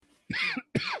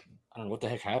I don't know what the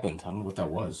heck happened. I don't know what that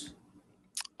was.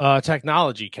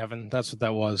 Technology, Kevin. That's what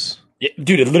that was. Yeah,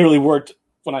 dude, it literally worked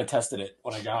when I tested it,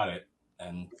 when I got it.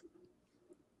 And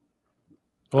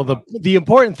well, the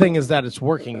important thing is that it's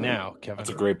working now, Kevin. That's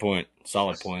a great point.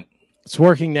 Solid point. It's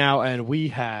working now, and we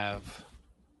have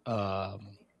a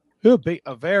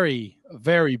very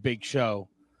big show.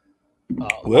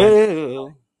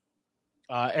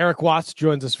 Eric Watts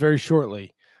joins us very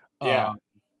shortly. Yeah.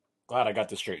 Glad I got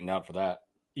this straightened out for that.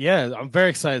 Yeah, I'm very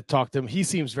excited to talk to him. He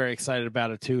seems very excited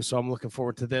about it too, so I'm looking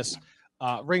forward to this.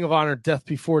 Ring of Honor, Death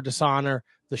Before Dishonor,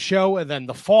 the show, and then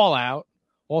the fallout.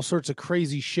 All sorts of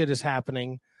crazy shit is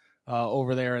happening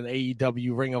over there in the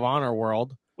AEW Ring of Honor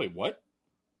world. Wait, what?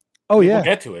 Oh, yeah. We'll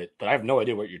get to it, but I have no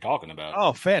idea what you're talking about.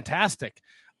 Oh, fantastic.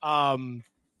 Vince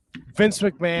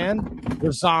McMahon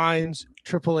resigns.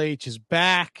 Triple H is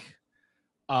back.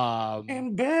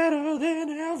 And better than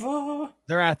ever.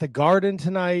 They're at the Garden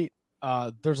tonight.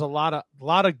 There's a lot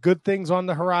of good things on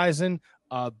the horizon.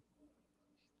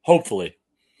 Hopefully.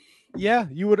 Yeah,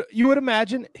 you would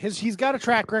imagine he's got a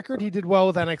track record. He did well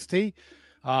with NXT.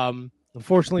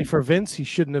 Unfortunately for Vince, he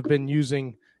shouldn't have been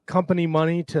using company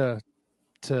money to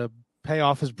pay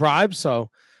off his bribes. So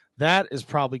that is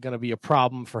probably going to be a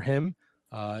problem for him.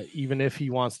 Even if he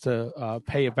wants to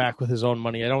pay it back with his own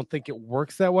money. I don't think it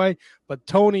works that way. But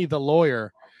Tony, the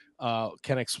lawyer,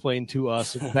 can explain to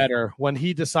us better when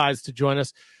he decides to join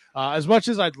us. As much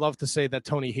as I'd love to say that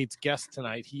Tony hates guests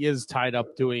tonight, he is tied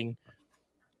up doing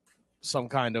some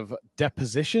kind of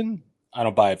deposition. I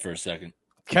don't buy it for a second.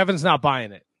 Kevin's not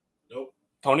buying it. Nope.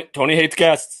 Tony hates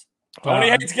guests. Tony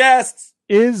hates guests.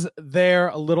 Is there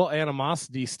a little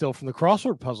animosity still from the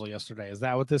crossword puzzle yesterday? Is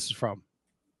that what this is from?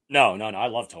 No. I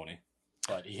love Tony,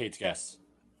 but he hates guests.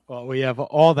 Well, we have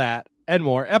all that and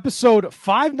more. Episode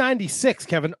 596,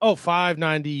 Kevin. Oh,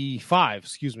 595.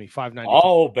 Excuse me, 595.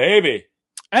 Oh, baby.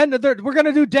 And we're going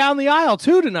to do Down the Aisle,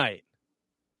 too, tonight.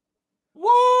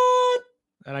 What?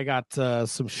 And I got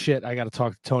some shit I got to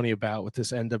talk to Tony about with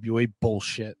this NWA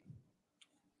bullshit.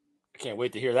 I can't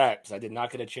wait to hear that because I did not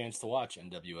get a chance to watch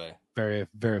NWA. Very,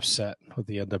 very upset with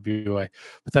the NWA.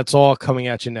 But that's all coming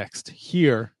at you next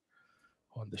here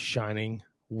on the Shining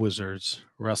Wizards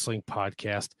Wrestling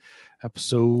Podcast,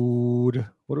 episode,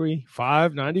 what are we?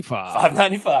 595.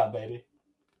 595, baby.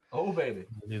 Oh, baby.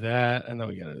 Do that, and then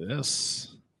we got to do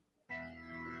this.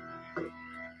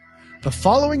 The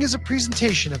following is a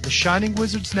presentation of the Shining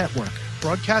Wizards Network,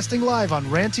 broadcasting live on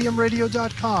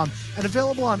rantiumradio.com and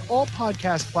available on all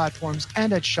podcast platforms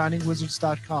and at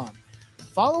shiningwizards.com.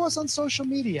 Follow us on social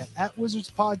media at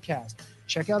Wizards Podcast.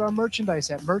 Check out our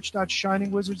merchandise at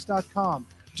merch.shiningwizards.com.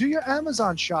 Do your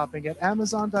Amazon shopping at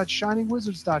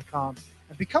amazon.shiningwizards.com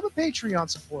and become a Patreon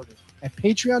supporter at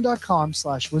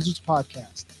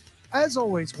patreon.com/wizardspodcast. As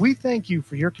always, we thank you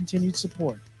for your continued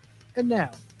support. And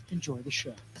now, enjoy the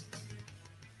show.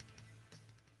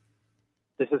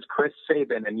 This is Chris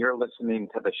Sabin, and you're listening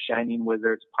to the Shining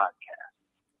Wizards Podcast.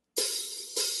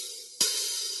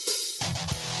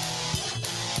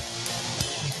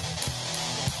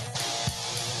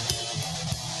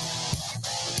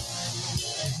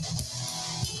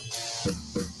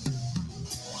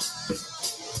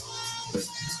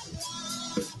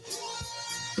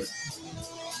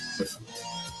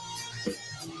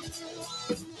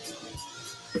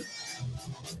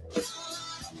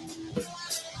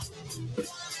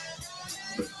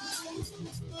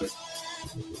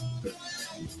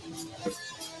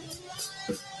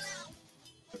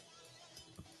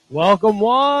 Welcome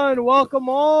one, welcome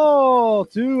all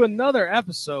to another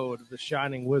episode of the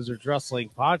Shining Wizards Wrestling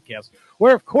Podcast,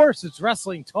 where, of course, it's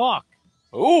wrestling talk.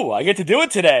 Ooh, I get to do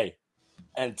it today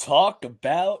and talk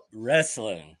about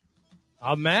wrestling.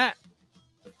 I'm Matt.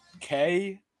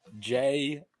 KJG.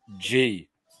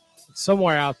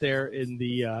 Somewhere out there in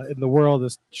the world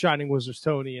is Shining Wizards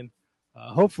Tony, and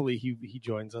hopefully he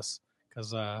joins us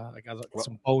because I got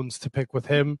some bones to pick with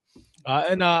him.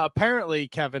 And apparently,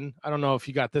 Kevin, I don't know if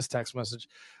you got this text message.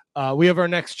 We have our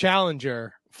next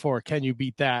challenger for Can You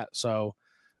Beat That? So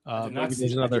maybe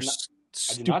there's another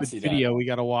stupid video we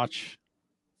got to watch.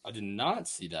 I did not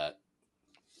see that.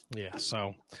 Yeah,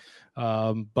 so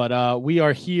but we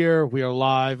are here. We are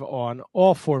live on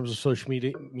all forms of social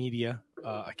media.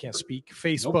 I can't speak.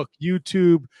 Facebook,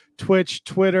 YouTube, Twitch,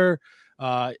 Twitter.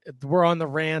 We're on the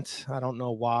rant. I don't know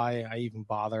why I even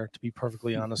bother, to be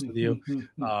perfectly honest with you.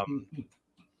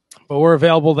 But we're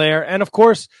available there. And of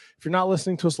course, if you're not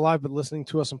listening to us live, but listening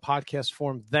to us in podcast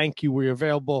form, thank you. We're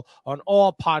available on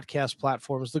all podcast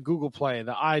platforms, the Google Play,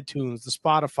 the iTunes, the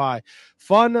Spotify.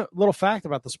 Fun little fact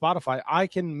about the Spotify, I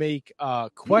can make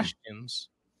questions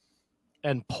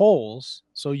and polls,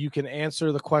 so you can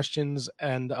answer the questions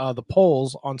and the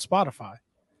polls on Spotify.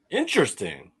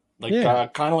 Interesting. Like Yeah.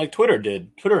 kind of like Twitter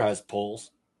did. Twitter has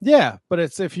polls. Yeah, but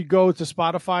it's if you go to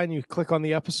Spotify and you click on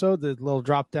the episode, the little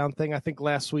drop down thing. I think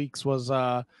last week's was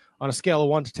on a scale of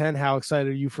 1 to 10. How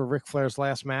excited are you for Ric Flair's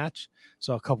last match?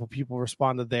 So a couple people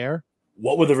responded there.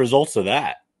 What were the results of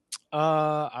that?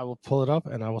 I will pull it up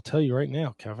and I will tell you right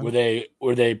now, Kevin.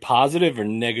 Were they positive or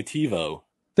negativo?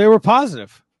 They were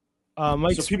positive.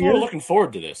 Mike so Spear, people are looking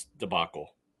forward to this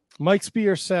debacle. Mike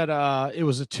Spear said it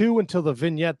was a 2 until the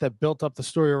vignette that built up the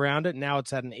story around it. Now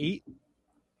it's at an 8.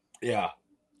 Yeah.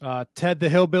 Ted the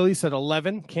Hillbilly said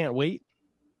 11. Can't wait.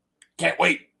 Can't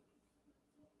wait.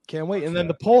 Can't wait. And then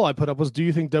the poll I put up was, do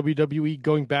you think WWE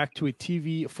going back to a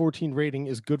TV 14 rating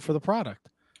is good for the product?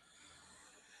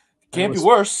 Can't be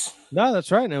worse. No,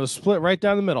 that's right. And it was split right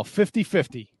down the middle,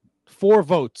 50-50. 4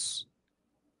 votes.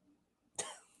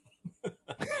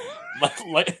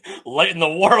 Lighting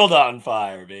the world on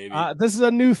fire, baby. This is a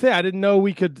new thing. I didn't know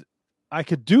I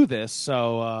could do this.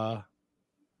 So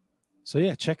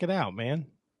yeah, check it out, man.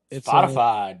 It's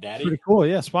Spotify, daddy. Pretty cool.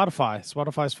 Yeah, Spotify.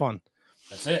 Spotify's fun.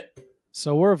 That's it.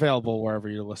 So we're available wherever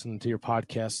you're listening to your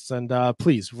podcasts. And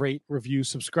please rate, review,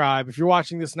 subscribe. If you're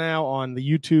watching this now on the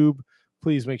YouTube,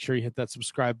 please make sure you hit that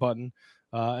subscribe button.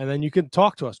 And then you can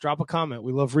talk to us. Drop a comment.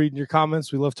 We love reading your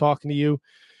comments. We love talking to you.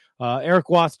 Eric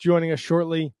Watts joining us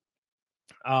shortly.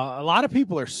 A lot of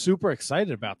people are super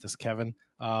excited about this, Kevin.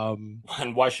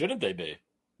 And why shouldn't they be?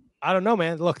 I don't know,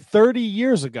 man. Look, 30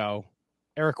 years ago,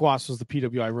 Eric Watts was the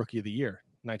PWI Rookie of the Year,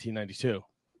 1992.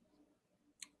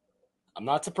 I'm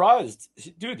not surprised.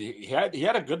 Dude, he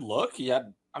had a good look.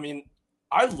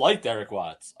 I liked Eric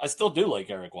Watts. I still do like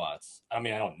Eric Watts. I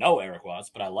mean, I don't know Eric Watts,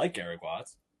 but I like Eric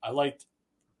Watts. I liked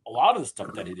a lot of the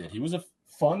stuff that he did. He was a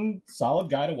fun, solid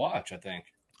guy to watch, I think.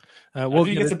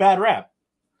 He gets a bad rap.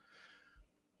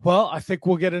 Well, I think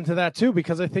we'll get into that too,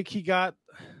 because I think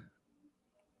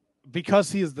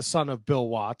because he is the son of Bill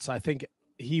Watts, I think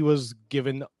he was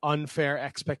given unfair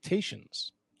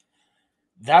expectations.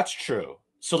 That's true.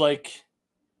 So I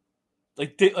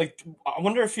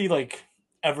wonder if he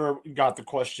ever got the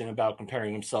question about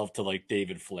comparing himself to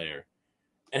David Flair,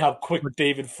 and how quick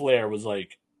David Flair was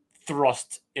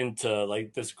thrust into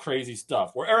this crazy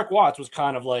stuff, where Eric Watts was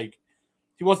kind of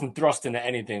he wasn't thrust into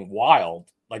anything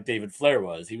wild like David Flair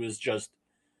was. He was just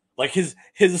his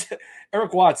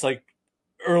Eric Watts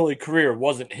early career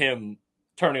wasn't him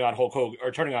turning on Hulk Hogan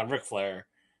or turning on Ric Flair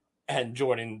and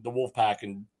joining the Wolfpack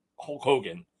and Hulk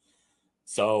Hogan.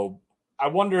 So I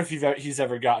wonder if he's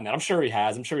ever gotten that. I'm sure he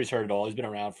has. I'm sure he's heard it all. He's been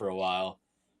around for a while.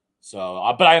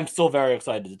 So, but I am still very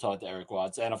excited to talk to Eric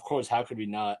Watts. And of course, how could we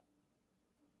not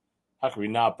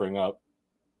bring up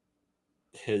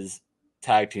his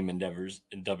tag team endeavors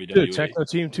in WWE? Dude, Techno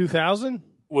Team 2000,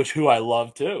 who I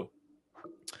love too.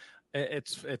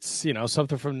 It's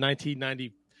something from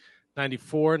 1990,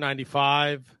 94,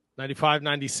 95, 95,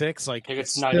 96. I think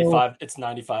it's 95. It's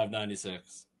 95,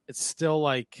 96. It's still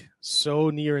so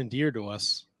near and dear to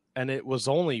us. And it was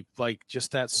only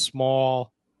just that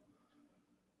small.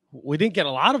 We didn't get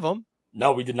a lot of them.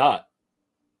 No, we did not.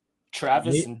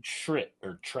 Travis and Trent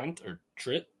or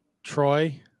Trit?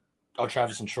 Troy. Oh,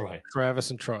 Travis and Troy.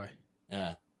 Travis and Troy.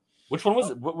 Yeah. Which one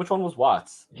was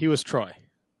Watts? He was Troy.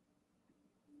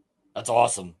 That's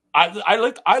awesome. I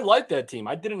liked that team.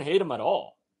 I didn't hate them at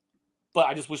all. But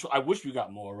I wish we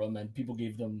got more of them, and people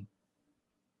just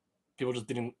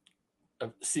didn't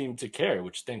seem to care,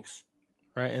 which stinks.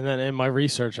 Right. And then in my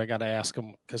research, I got to ask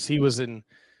him, because he was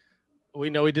we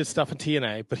know he did stuff in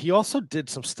TNA, but he also did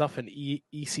some stuff in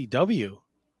ECW.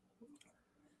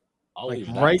 I'll leave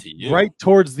that to you. Right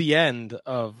towards the end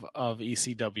of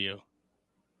ECW.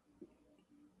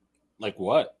 Like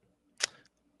what?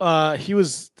 He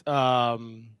was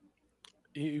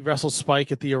he wrestled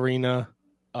Spike at the arena.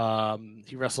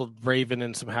 He wrestled Raven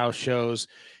in some house shows.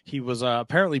 He was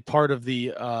apparently part of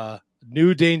the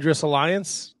New Dangerous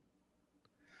Alliance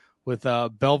with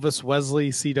Belvis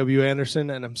Wesley, C.W. Anderson,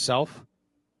 and himself.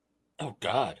 Oh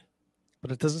God!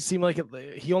 But it doesn't seem like it.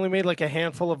 He only made a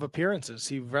handful of appearances.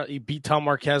 He beat Tom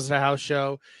Marquez at a house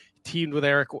show. He teamed with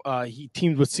Eric. He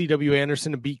teamed with C.W.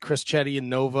 Anderson to beat Chris Chetty and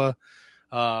Nova.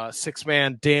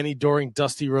 6-man Danny Doring,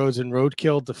 Dusty Rhodes, and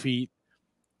Roadkill defeat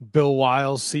Bill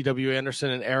Wiles, C.W.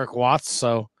 Anderson, and Eric Watts.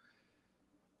 So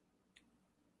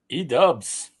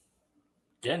E-Dubs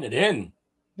getting it in.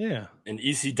 Yeah. And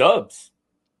EC-Dubs.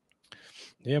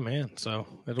 Yeah, man. So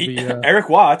it'll be Eric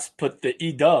Watts put the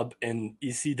E-Dub in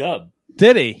EC-Dub.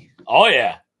 Did he? Oh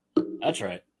yeah, that's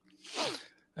right.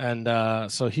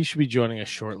 And so he should be joining us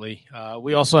shortly.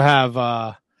 We also have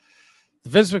the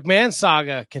Vince McMahon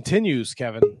saga continues,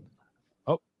 Kevin.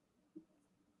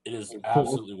 It is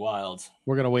absolutely wild.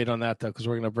 We're gonna wait on that though, because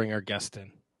we're gonna bring our guest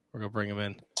in. We're gonna bring him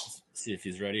in. Let's see if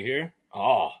he's ready here.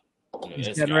 Oh, look at He's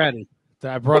this getting guy. ready.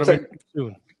 I brought him in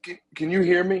soon. Can you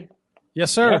hear me?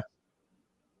 Yes, sir. Yeah.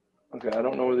 Okay, I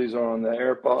don't know where these are on the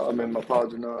AirPod. I mean, my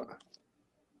pods are not.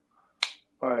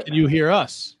 All right. Can you hear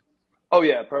us? Oh,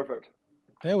 yeah, perfect.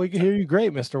 Yeah, we can hear you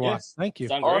great, Mr. Watts. Thank you.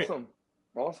 Sound great.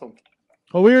 Awesome.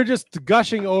 Well, we were just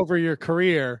gushing over your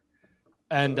career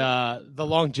and the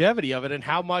longevity of it and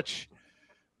how much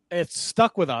it's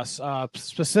stuck with us,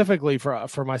 specifically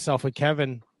for myself and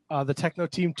Kevin, the Techno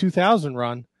Team 2000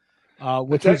 run,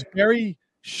 which was very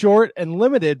short and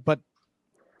limited, but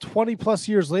 20 plus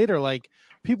years later, like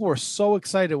people were so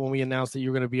excited when we announced that you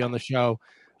were going to be on the show,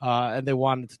 and they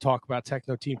wanted to talk about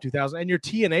Techno Team 2000 and your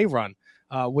TNA run,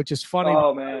 which is funny.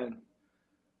 Oh, man.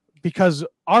 Because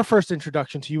our first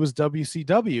introduction to you was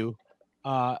WCW,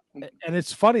 and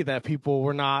it's funny that people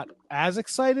were not as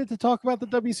excited to talk about the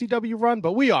WCW run,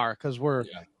 but we are, because we're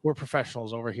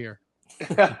professionals over here.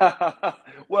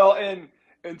 Well,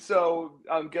 and so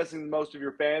I'm guessing most of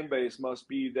your fan base must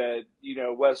be that,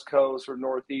 West Coast or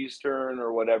Northeastern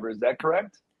or whatever. Is that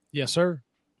correct? Yes, sir.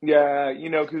 Yeah,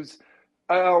 because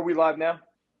are we live now?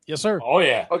 Yes, sir. Oh,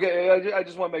 yeah. Okay, I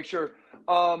just want to make sure,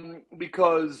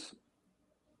 because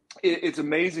it's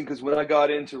amazing, because when I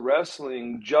got into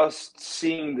wrestling, just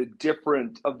seeing the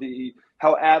different of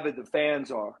how avid the fans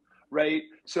are, right?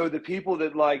 So the people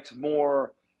that liked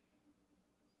more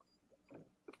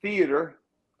theater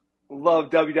love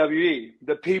WWE.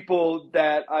 The people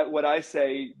that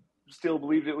still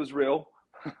believed it was real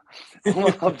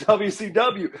love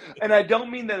WCW. And I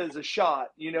don't mean that as a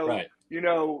shot, Right.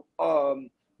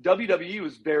 WWE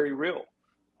was very real.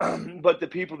 But the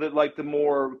people that like the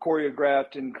more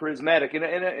choreographed and charismatic,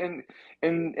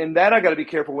 and that I got to be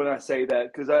careful when I say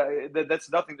that, because that's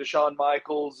nothing to Shawn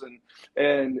Michaels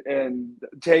and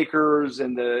Takers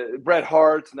and the Bret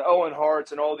Harts and the Owen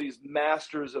Harts and all these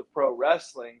masters of pro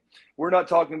wrestling. We're not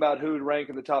talking about who would rank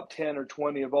in the top 10 or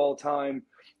 20 of all time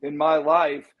in my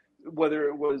life, whether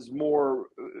it was more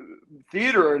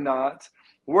theater or not.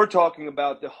 We're talking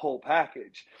about the whole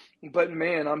package. But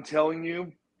man, I'm telling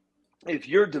you, if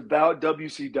you're devout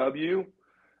WCW,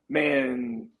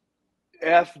 man,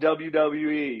 F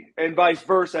WWE, and vice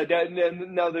versa.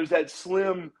 Now there was that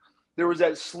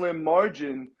slim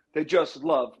margin that just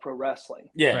loved pro wrestling.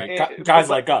 Yeah, guys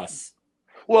like us.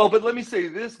 Well, but let me say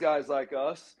this, guys like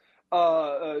us,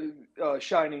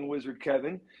 Shining Wizard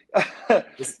Kevin.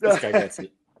 This guy gets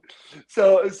it.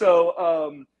 So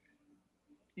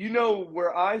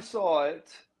where I saw it,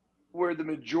 where the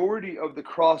majority of the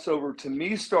crossover to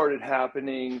me started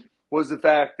happening was the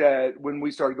fact that when we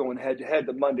started going head-to-head,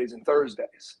 the Mondays and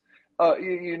Thursdays.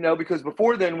 Because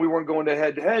before then we weren't going to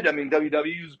head-to-head. I mean,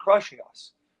 WWE was crushing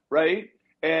us, right?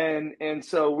 And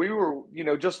so we were,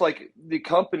 just like the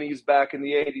companies back in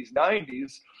the 80s,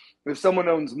 90s, if someone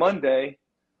owns Monday,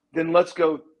 then let's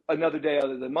go another day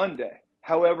other than Monday.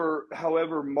 However,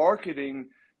 marketing,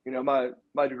 my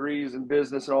degrees in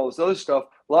business and all this other stuff,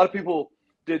 a lot of people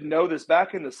didn't know this.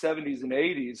 Back in the 70s and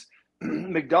 80s,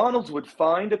 McDonald's would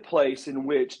find a place in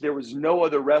which there was no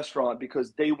other restaurant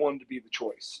because they wanted to be the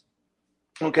choice.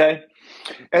 Okay?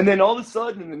 And then all of a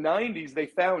sudden in the 90s, they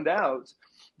found out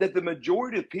that the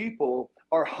majority of people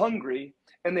are hungry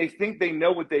and they think they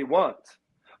know what they want.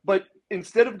 But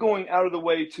instead of going out of the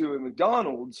way to a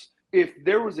McDonald's, if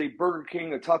there was a Burger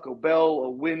King, a Taco Bell, a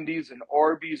Wendy's, an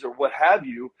Arby's, or what have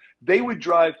you, they would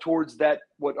drive towards that,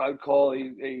 what I would call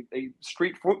a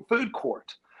street food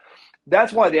court.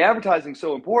 That's why the advertising is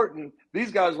so important.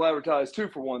 These guys will advertise 2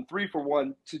 for $1, 3 for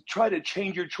 $1 to try to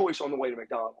change your choice on the way to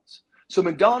McDonald's. So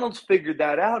McDonald's figured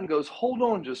that out and goes, hold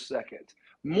on just a second.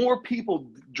 More people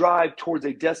drive towards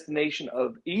a destination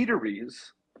of eateries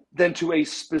than to a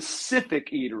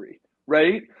specific eatery,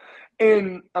 right?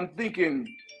 And I'm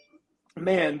thinking,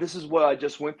 man, this is what I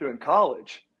just went through in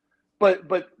college. But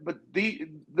the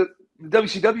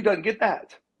WCW doesn't get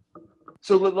that.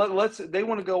 So they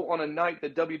want to go on a night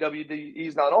that WWE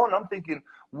is not on. I'm thinking,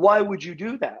 why would you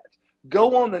do that?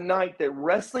 Go on the night that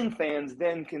wrestling fans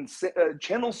then can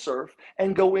channel surf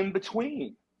and go in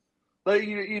between. Like,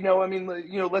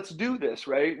 let's do this,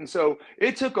 right? And so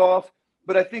it took off.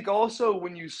 But I think also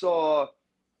when you saw,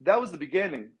 that was the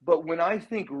beginning. But when I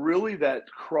think really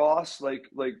that cross, like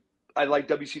I like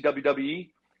WCW,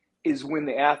 is when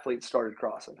the athletes started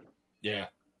crossing. Yeah.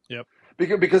 Yep.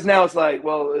 Because now it's like,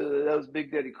 well, that was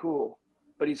Big Daddy Cool,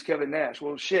 but he's Kevin Nash.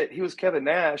 Well, shit, he was Kevin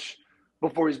Nash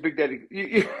before he's Big Daddy,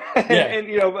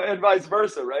 and vice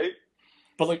versa, right?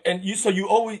 But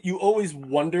you always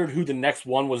wondered who the next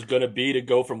one was going to be to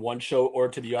go from one show or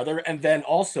to the other, and then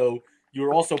also you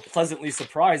were also pleasantly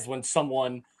surprised when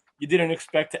someone you didn't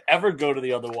expect to ever go to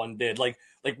the other one did, like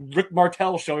Rick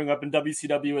Martel showing up in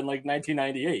WCW in like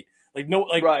 1998. Like no,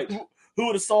 like Right. who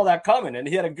would have saw that coming? And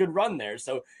he had a good run there,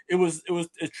 so it was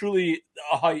truly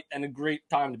a height and a great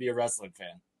time to be a wrestling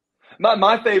fan.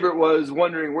 My favorite was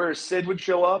wondering where Sid would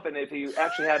show up and if he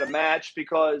actually had a match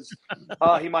because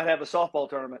he might have a softball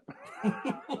tournament.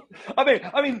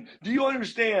 I mean, do you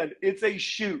understand? It's a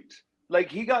shoot. Like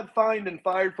he got fined and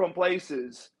fired from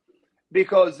places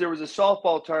because there was a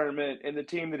softball tournament and the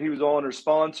team that he was on or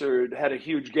sponsored had a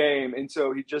huge game, and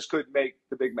so he just couldn't make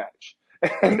the big match.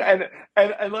 And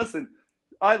listen,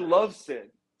 I love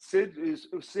Sid.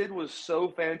 Sid was so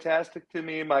fantastic to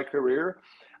me in my career.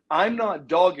 I'm not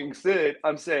dogging Sid.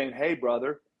 I'm saying, hey,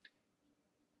 brother,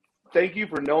 thank you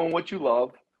for knowing what you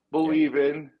love, believe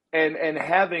in, and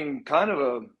having kind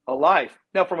of a life.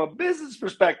 Now, from a business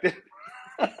perspective,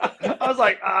 I was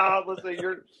like,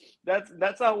 listen,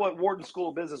 that's not what Wharton School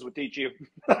of Business would teach you.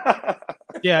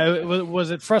 Yeah, was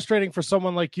it frustrating for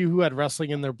someone like you who had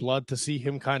wrestling in their blood to see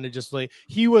him kind of just like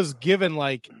he was given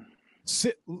like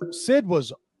Sid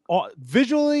was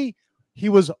visually he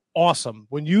was awesome.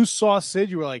 When you saw Sid,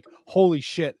 you were like, holy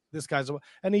shit, this guy's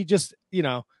and he just,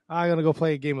 I'm gonna go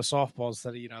play a game of softball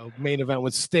instead of, main event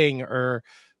with Sting or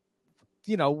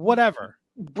whatever.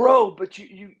 Bro, but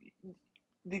you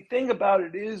the thing about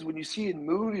it is when you see it in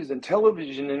movies and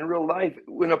television and in real life,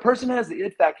 when a person has the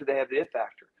it factor, they have the it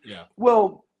factor. Yeah.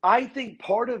 Well, I think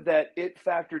part of that it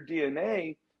factor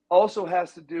DNA also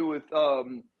has to do with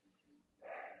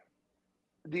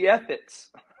the ethics,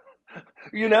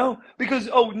 because,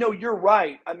 oh, no, you're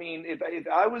right. I mean, if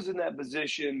I was in that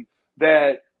position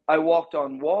that I walked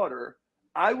on water,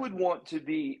 I would want to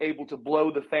be able to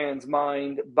blow the fans'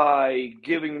 mind by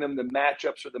giving them the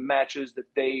matchups or the matches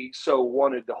that they so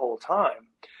wanted the whole time.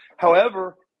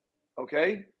 However,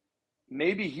 okay,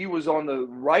 maybe he was on the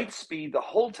right speed the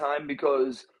whole time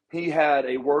because he had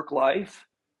a work life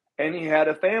and he had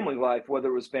a family life, whether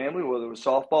it was family, whether it was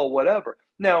softball, whatever.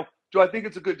 Now, do I think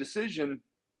it's a good decision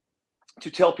to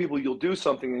tell people you'll do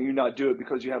something and you not do it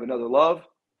because you have another love?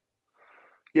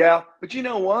 Yeah, but you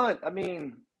know what? I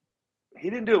mean, he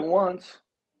didn't do it once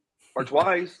or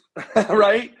twice,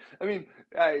 right? I mean,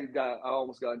 I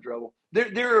almost got in trouble.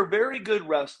 There are very good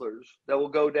wrestlers that will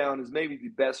go down as maybe the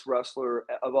best wrestler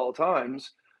of all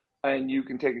times, and you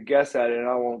can take a guess at it, and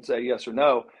I won't say yes or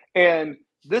no. And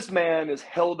this man has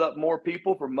held up more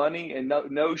people for money and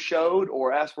no showed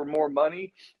or asked for more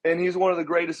money, and he's one of the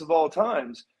greatest of all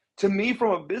times. To me,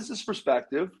 from a business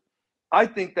perspective, I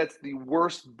think that's the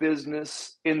worst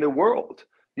business in the world,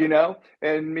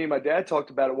 And me and my dad talked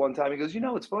about it one time. He goes,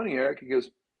 it's funny, Eric. He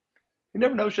goes, he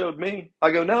never no-showed me.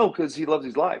 I go, no, because he loves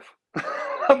his life.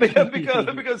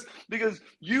 because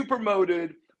you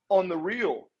promoted on the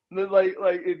real. Like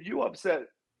if you upset,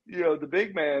 the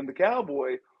big man, the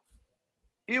cowboy,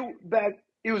 it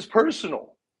was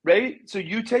personal, right? So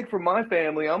you take from my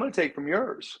family, I'm going to take from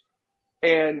yours.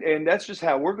 And that's just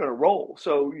how we're going to roll.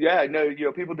 So, yeah, no,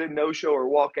 people didn't no-show or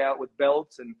walk out with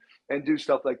belts and do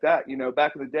stuff like that.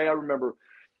 Back in the day, I remember,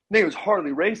 I think it was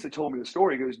Harley Race that told me the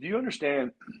story. He goes, do you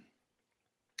understand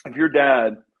if your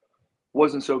dad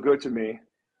wasn't so good to me,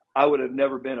 I would have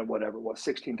never been a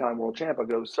 16-time world champ. I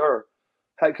go, sir,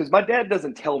 because my dad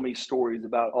doesn't tell me stories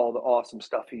about all the awesome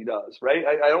stuff he does, right?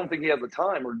 I don't think he has the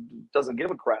time or doesn't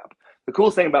give a crap. The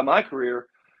coolest thing about my career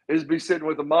is be sitting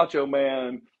with a Macho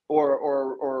Man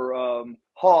or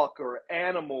Hawk or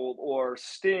Animal or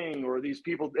Sting or these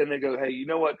people, and they go, hey, you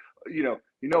know what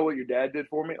your dad did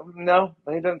for me? No,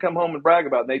 he doesn't come home and brag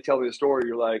about it. And they tell me the story.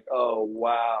 You're like, oh,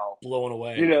 wow. Blown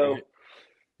away. Right?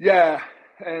 Yeah.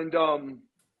 And so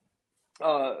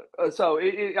I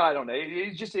don't know.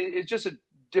 It's just a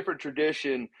different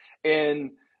tradition,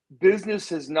 and business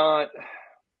has not.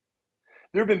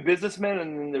 There have been businessmen,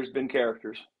 and then there's been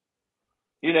characters.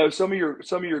 Some of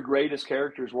your greatest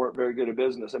characters weren't very good at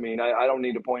business. I mean, I don't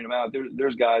need to point them out.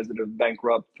 There's guys that have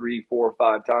bankrupt 3, 4,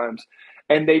 5 times,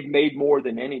 and they've made more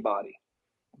than anybody.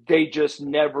 They just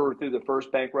never, through the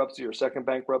first bankruptcy or second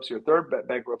bankruptcy or third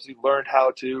bankruptcy, learned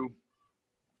how to,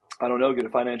 I don't know, get a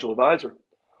financial advisor,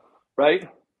 right?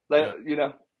 So.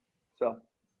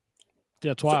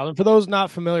 Yeah, it's wild. And for those not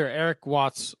familiar, Eric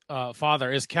Watts'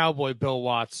 father is Cowboy Bill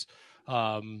Watts.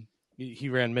 He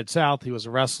ran Mid-South. He was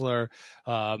a wrestler.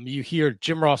 You hear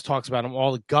Jim Ross talks about him,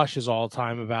 all the gushes all the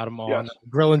time about him on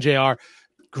Grill and JR.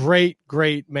 Great,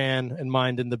 great man and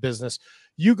mind in the business.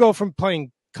 You go from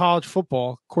playing college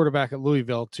football, quarterback at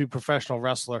Louisville, to professional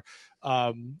wrestler.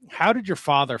 How did your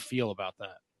father feel about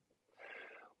that?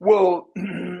 Well,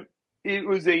 it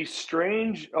was a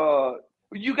strange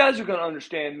You guys are going to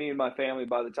understand me and my family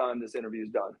by the time this interview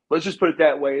is done. Let's just put it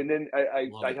that way. And then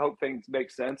I hope things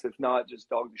make sense. If not, just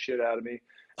dog the shit out of me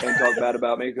and talk bad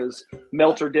about me, because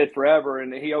Meltzer did forever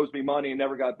and he owes me money and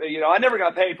never got paid. I never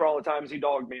got paid for all the times he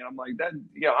dogged me. And I'm like, that,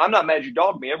 I'm not mad you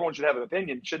dogged me. Everyone should have an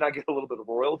opinion. Shouldn't I get a little bit of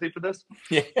royalty for this?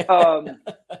 Yeah.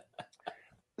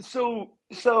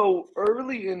 So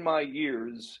early in my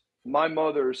years, my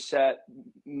mother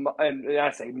and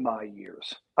I say my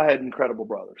years, I had incredible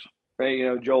brothers.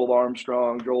 Right? Joel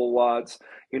Armstrong, Joel Watts,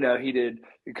 he did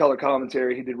color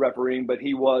commentary, he did refereeing, but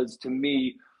he was, to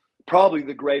me, probably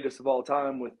the greatest of all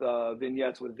time with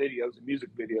vignettes, with videos and music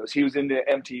videos. He was into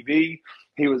MTV.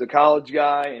 He was a college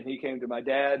guy, and he came to my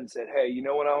dad and said, hey, you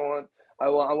know what I want? I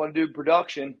want to do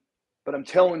production, but I'm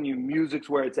telling you, music's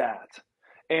where it's at.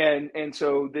 And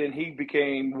so then he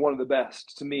became one of the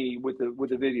best to me with the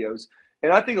videos.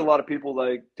 And I think a lot of people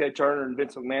like Ted Turner and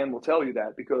Vince McMahon will tell you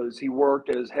that, because he worked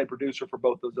as head producer for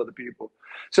both those other people.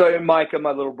 So, and Micah,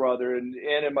 my little brother, and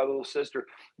Anna, my little sister.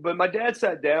 But my dad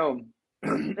sat down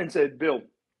and said, Bill,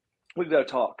 we've got to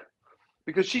talk,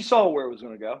 because she saw where it was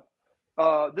going to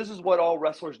go. This is what all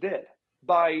wrestlers did.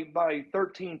 By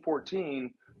 13,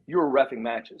 14, you were reffing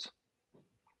matches.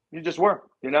 You just were,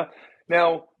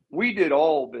 Now, we did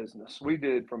all business. We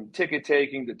did from ticket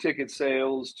taking to ticket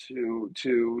sales to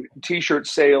T-shirt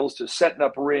sales to setting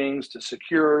up rings to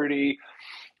security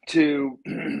to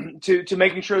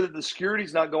making sure that the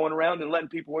security's not going around and letting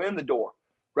people in the door,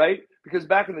 right? Because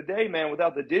back in the day, man,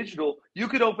 without the digital, you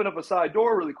could open up a side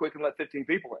door really quick and let 15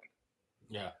 people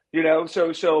in. Yeah.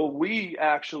 So we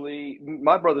actually,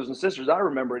 my brothers and sisters, I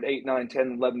remember at 8, 9,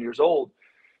 10, 11 years old,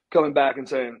 coming back and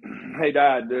saying, hey,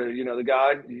 Dad, the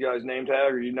guy, you guys name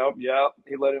tag, or yeah,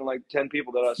 he let in like 10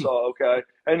 people that I saw, okay.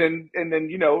 And then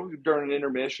during an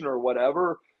intermission or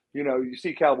whatever, you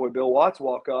see Cowboy Bill Watts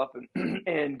walk up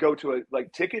and go to a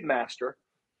Ticketmaster,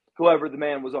 whoever the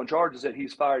man was on charge, and said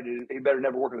he's fired, he better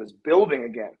never work in this building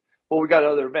again. Well, we got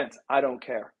other events. I don't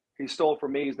care. He stole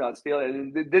from me, he's not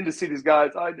stealing. And then to see these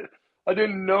guys, I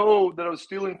didn't know that I was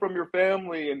stealing from your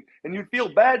family. And you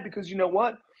feel bad, because you know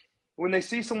what? When they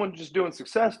see someone just doing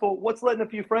successful, what's letting a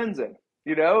few friends in?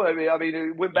 I mean,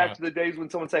 it went back to the days when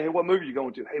someone say, hey, what movie are you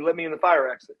going to? Hey, let me in the fire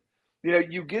exit.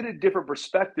 You get a different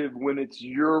perspective when it's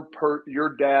your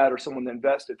dad or someone that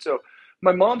invested. So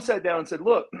my mom sat down and said,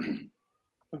 look,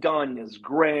 Gagne's,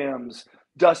 Graham's,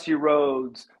 Dusty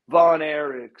Rhodes, Von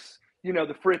Erichs,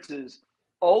 the Fritzes,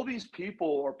 all these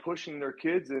people are pushing their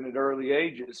kids in at early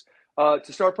ages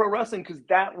to start pro wrestling, because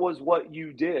that was what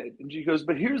you did. And she goes,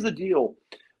 but here's the deal.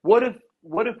 What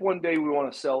if one day we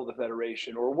want to sell the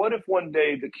federation? Or what if one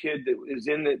day the kid that is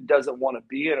in it doesn't want to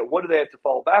be in it? What do they have to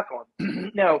fall back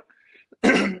on? Now,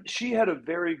 she had a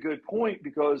very good point,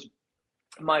 because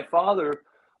my father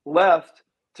left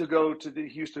to go to the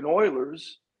Houston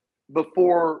Oilers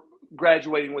before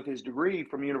graduating with his degree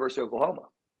from University of Oklahoma.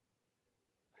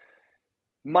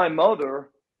 My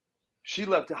mother, she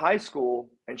left high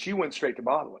school and she went straight to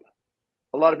modeling.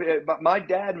 My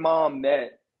dad and mom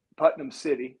met Putnam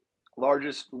City,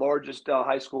 largest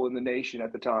high school in the nation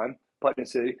at the time, Putnam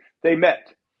City. They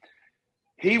met.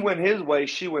 He went his way,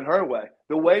 she went her way.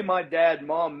 The way my dad and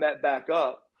mom met back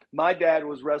up, my dad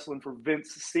was wrestling for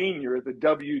Vince Sr. at the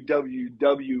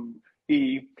WWE,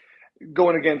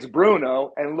 going against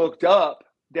Bruno, and looked up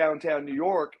downtown New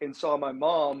York and saw my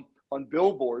mom on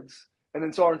billboards, and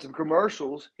then saw her in some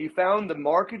commercials. He found the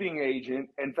marketing agent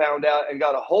and found out and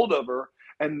got a hold of her,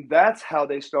 and that's how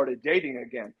they started dating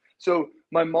again. So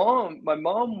my mom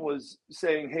was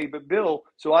saying, hey, but Bill,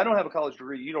 so I don't have a college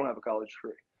degree, you don't have a college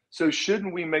degree. So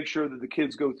shouldn't we make sure that the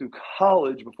kids go through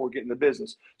college before getting the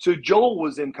business? So Joel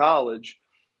was in college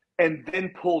and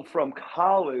then pulled from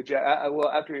college.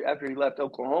 After he left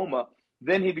Oklahoma,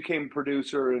 then he became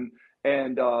producer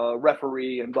and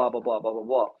referee and blah, blah, blah, blah, blah,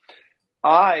 blah.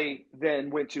 I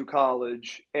then went to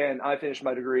college and I finished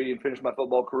my degree and finished my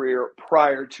football career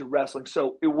prior to wrestling.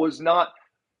 So it was not,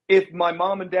 if my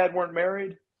mom and dad weren't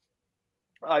married,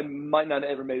 I might not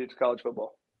have ever made it to college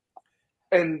football.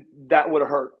 And that would have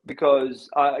hurt, because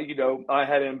I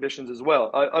had ambitions as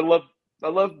well. I love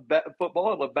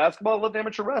football. I love basketball. I love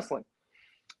amateur wrestling.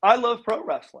 I love pro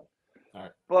wrestling. All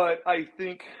right. But I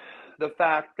think the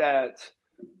fact that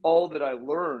all that I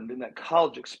learned in that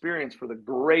college experience for the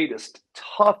greatest,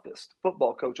 toughest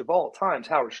football coach of all times,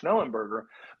 Howard Schnellenberger,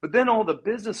 but then all the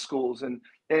business schools, and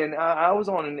I was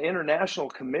on an international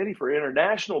committee for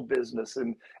international business,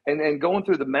 and going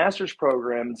through the master's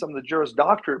program and some of the Juris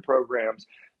Doctorate programs,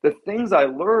 the things I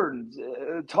learned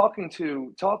talking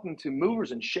to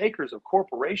movers and shakers of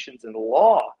corporations and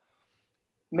law,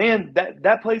 man,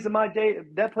 that plays in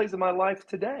my life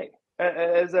today.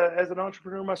 as an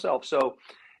entrepreneur myself. So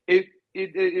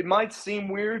it might seem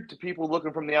weird to people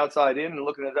looking from the outside in and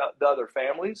looking at the other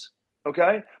families.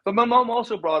 Okay. But my mom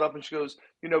also brought up, and she goes,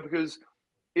 because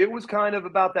it was kind of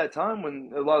about that time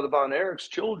when a lot of the Von Erich's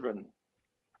children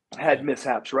had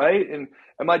mishaps, right? And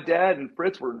my dad and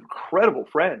Fritz were incredible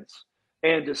friends.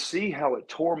 And to see how it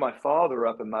tore my father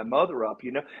up and my mother up,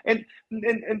 and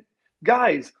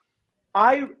guys,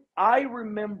 I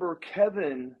remember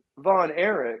Kevin Von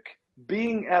Erich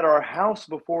being at our house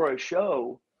before a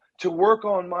show to work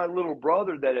on my little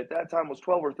brother that at that time was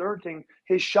 12 or 13,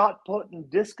 his shot put and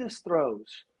discus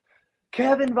throws.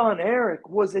 Kevin Von Erich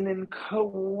was an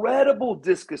incredible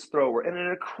discus thrower and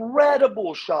an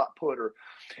incredible shot putter.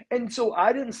 And so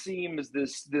I didn't see him as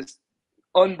this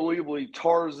unbelievably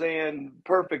Tarzan,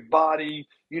 perfect body,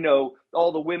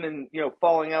 all the women,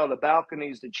 falling out of the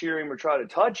balconies to cheer him or try to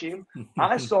touch him.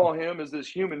 I saw him as this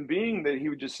human being that he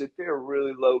would just sit there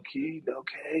really low key,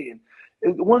 okay.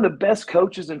 And one of the best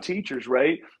coaches and teachers,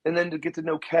 right? And then to get to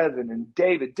know Kevin and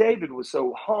David. David was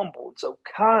so humble and so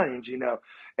kind,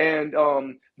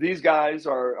 and these guys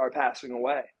are passing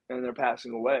away, and they're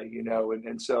passing away,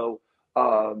 and so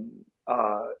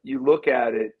you look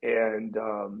at it, and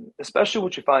especially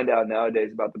what you find out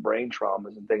nowadays about the brain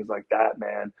traumas and things like that,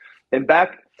 man. And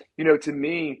back, to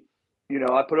me,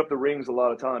 I put up the rings a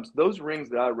lot of times. Those rings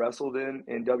that I wrestled in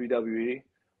WWE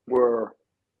were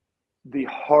the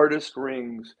hardest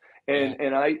rings.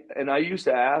 And I used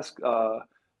to ask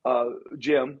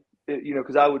Jim,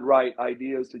 because I would write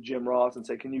ideas to Jim Ross and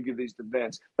say, can you give these to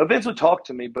Vince? Now, Vince would talk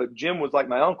to me, but Jim was like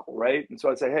my uncle, right? And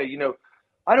so I'd say, hey,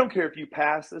 I don't care if you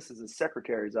pass this as a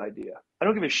secretary's idea. I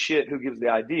don't give a shit who gives the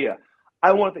idea.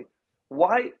 I want to think,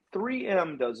 why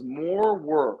 3M does more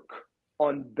work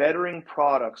on bettering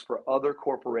products for other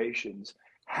corporations.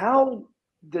 How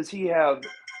does he have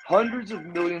hundreds of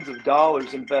millions of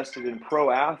dollars invested in pro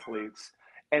athletes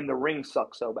and the ring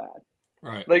sucks so bad?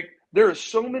 Right. Like, there are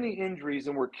so many injuries,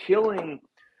 and we're killing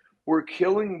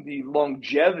the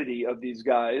longevity of these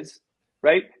guys.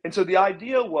 Right. And so the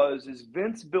idea is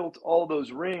Vince built all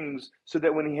those rings so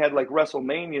that when he had like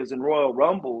WrestleManias and Royal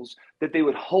Rumbles, that they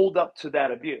would hold up to that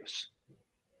abuse.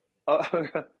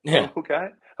 Yeah.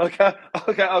 Okay.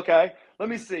 Let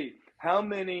me see. How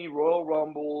many Royal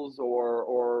Rumbles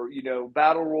or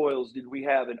Battle Royals did we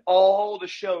have in all the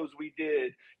shows we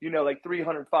did, like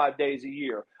 305 days a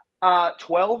year?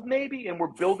 12 maybe, and we're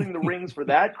building the rings for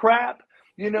that crap.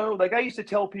 Like I used to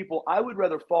tell people, I would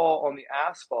rather fall on the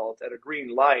asphalt at a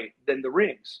green light than the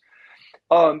rings,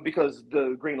 because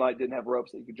the green light didn't have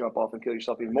ropes that you could jump off and kill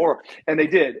yourself even more. And they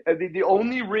did. The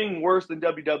only ring worse than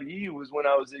WWE was when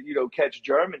I was at, Catch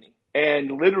Germany.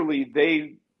 And literally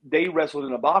they wrestled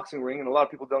in a boxing ring. And a lot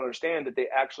of people don't understand that they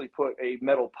actually put a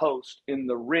metal post in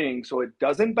the ring so it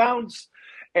doesn't bounce.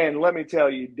 And let me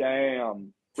tell you,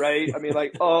 damn, right? I mean,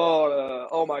 like,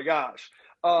 oh my gosh.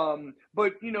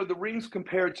 But the rings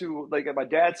compared to like at my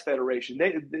dad's federation,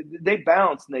 they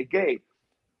bounced and they gave.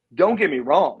 Don't get me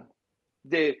wrong.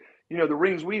 The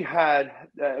rings we had,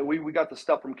 we got the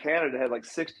stuff from Canada, had like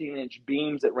 16-inch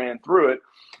beams that ran through it,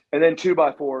 and then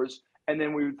 2x4s, and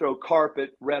then we would throw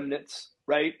carpet remnants,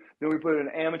 right? Then we put an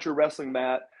amateur wrestling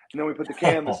mat, and then we put the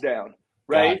canvas down,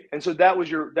 right? And so that was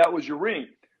your ring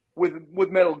with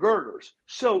metal girders.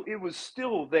 So it was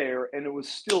still there and it was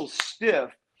still stiff,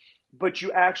 but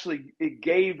it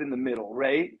gave in the middle,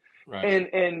 right? Right.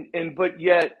 And but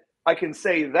yet I can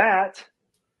say that,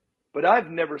 but I've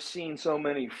never seen so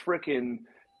many freaking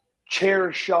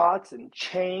chair shots and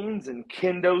chains and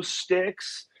kendo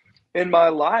sticks in my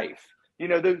life.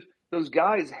 Those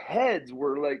guys' heads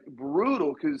were like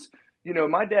brutal because,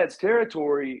 my dad's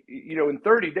territory, in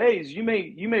 30 days, you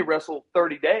may wrestle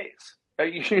 30 days.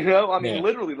 I mean,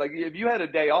 literally, like if you had a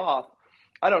day off,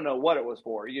 I don't know what it was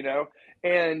for,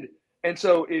 and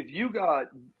so if you got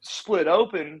split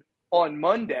open on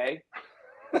Monday,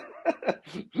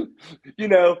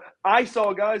 I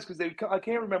saw guys because I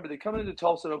can't remember, they come into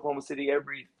Tulsa and Oklahoma City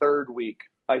every third week,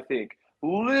 I think.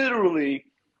 Literally,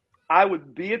 I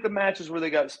would be at the matches where they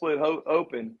got split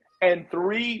open, and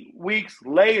 3 weeks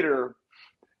later,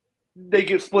 they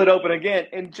get split open again,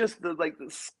 and just the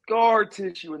scar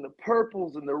tissue and the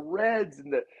purples and the reds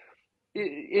and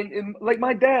like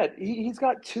my dad, he's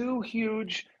got 2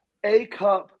 huge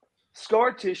A-cup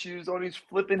scar tissues on his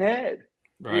flipping head.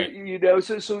 Right.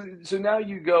 So now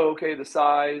you go, okay, the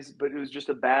size, but it was just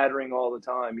a battering all the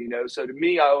time, So to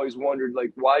me, I always wondered,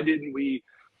 like, why didn't we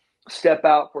step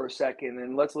out for a second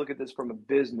and let's look at this from a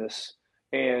business,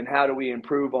 and how do we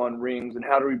improve on rings and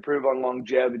how do we improve on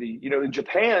longevity? In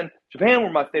Japan were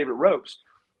my favorite ropes,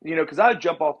 because I'd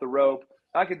jump off the rope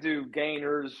I could do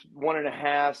gainers,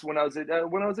 1.5s. When I was at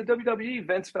WWE,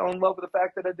 Vince fell in love with the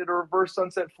fact that I did a reverse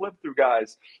sunset flip through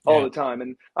guys all the time,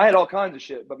 and I had all kinds of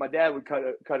shit. But my dad would cut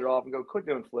it off and go, "Quit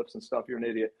doing flips and stuff. You're an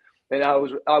idiot." And I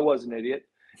was an idiot.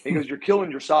 He goes, "You're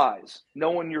killing your size.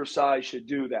 No one your size should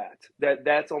do that.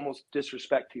 That's almost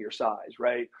disrespect to your size,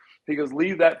 right?" He goes,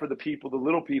 "Leave that for the people, the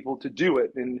little people, to do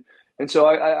it." And so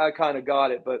I kind of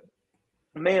got it. But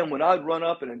man, when I'd run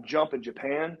up and jump in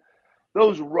Japan,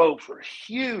 those ropes were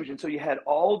huge. And so you had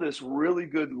all this really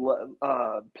good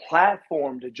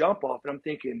platform to jump off. And I'm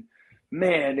thinking,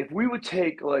 man, if we would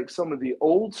take like some of the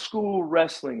old school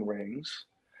wrestling rings,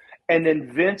 and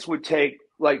then Vince would take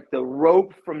like the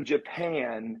rope from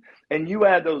Japan, and you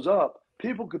add those up,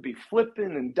 people could be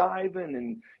flipping and diving.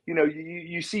 And,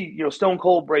 you see, Stone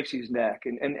Cold breaks his neck.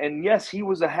 And yes, he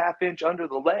was a half inch under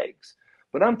the legs.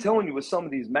 But I'm telling you, with some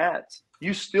of these mats,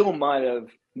 you still might have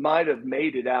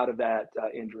made it out of that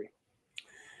injury.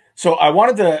 So I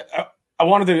wanted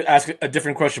to ask a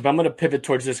different question, but I'm going to pivot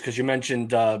towards this because you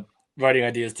mentioned writing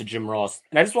ideas to Jim Ross,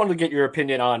 and I just wanted to get your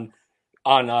opinion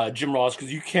on Jim Ross,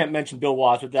 because you can't mention Bill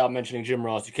Watts without mentioning Jim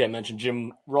Ross. You can't mention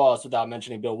Jim Ross without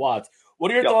mentioning Bill Watts. What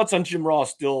are your thoughts on Jim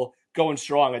Ross still going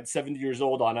strong at 70 years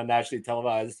old on a nationally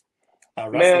televised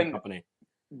wrestling company?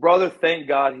 Brother, thank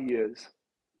God he is.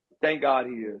 Thank God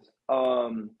he is.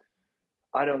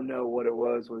 I don't know what it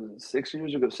was it 6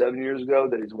 years ago, 7 years ago,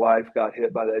 that his wife got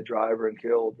hit by that driver and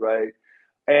killed, right?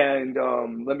 And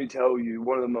let me tell you,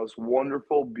 one of the most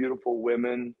wonderful, beautiful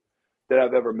women that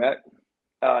I've ever met,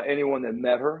 anyone that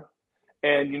met her.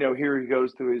 And, here he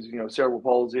goes through his, cerebral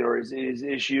palsy or his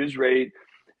issues, right?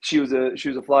 She was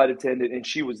a flight attendant, and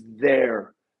she was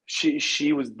there.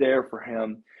 She was there for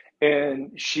him,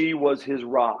 and she was his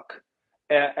rock.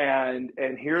 And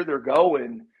here they're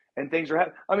going, and things are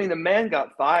happening. I mean, the man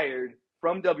got fired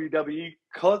from WWE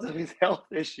because of his health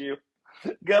issue.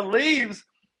 Leaves,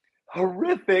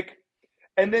 horrific,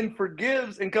 and then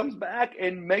forgives and comes back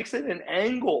and makes it an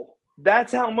angle.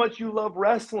 That's how much you love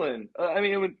wrestling. I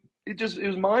mean, it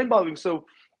was mind-boggling. So,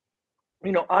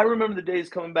 I remember the days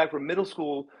coming back from middle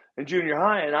school and junior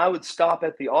high, and I would stop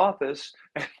at the office,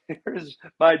 and there's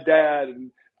my dad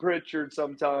and Pritchard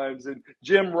sometimes, and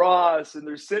Jim Ross, and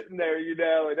they're sitting there,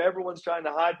 and everyone's trying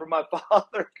to hide from my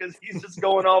father because he's just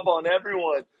going off on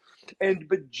everyone.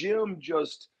 But Jim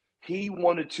he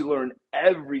wanted to learn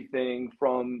everything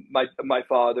from my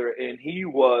father, and he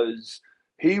was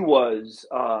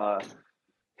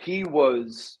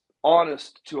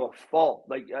honest to a fault.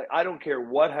 Like, I don't care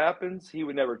what happens, he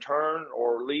would never turn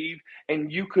or leave.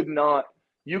 And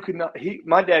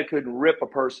my dad couldn't rip a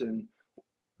person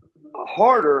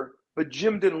harder, but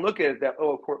Jim didn't look at it that, oh,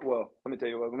 of course, well, let me tell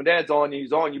you what, when my dad's on you,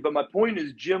 he's on you. But my point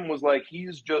is, Jim was like,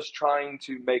 he's just trying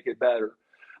to make it better.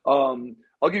 I'll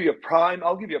give you a prime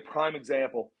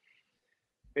example.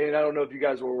 And I don't know if you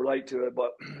guys will relate to it,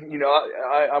 but,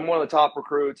 I'm one of the top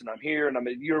recruits, and I'm here, and I'm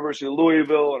at the University of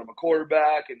Louisville, and I'm a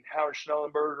quarterback, and Howard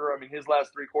Schnellenberger, his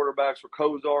last three quarterbacks were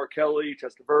Kozar, Kelly,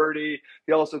 Testaverde.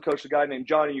 He also coached a guy named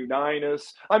Johnny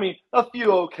Unitas. A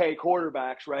few okay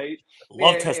quarterbacks, right?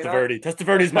 Love Testaverde.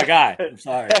 Testaverde's my guy. I'm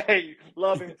sorry. Hey,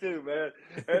 love him too, man.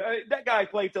 That guy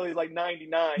played till he's like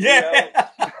 99. Yeah.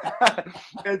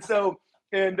 So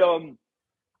I'm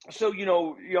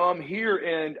here,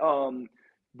 and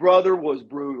brother was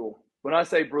brutal. When I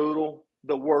say brutal,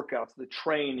 the workouts, the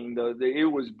training, it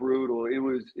was brutal. It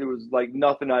was like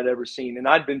nothing I'd ever seen. And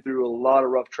I'd been through a lot of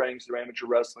rough trainings through amateur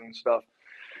wrestling and stuff.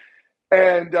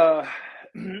 And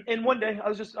one day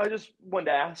I just wanted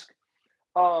to ask.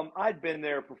 I'd been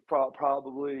there for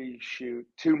probably 2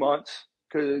 months,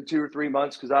 2 or 3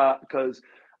 months, because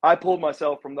I pulled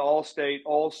myself from the All-State,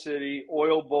 All-City,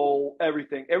 Oil Bowl,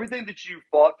 everything that you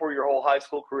fought for your whole high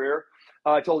school career.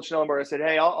 I told Schnellenberger, I said,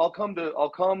 hey, I'll come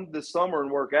this summer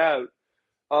and work out,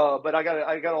 but I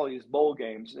got all these bowl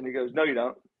games. And he goes, no, you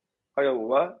don't. I go,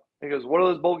 what? He goes, what do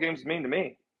those bowl games mean to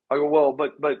me? I go, well,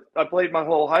 but I played my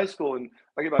whole high school, and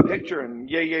I get my picture, and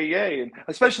yay, and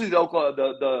especially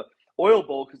the Oil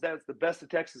Bowl, because that's the best of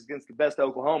Texas against the best of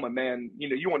Oklahoma, man.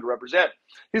 You want to represent.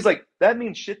 He's like, that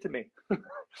means shit to me.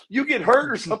 You get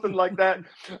hurt or something like that,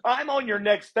 I'm on your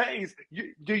next phase.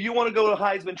 Do you want to go to the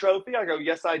Heisman Trophy? I go,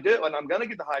 yes, I do, and I'm going to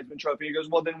get the Heisman Trophy. He goes,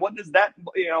 well, then what does that?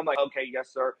 I'm like, okay,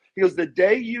 yes, sir. He goes, the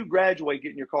day you graduate,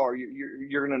 get in your car,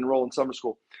 you're going to enroll in summer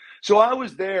school. So I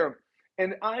was there,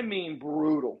 and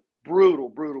brutal.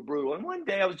 And one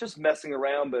day I was just messing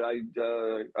around, but I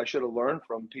should have learned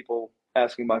from people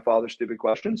asking my father stupid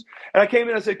questions. And I came in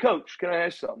and I said, Coach, can I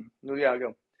ask something? He goes, yeah. I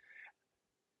go,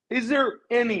 is there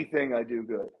anything I do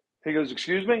good? He goes,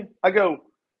 excuse me? I go,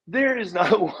 There is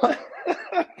not one.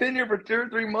 I've been here for 2 or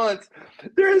 3 months.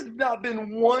 There has not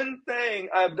been one thing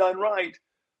I've done right.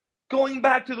 Going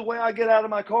back to the way I get out of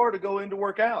my car to go in to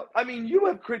work out. I mean, you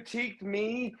have critiqued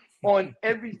me on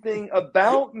everything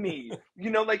about me.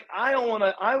 Like I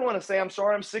want to say I'm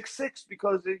sorry I'm 6'6"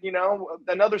 because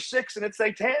another 6 and it's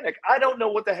satanic. I don't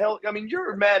know what the hell. I mean,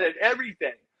 you're mad at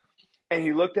everything. And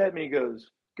he looked at me and goes,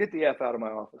 "Get the F out of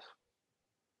my office."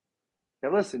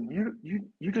 Now listen, you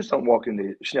just don't walk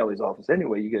into Schnelly's office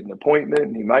anyway. You get an appointment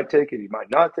and he might take it, he might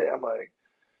not take it. I'm like,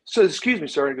 "So excuse me,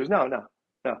 sir." And he goes, No.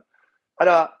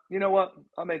 And you know what?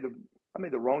 I made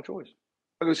the wrong choice.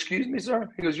 I go, "Excuse me, sir."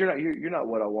 He goes, You're not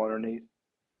what I want or need."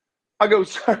 I go,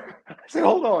 "Sir," I said,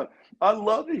 "Hold on. I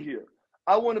love it here.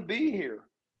 I want to be here.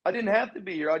 I didn't have to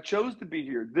be here. I chose to be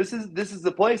here. This is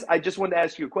the place. I just wanted to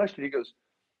ask you a question." He goes,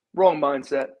 "Wrong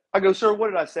mindset." I go, "Sir, what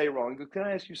did I say wrong?" He goes, "Can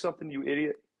I ask you something, you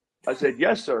idiot?" I said,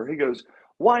 "Yes, sir." He goes,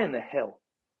 "Why in the hell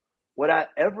would I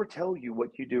ever tell you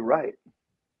what you do right?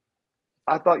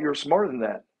 I thought you were smarter than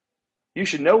that. You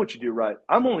should know what you do right.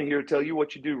 I'm only here to tell you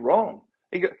what you do wrong."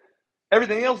 He goes,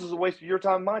 "Everything else is a waste of your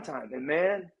time and my time." And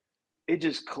man, it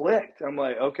just clicked. I'm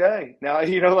like, okay. Now,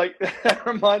 like that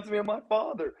reminds me of my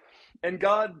father. And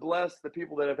God bless the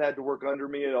people that have had to work under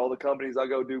me at all the companies I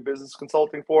go do business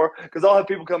consulting for. Because I'll have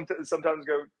people come sometimes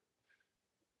go,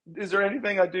 "Is there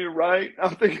anything I do right?"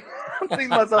 I'm thinking to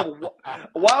myself,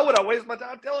 why would I waste my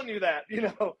time telling you that?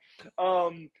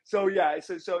 So yeah,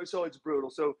 so it's brutal.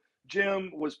 So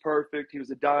Jim was perfect. He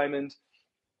was a diamond.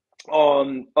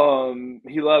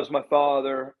 He loves my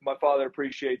father. My father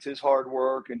appreciates his hard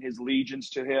work and his allegiance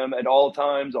to him at all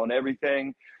times on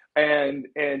everything. And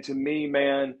to me,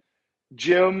 man,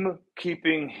 Jim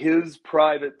keeping his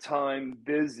private time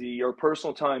busy or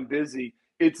personal time busy,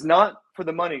 it's not for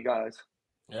the money, guys.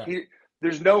 Yeah.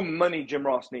 There's no money Jim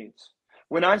Ross needs.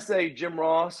 When I say Jim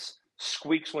Ross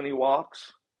squeaks when he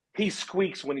walks, he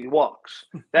squeaks when he walks.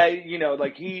 That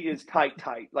like he is tight,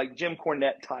 like Jim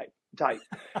Cornette tight.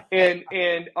 And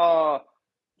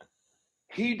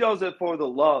he does it for the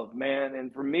love, man.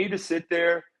 And for me to sit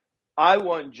there, I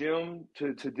want Jim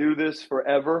to do this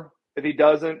forever. If he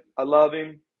doesn't, I love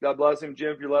him. God bless him.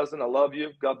 Jim, if you're listening, I love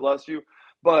you. God bless you.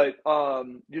 But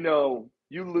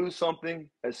you lose something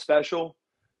as special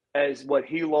as what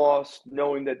he lost,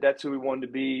 knowing that that's who he wanted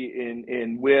to be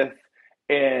in with,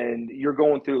 and you're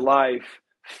going through life.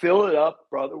 Fill it up,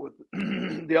 brother, with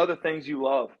the other things you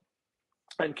love,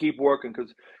 and keep working.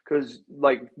 Because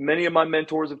like many of my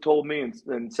mentors have told me,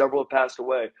 and several have passed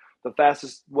away, the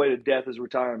fastest way to death is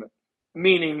retirement.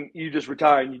 Meaning you just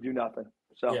retire and you do nothing.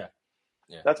 So Yeah.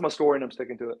 That's my story, and I'm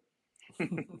sticking to it.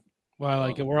 Well,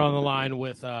 like we're on the line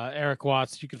with Eric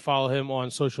Watts. You can follow him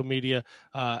on social media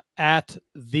at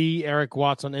the Eric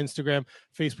Watts on Instagram,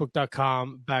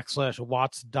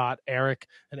 facebook.com/Watts.Eric.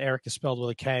 And Eric is spelled with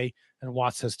a K, and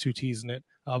Watts has 2 T's in it.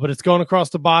 But it's going across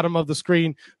the bottom of the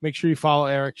screen. Make sure you follow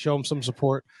Eric. Show him some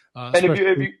support. And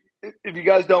if you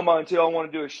guys don't mind too, I want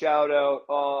to do a shout out.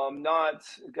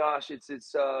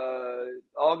 It's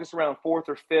August around 4th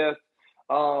or 5th.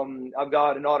 I've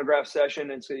got an autograph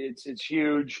session. It's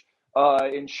huge.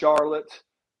 In Charlotte.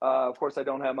 Of course, I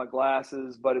don't have my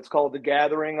glasses, but it's called The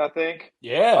Gathering, I think.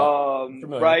 Yeah.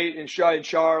 Right in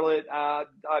Charlotte. I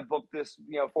booked this,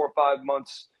 4 or 5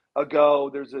 months ago.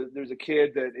 There's a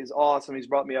kid that is awesome. He's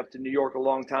brought me up to New York a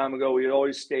long time ago. We had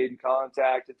always stayed in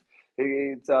contact.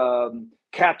 It's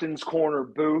Captain's Corner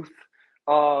booth.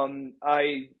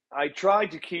 I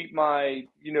tried to keep my,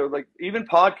 like even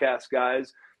podcast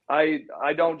guys. I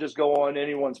don't just go on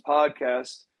anyone's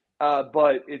podcast.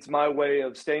 But it's my way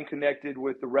of staying connected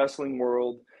with the wrestling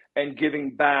world and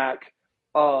giving back,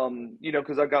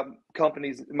 because I've got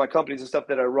my companies and stuff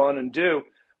that I run and do.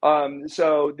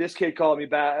 So this kid called me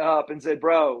back up and said,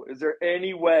 "Bro, is there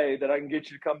any way that I can get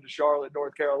you to come to Charlotte,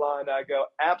 North Carolina?" I go,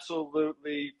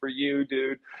 "Absolutely, for you,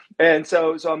 dude." And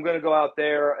so I'm going to go out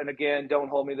there. And again, don't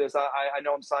hold me this. I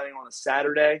know I'm signing on a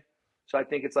Saturday. So I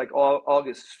think it's like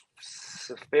August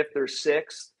 5th or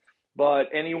 6th. But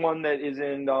anyone that is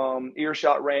in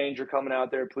earshot range or coming out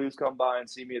there, please come by and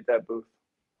see me at that booth.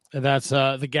 And that's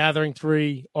The Gathering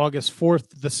 3, August 4th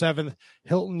to the 7th,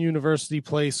 Hilton University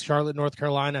Place, Charlotte, North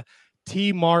Carolina.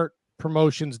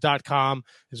 tmartpromotions.com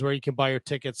is where you can buy your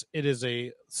tickets. It is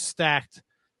a stacked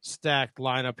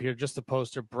lineup here. Just the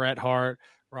poster, Bret Hart,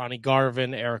 Ronnie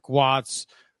Garvin, Eric Watts.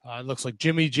 It looks like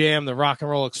Jimmy Jam, the Rock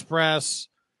and Roll Express.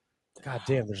 God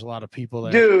damn, there's a lot of people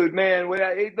there. Dude, man,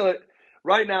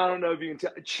 right now, I don't know if you can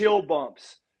tell, chill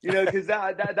bumps, because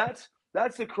that's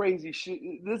the crazy shit.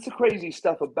 That's the crazy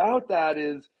stuff about that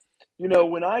is,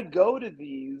 when I go to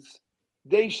these,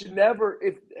 they should never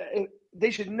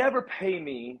pay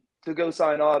me to go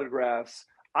sign autographs,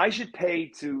 I should pay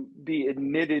to be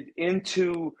admitted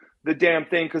into the damn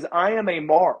thing because I am a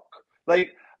mark.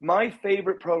 Like, my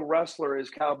favorite pro wrestler is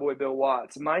Cowboy Bill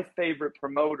Watts. My favorite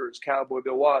promoter is Cowboy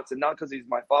Bill Watts, and not because he's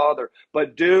my father.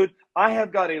 But, dude, I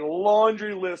have got a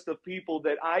laundry list of people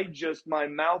that my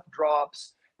mouth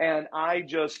drops and I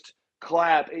just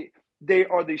clap. They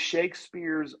are the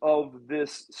Shakespeares of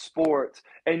this sport,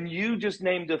 and you just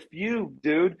named a few,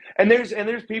 dude. And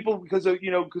there's people because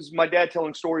my dad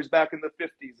telling stories back in the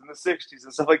 50s and the 60s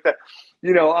and stuff like that.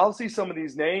 I'll see some of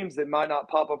these names that might not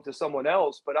pop up to someone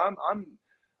else, but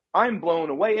I'm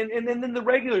blown away. And then the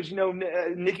regulars,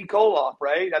 Nikki Koloff,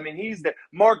 right? I mean, he's the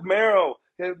Mark Merrow.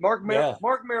 Mark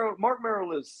Merrow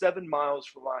lives 7 miles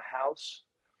from my house,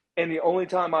 and the only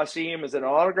time I see him is at an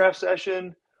autograph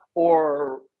session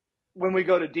or when we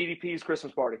go to DDP's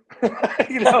Christmas party.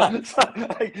 Can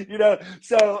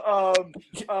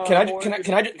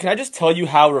I just tell you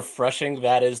how refreshing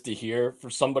that is to hear for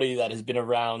somebody that has been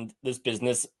around this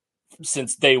business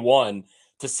since day one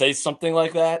to say something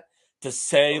like that, to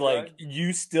say like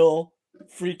you still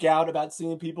freak out about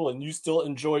seeing people and you still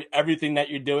enjoy everything that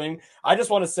you're doing. I just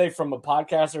want to say, from a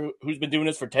podcaster who's been doing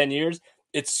this for 10 years,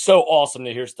 it's so awesome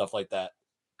to hear stuff like that.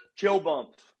 Chill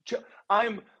bumps.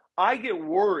 I get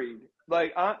worried.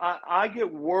 Like I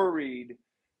get worried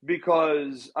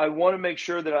because I want to make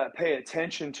sure that I pay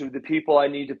attention to the people I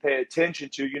need to pay attention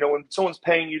to. When someone's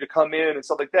paying you to come in and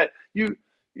stuff like that, you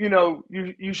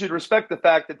should respect the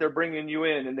fact that they're bringing you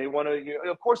in and they want to,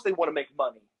 of course they want to make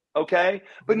money. Okay.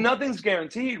 But nothing's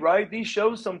guaranteed, right? These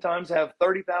shows sometimes have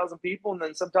 30,000 people and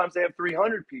then sometimes they have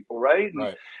 300 people. Right.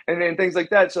 And things like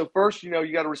that. So first, you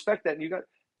got to respect that. And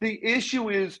the issue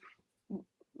is,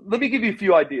 let me give you a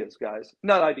few ideas, guys.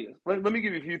 Not ideas. Let me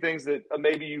give you a few things that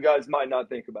maybe you guys might not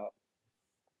think about.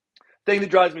 Thing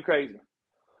that drives me crazy.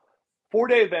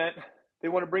 4-day event. They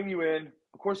want to bring you in.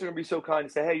 Of course, they're going to be so kind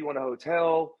to say, hey, you want a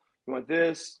hotel? You want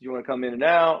this? You want to come in and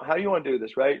out? How do you want to do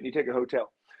this, right? And you take a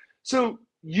hotel. So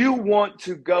you want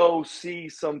to go see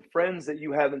some friends that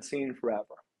you haven't seen forever.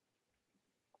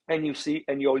 And you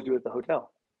always do it at the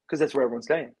hotel because that's where everyone's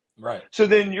staying. Right. So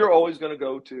then you're always going to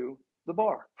go to the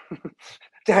bar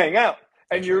to hang out,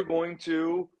 and you're going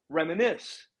to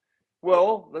reminisce.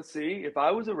 Well, let's see. If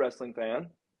I was a wrestling fan,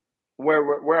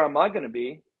 where am I going to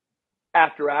be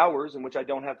after hours in which I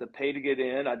don't have to pay to get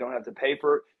in? I don't have to pay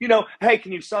for, hey,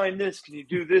 can you sign this? Can you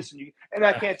do this? And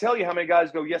I can't tell you how many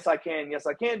guys go, yes, I can,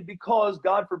 because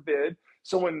God forbid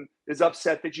someone is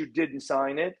upset that you didn't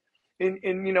sign it. And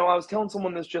I was telling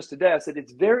someone this just today. I said,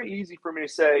 it's very easy for me to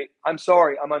say, I'm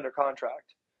sorry, I'm under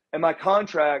contract. And my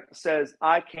contract says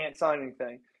I can't sign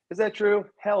anything. Is that true?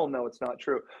 Hell no, it's not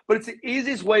true. But it's the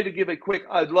easiest way to give a quick,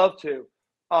 I'd love to.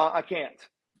 I can't.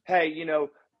 Hey,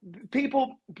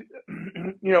 people,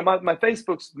 my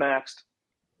Facebook's maxed,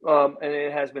 and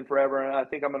it has been forever. And I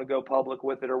think I'm going to go public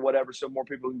with it or whatever so more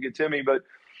people can get to me. But,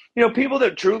 people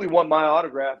that truly want my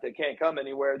autograph that can't come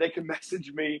anywhere, they can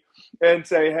message me and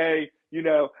say, hey,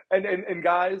 and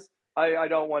guys, I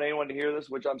don't want anyone to hear this,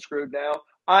 which I'm screwed now.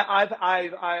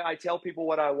 I tell people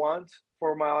what I want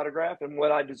for my autograph and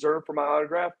what I deserve for my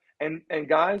autograph. And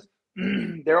guys,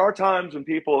 there are times when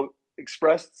people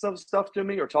express some stuff to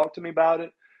me or talk to me about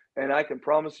it. And I can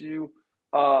promise you,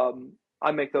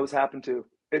 I make those happen too.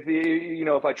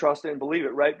 If I trust it and believe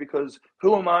it, right? Because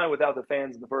who am I without the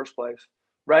fans in the first place?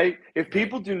 Right? If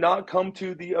people do not come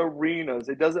to the arenas,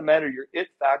 it doesn't matter your it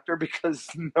factor because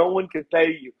no one can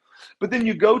pay you. But then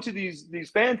you go to these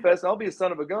fan fests, and I'll be a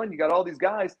son of a gun. You got all these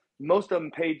guys, most of them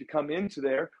paid to come into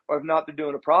there, or if not, they're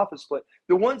doing a profit split.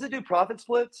 The ones that do profit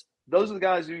splits, those are the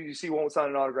guys who you see won't sign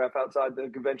an autograph outside the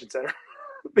convention center.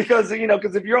 Because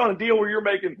if you're on a deal where you're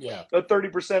making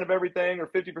 30% of everything or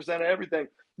 50% of everything,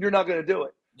 you're not going to do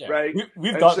it. Yeah. Right?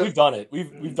 We've done it.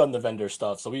 We've done the vendor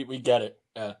stuff, so we get it.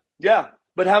 Yeah. Yeah.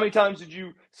 But how many times did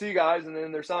you see guys and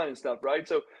then they're signing stuff, right?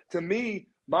 So to me,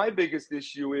 my biggest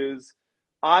issue is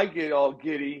I get all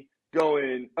giddy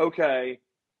going, okay,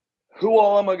 who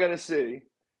all am I going to see?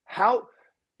 How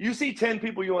you see 10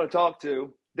 people you want to talk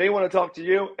to, they want to talk to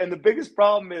you. And the biggest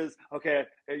problem is, okay,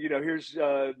 here's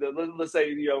let's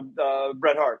say,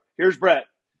 Bret Hart. Here's Bret.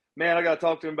 Man, I got to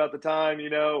talk to him about the time,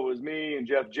 it was me and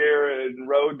Jeff Jarrett and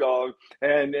Road Dogg,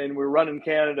 and we're running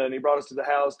Canada, and he brought us to the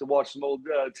house to watch some old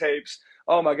tapes.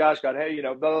 Oh my gosh, God, hey,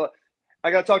 blah, blah, blah. I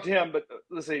got to talk to him, but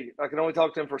let's see, I can only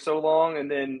talk to him for so long,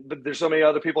 but there's so many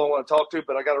other people I want to talk to,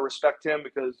 but I got to respect him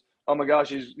because, oh my gosh,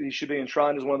 he should be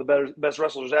enshrined as one of the best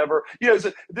wrestlers ever.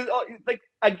 So,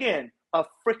 again, a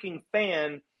freaking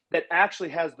fan that actually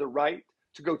has the right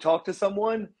to go talk to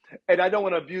someone, and I don't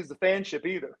want to abuse the fanship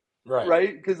either.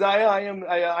 Right. Because I am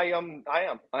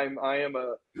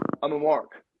I'm a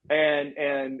mark.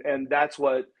 And that's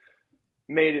what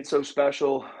made it so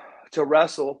special to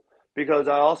wrestle, because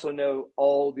I also know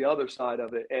all the other side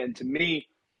of it. And to me,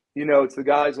 you know, it's the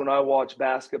guys when I watch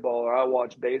basketball or I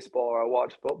watch baseball or I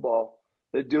watch football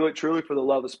that do it truly for the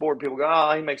love of sport. People go,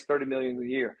 oh, he makes $30 million a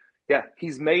year. Yeah,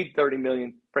 he's made $30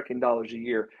 million freaking dollars a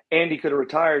year. And he could have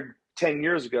retired 10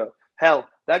 years ago. Hell,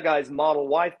 that guy's model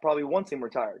wife probably wants him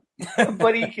retired.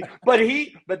 but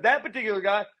that particular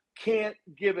guy can't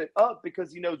give it up,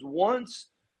 because he knows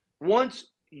once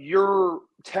your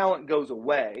talent goes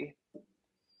away,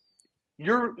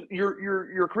 your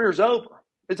career's over.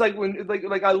 It's like when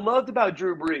like I loved about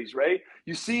Drew Brees, right?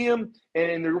 You see him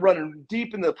and they're running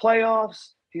deep in the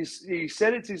playoffs. He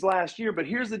said it's his last year, but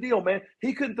here's the deal, man.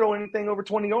 He couldn't throw anything over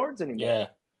 20 yards anymore. Yeah.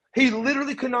 He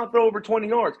literally could not throw over 20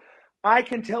 yards. I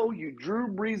can tell you,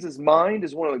 Drew Brees' mind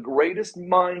is one of the greatest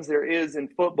minds there is in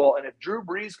football. And if Drew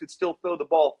Brees could still throw the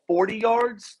ball 40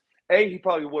 yards, he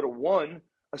probably would have won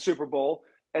a Super Bowl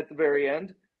at the very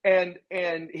end, and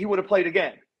he would have played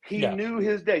again. He knew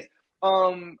his days.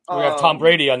 We have Tom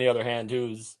Brady on the other hand,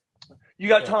 who's you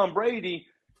got Tom Brady.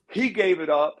 He gave it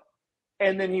up,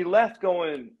 and then he left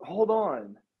going, hold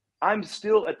on, I'm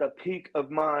still at the peak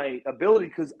of my ability,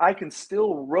 because I can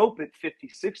still rope it 50,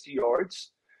 60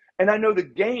 yards, and I know the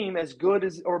game as good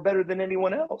as or better than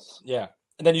anyone else. Yeah.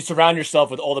 And then you surround yourself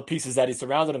with all the pieces that he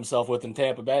surrounded himself with in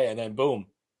Tampa Bay, and then boom.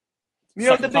 You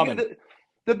know,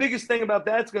 the biggest thing about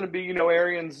that's going to be, you know,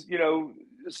 Arians, you know,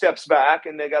 steps back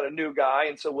and they got a new guy.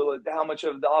 And so how much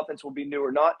of the offense will be new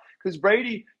or not? Because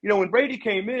Brady, you know, when Brady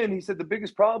came in, he said the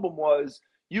biggest problem was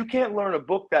you can't learn a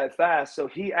book that fast. So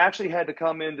he actually had to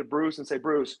come in to Bruce and say,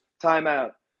 Bruce, time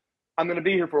out. I'm going to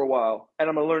be here for a while and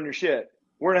I'm going to learn your shit.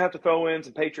 We're going to have to throw in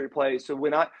some Patriot plays. So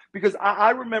because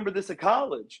I remember this at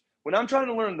college, when I'm trying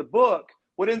to learn the book,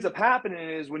 what ends up happening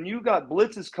is when you got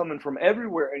blitzes coming from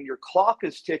everywhere and your clock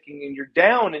is ticking and you're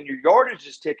down and your yardage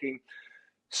is ticking.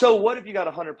 So what if you got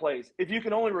 100 plays? If you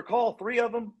can only recall 3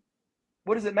 of them,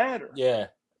 what does it matter? Yeah.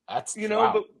 That's, you know,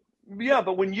 wow.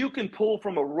 but when you can pull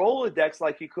from a Rolodex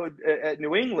like you could at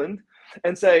New England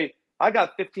and say, I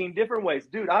got 15 different ways.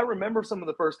 Dude, I remember some of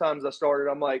the first times I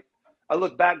started, I'm like, I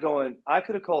look back going, I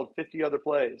could have called 50 other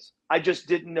plays. I just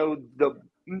didn't know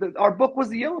our book was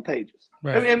the Yellow Pages.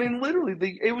 Right. I mean,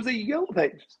 literally, it was the Yellow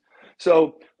Pages.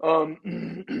 So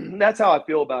that's how I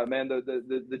feel about it, man.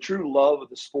 The true love of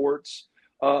the sports.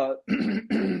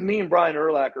 Me and Brian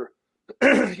Urlacher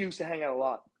used to hang out a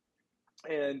lot,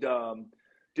 and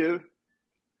dude,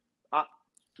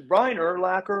 Brian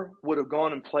Urlacher would have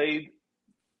gone and played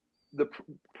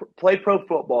pro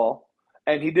football,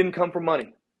 and he didn't come for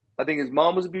money. I think his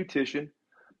mom was a beautician,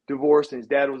 divorced, and his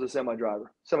dad was a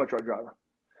semi-truck driver.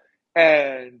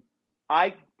 And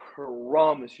I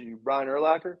promise you, Brian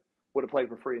Urlacher would have played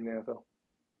for free in the NFL.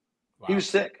 Wow. He was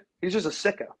sick. He was just a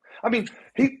sicko. I mean,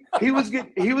 he was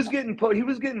getting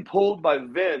pulled by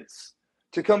Vince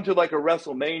to come to like a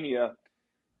WrestleMania,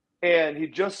 and he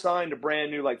just signed a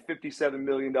brand new like $57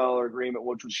 million agreement,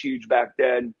 which was huge back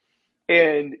then.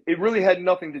 And it really had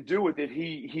nothing to do with it.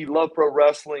 He loved pro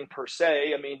wrestling per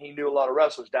se. I mean, he knew a lot of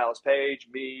wrestlers, Dallas Page,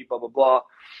 me, blah, blah, blah.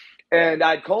 And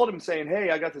I'd called him saying, hey,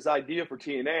 I got this idea for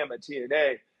TNA. I'm at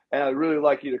TNA, and I'd really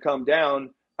like you to come down.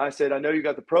 I said, I know you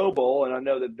got the Pro Bowl, and I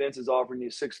know that Vince is offering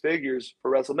you 6 figures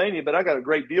for WrestleMania, but I got a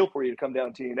great deal for you to come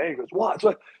down to TNA. He goes, what?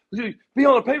 So, be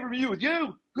on a pay-per-view with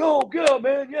you? Go,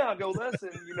 man. Yeah. I go,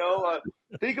 listen, you know,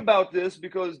 think about this,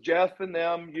 because Jeff and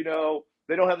them, you know,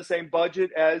 they don't have the same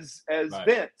budget as right.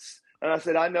 Vince. And I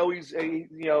said, I know you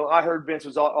know, I heard Vince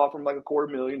was offering like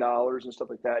 $250,000 and stuff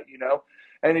like that, you know.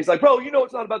 And he's like, bro, you know,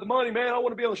 it's not about the money, man. I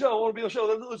want to be on the show.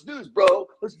 Let's do this, bro.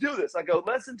 Let's do this. I go,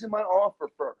 listen to my offer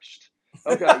first.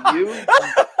 Okay,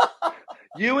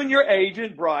 you and your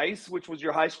agent, Bryce, which was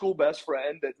your high school best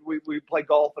friend, that we played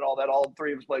golf and all that. All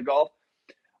 3 of us played golf.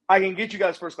 I can get you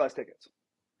guys first class tickets.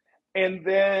 And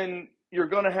then you're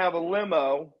going to have a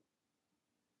limo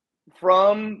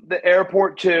from the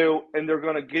airport to, and they're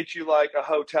going to get you like a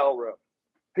hotel room.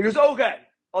 He goes, okay,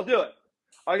 I'll do it.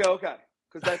 I go, okay,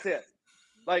 because that's it.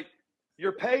 Like,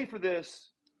 your pay for this,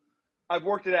 I've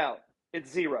worked it out.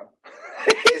 It's 0.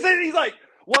 He's like,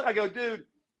 what? I go, dude,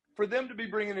 for them to be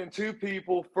bringing in 2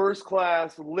 people, first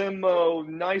class, limo,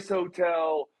 nice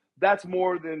hotel, that's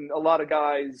more than a lot of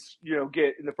guys, you know,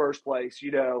 get in the first place,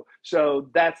 you know. So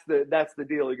that's the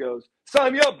deal. He goes,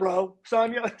 sign me up, bro.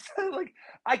 Sign me up. Like,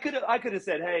 I could have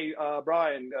said, hey,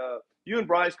 Brian, you and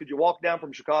Bryce, could you walk down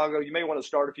from Chicago? You may want to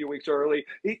start a few weeks early.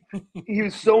 He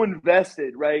was so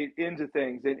invested, right, into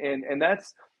things, and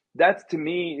that's to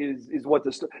me is what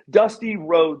Dusty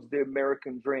Rhodes, the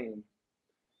American Dream.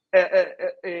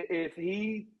 if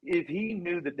he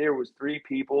knew that there was 3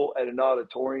 people at an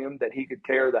auditorium that he could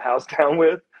tear the house down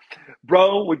with,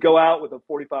 bro would go out with a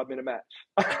 45-minute match.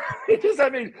 Hey,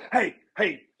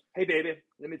 baby,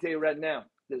 let me tell you right now,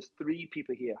 there's 3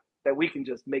 people here that we can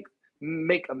just make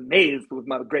amazed with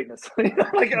my greatness.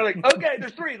 like, okay,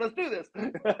 there's 3, let's do this.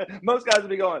 Most guys would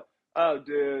be going, oh,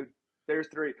 dude, there's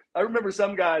 3. I remember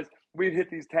some guys, we'd hit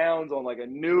these towns on like a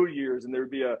New Year's, and there'd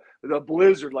be a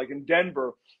blizzard like in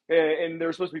Denver, and there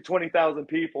was supposed to be 20,000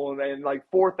 people, and like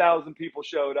 4,000 people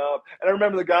showed up. And I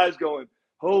remember the guys going,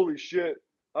 holy shit,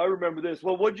 I remember this.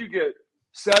 Well, what'd you get?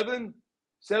 7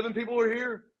 people were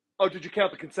here? Oh, did you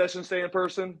count the concession stand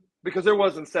person? Because there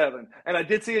wasn't 7. And I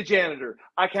did see a janitor.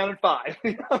 I counted 5.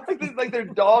 like they're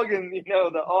dogging,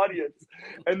 the audience.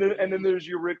 And then there's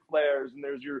your Ric Flairs, and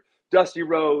there's your Dusty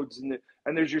Rhodes, and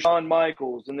there's your Shawn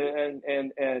Michaels, and Razor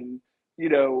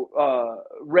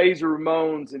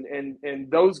Ramones,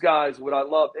 and those guys. What I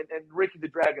loved, and Ricky the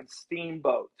Dragon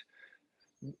Steamboat.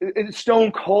 It's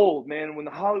Stone Cold, man. When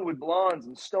the Hollywood Blondes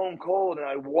and Stone Cold, and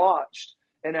I would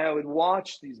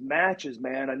watch these matches,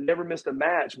 man. I never missed a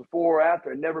match before or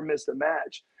after. I never missed a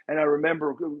match. And I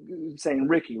remember saying,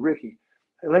 Ricky,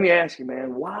 let me ask you,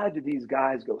 man, why do these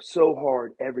guys go so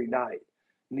hard every night?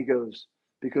 And he goes,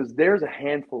 because there's a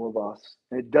handful of us,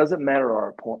 and it doesn't matter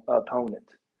our opponent.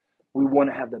 We want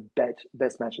to have the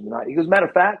best match of the night. He goes, matter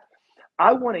of fact,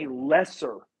 I want a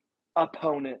lesser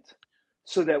opponent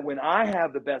so that when I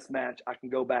have the best match, I can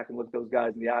go back and look those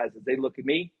guys in the eyes. As they look at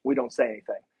me, we don't say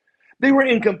anything. They were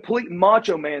in complete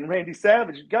Macho Man, Randy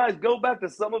Savage. Guys, go back to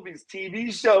some of these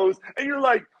TV shows, and you're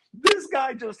like, this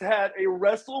guy just had a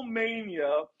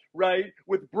WrestleMania, right,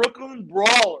 with Brooklyn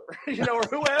Brawler, or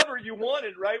whoever you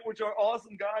wanted, right, which are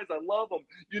awesome guys. I love them,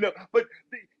 But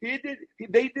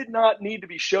they did not need to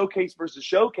be showcase versus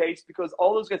showcase, because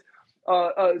all those guys.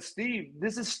 Steve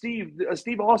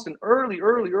Austin, early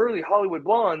Hollywood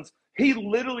Blondes. He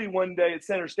literally one day at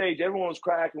center stage, everyone was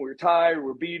cracking. We were tired. We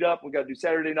were beat up. We got to do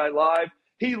Saturday Night Live.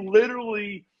 He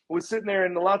literally was sitting there,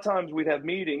 and a lot of times we'd have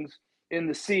meetings in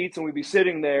the seats, and we'd be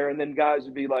sitting there, and then guys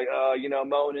would be like,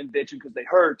 moaning, bitching because they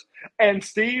hurt. And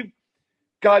Steve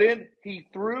got in. He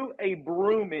threw a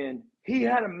broom in. He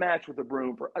had a match with a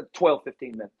broom for 12,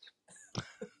 15 minutes.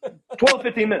 12,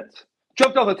 15 minutes.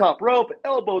 Jumped off the top rope,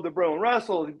 elbowed the broom,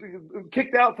 wrestled,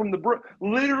 kicked out from the broom,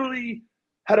 literally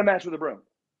had a match with a broom.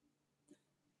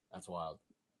 That's wild.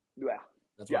 Yeah.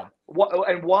 That's wild.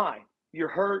 And why? You're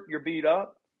hurt, you're beat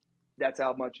up. That's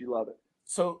how much you love it.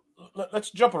 So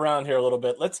let's jump around here a little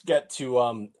bit. Let's get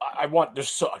to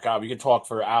we could talk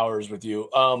for hours with you.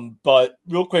 But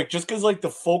real quick, just because like the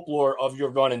folklore of your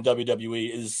run in WWE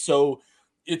is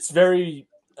it's very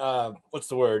what's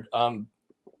the word?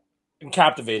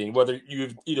 Captivating, whether you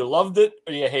either loved it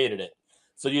or you hated it.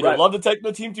 So you either loved the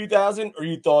Techno Team 2000 or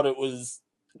you thought it was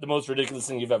the most ridiculous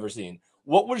thing you've ever seen.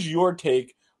 What was your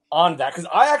take on that? Because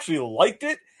I actually liked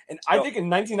it, and I think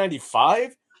in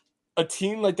 1995, a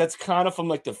team like that's kind of from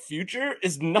like the future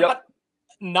is not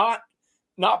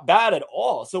bad at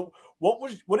all. So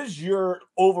what is your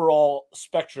overall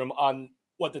spectrum on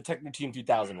what the Techno Team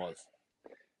 2000 was?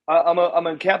 I'm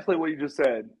gonna encapsulate what you just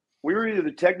said. We were either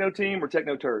the Techno Team or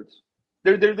Techno Turds.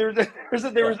 There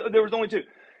was only 2.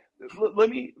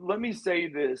 Let me say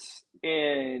this,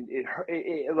 and it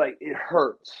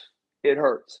hurts. It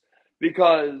hurts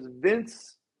because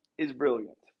Vince is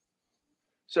brilliant.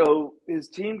 So his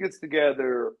team gets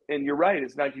together, and you're right,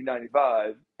 it's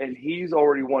 1995, and he's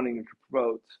already wanting to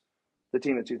promote the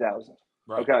team of 2000.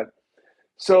 Right. Okay.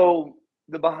 So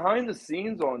the behind the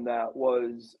scenes on that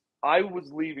was I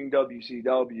was leaving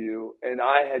WCW, and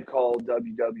I had called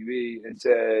WWE and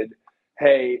said,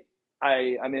 hey,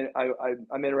 I'm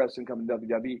interested in coming to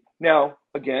WWE. Now,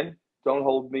 again, don't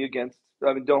hold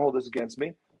this against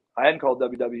me. I hadn't called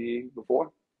WWE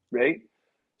before, right?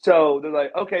 So they're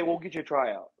like, okay, we'll get you a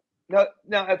tryout.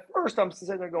 Now at first I'm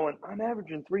sitting there going, I'm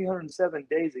averaging 307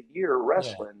 days a year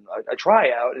wrestling a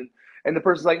tryout, and the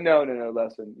person's like, no,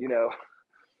 listen,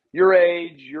 your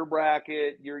age, your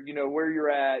bracket, where you're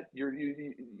at,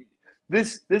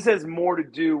 this has more to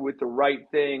do with the right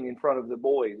thing in front of the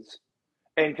boys,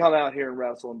 and come out here and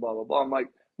wrestle and blah blah blah. I'm like,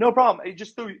 no problem. It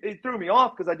threw me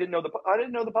off because I didn't know the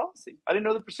policy. I didn't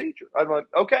know the procedure. I'm like,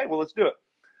 okay, well, let's do it.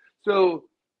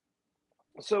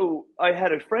 So I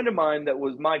had a friend of mine that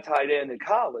was my tight end in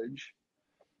college,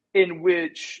 in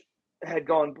which had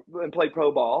gone and played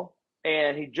pro ball,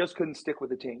 and he just couldn't stick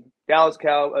with the team. He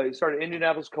started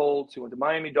Indianapolis Colts. He went to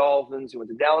Miami Dolphins. He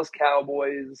went to Dallas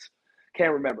Cowboys.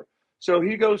 Can't remember. So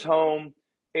he goes home.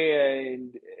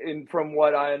 and from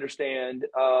what I understand,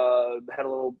 had a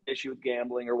little issue with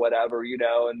gambling or whatever,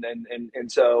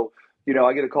 and so,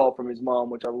 I get a call from his mom,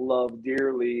 which I love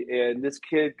dearly. And this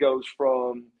kid goes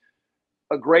from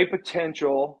a great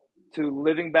potential to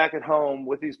living back at home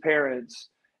with his parents.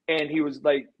 And he was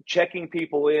like checking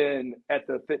people in at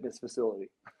the fitness facility,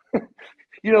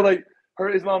 like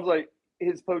his mom's like,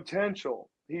 his potential,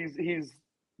 he's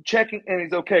checking and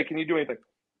he's okay. Can you do anything?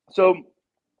 So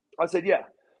I said, yeah.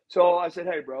 So I said,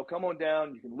 hey, bro, come on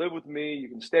down. You can live with me. You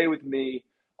can stay with me.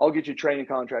 I'll get you a training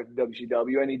contract at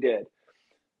WCW. And he did.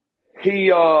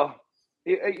 He was at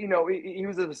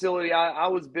the facility. I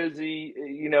was busy.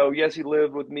 Yes, he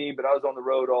lived with me, but I was on the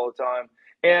road all the time.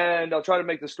 And I'll try to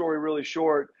make the story really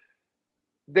short.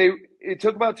 It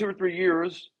took about 2 or 3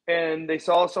 years, and they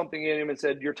saw something in him and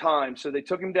said, your time. So they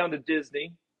took him down to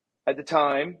Disney at the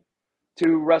time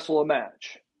to wrestle a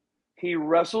match. He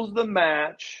wrestles the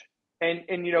match. And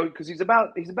because he's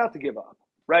about to give up,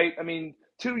 right? I mean,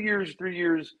 2 years, 3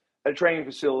 years at a training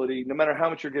facility, no matter how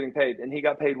much you're getting paid, and he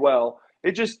got paid well.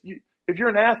 It just, if you're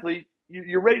an athlete,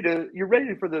 you're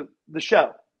ready for the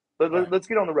show. Let's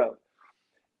get on the road.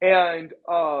 And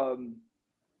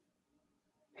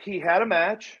he had a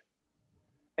match,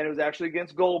 and it was actually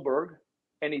against Goldberg,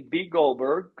 and he beat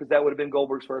Goldberg because that would have been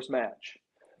Goldberg's first match.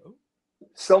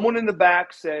 Someone in the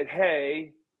back said,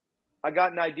 "Hey, I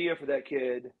got an idea for that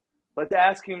kid. Let's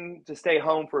ask him to stay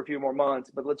home for a few more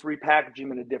months, but let's repackage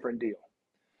him in a different deal."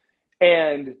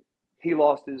 And he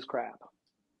lost his crap.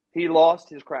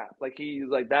 Like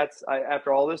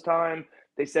after all this time,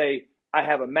 they say, I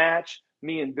have a match.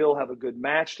 Me and Bill have a good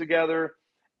match together.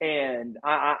 And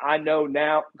I know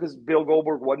now, because Bill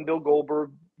Goldberg wasn't Bill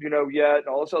Goldberg, yet, and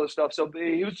all this other stuff. So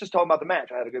he was just talking about the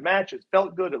match. I had a good match. It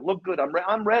felt good. It looked good.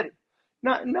 I'm ready.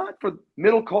 Not for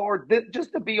middle card,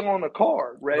 just to be on the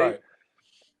card, ready? Right.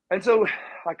 And so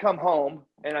I come home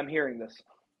and I'm hearing this.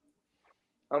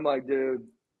 I'm like, dude,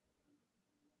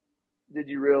 did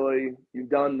you really? You've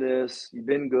done this. You've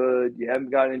been good. You haven't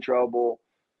gotten in trouble.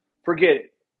 Forget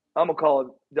it. I'm going to call it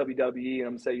WWE and I'm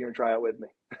going to say you're going to try it with me.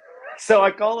 So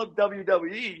I call up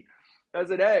WWE. I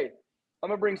said, hey, I'm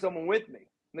going to bring someone with me.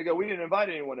 And they go, we didn't invite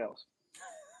anyone else.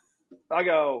 I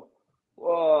go,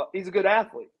 he's a good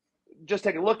athlete. Just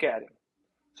take a look at him.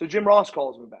 So Jim Ross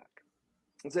calls me back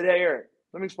and said, hey, Eric,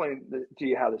 let me explain to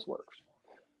you how this works.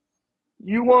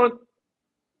 You want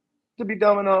to be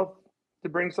dumb enough to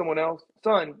bring someone else,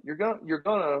 son? They're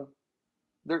gonna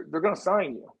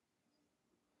sign you.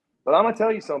 But I'm gonna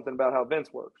tell you something about how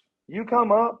Vince works. You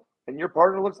come up and your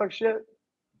partner looks like shit,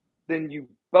 then you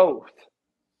both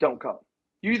don't come.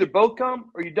 You either both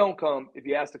come or you don't come if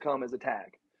you ask to come as a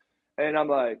tag. And I'm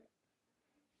like,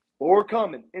 well, we're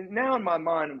coming. And now in my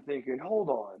mind, I'm thinking, hold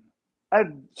on. I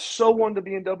so wanted to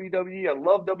be in WWE. I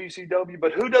love WCW,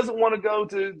 but who doesn't want to go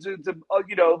to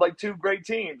like two great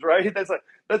teams, right? That's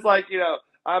like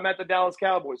I'm at the Dallas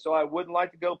Cowboys, so I wouldn't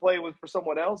like to go play for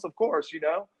someone else, of course,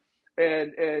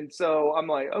 and so I'm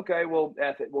like, okay, well,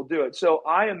 F it, we'll do it. So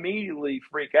I immediately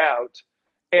freak out,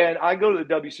 and I go to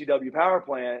the WCW power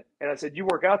plant, and I said, you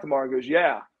work out tomorrow? He goes,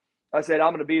 yeah. I said,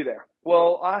 I'm going to be there.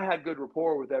 Well, I had good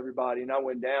rapport with everybody, and I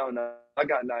went down. I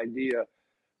got an idea.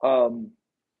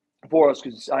 For us,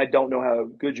 because I don't know how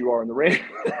good you are in the ring.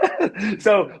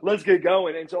 So let's get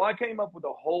going. And so I came up with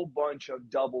a whole bunch of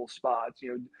double spots,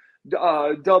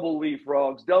 double leaf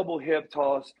frogs, double hip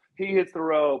toss. He hits the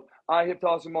rope. I hip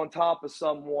toss him on top of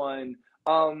someone.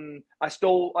 I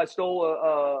stole a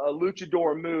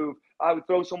luchador move. I would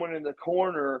throw someone in the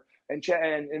corner and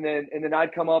then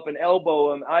I'd come up and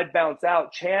elbow him. I'd bounce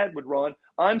out. Chad would run.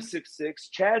 I'm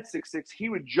 6'6". Chad's 6'6". He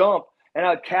would jump and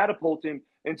I'd catapult him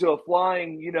into a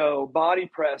flying, body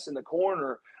press in the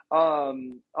corner. He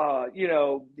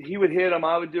would hit him.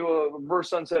 I would do a reverse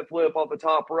sunset flip off the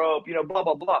top rope, blah,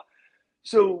 blah, blah.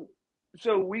 So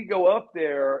we go up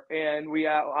there and we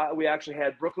actually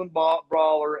had Brooklyn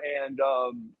Brawler and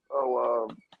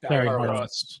Barry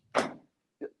Horowitz.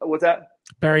 What's that?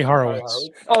 Barry Horowitz.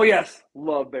 Oh yes,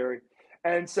 love Barry.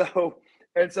 And so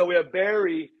we have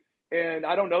Barry, and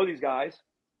I don't know these guys.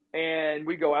 And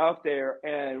we go out there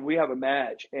and we have a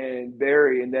match, and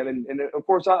Barry and them, and of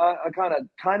course I kind of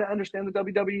understand the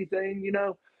WWE thing,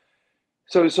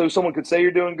 So someone could say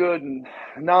you're doing good and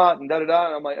not, and and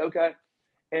I'm like, okay.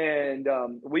 And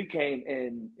we came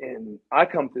and I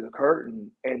come through the curtain,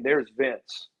 and there's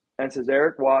Vince, and it says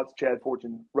Eric Watts, Chad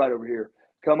Fortune, right over here.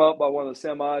 Come up by one of the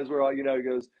semis where he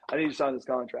goes, I need you to sign this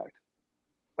contract.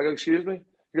 I go, excuse me?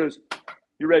 He goes,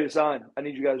 you're ready to sign. I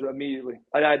need you guys immediately.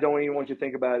 I don't even want you to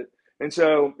think about it. And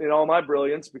so in all my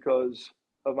brilliance, because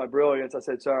of my brilliance, I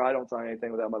said, sir, I don't sign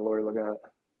anything without my lawyer looking at it.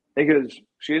 He goes,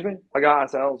 excuse me? I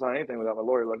said, I don't sign anything without my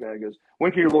lawyer looking at it. He goes,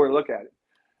 when can your lawyer look at it?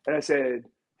 And I said,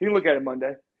 he can look at it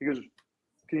Monday. He goes,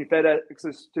 can you FedEx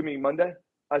this to me Monday?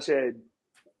 I said,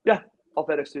 yeah, I'll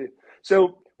FedEx to you.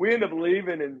 So we end up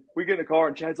leaving, and we get in the car,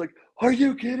 and Chad's like, are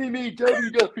you kidding me,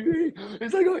 WWE?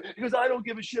 It's like, he goes, I don't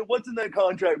give a shit. What's in that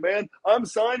contract, man? I'm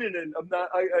signing, and I'm not.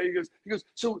 He goes,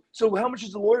 so how much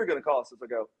is the lawyer going to cost us? I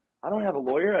go, I don't have a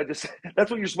lawyer. I just, that's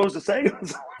what you're supposed to say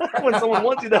when someone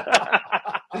wants you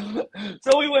to.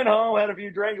 So we went home, had a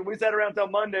few drinks, and we sat around till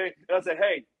Monday, and I said,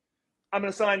 hey, I'm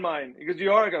going to sign mine. He goes,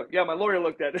 you are? I go, yeah, my lawyer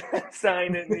looked at it,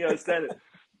 signed it, and sent it.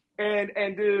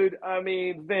 And dude, I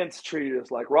mean, Vince treated us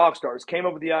like rock stars. Came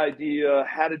up with the idea,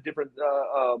 had a different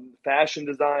fashion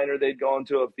designer. They'd gone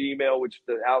to a female, which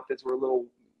the outfits were a little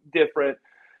different.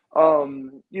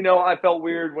 I felt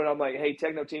weird when I'm like, hey,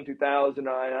 Techno Team 2000.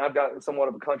 I've got somewhat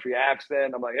of a country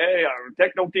accent. I'm like, hey,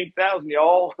 Techno Team 2000,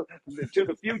 y'all, to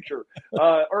the future,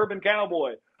 urban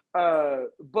cowboy.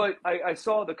 But I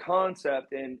saw the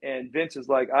concept, and Vince is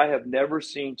like, I have never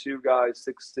seen two guys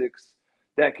 6'6"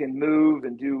 that can move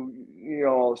and do,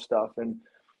 all this stuff. And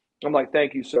I'm like,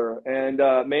 thank you, sir. And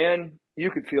man,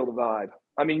 you could feel the vibe.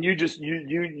 I mean, you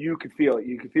could feel it.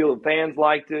 You could feel the fans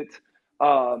liked it.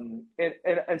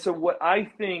 And so what I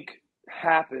think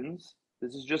happens,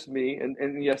 this is just me,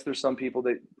 and yes, there's some people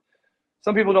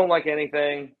don't like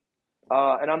anything.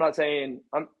 And I'm not saying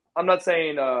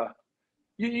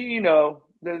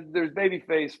there's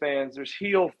babyface fans, there's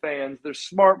heel fans, there's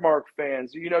smart mark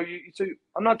fans. So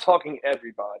I'm not talking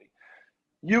everybody.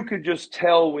 You could just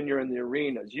tell when you're in the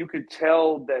arenas. You could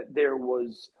tell that there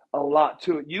was a lot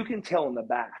to it. You can tell in the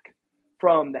back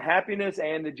from the happiness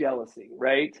and the jealousy,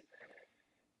 right?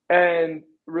 And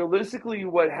realistically,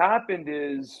 what happened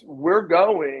is we're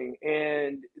going,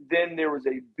 and then there was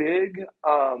a big,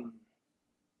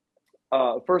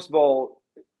 first of all,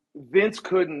 Vince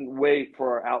couldn't wait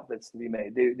for our outfits to be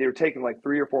made. They were taking like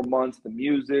 3 or 4 months, the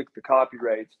music, the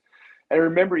copyrights. And I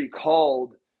remember he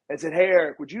called and said, hey,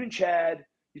 Eric, would you and Chad,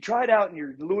 you tried out in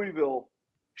your Louisville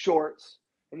shorts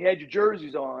and you had your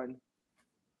jerseys on,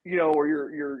 or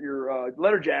your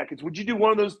letter jackets. Would you do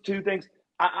one of those two things?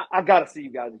 I got to see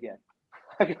you guys again.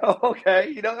 I go,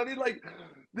 okay.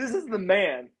 This is the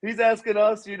man. He's asking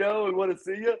us, we want to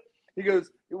see you. He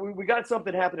goes, we got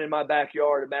something happening in my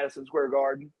backyard at Madison Square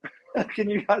Garden. Can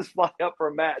you guys fly up for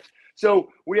a match? So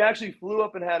we actually flew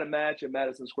up and had a match at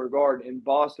Madison Square Garden and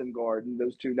Boston Garden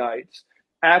those 2 nights.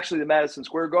 Actually, the Madison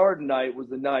Square Garden night was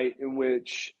the night in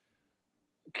which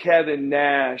Kevin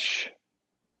Nash,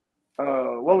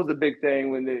 what was the big thing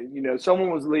when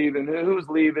someone was leaving? Who was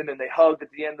leaving? And they hugged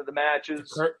at the end of the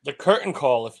matches. The curtain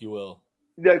call, if you will.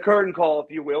 The curtain call,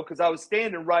 if you will, because I was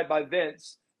standing right by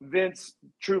Vince. Vince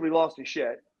truly lost his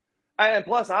shit, and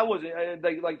plus I wasn't.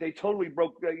 They totally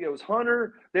broke. It was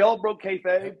Hunter. They all broke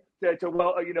kayfabe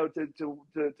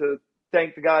to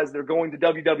thank the guys that are going to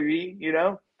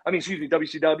WWE.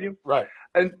 WCW. Right.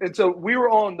 And so we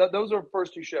were on. Those are the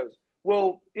first 2 shows.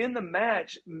 Well, in the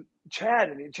match,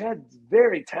 Chad's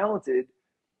very talented.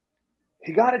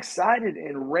 He got excited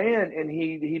and ran, and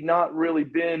he'd not really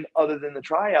been other than the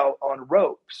tryout on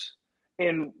ropes.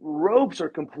 And ropes are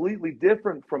completely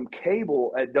different from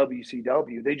cable at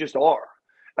WCW. They just are.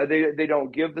 They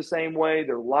don't give the same way.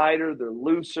 They're lighter, they're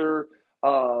looser,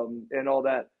 and all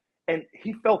that. And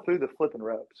he fell through the flipping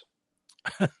ropes.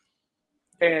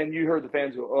 And you heard the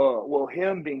fans go, oh, well,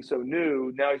 him being so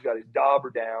new, now he's got his dauber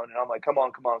down. And I'm like, come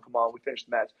on. We finished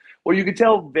the match. Well, you could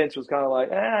tell Vince was kind of like,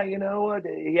 you know what?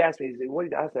 He asked me, he said, what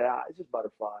did I say? It's just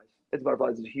butterflies. It's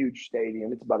butterflies. It's a huge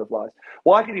stadium. It's butterflies.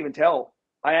 Well, I could even tell.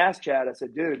 I asked Chad, I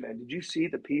said, dude, man, did you see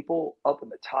the people up in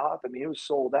the top? I mean, it was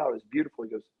sold out. It was beautiful. He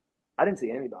goes, I didn't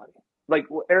see anybody. Like,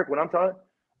 Eric, when I'm talking,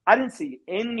 I didn't see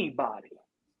anybody.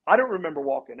 I don't remember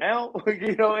walking out,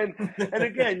 and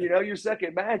again, your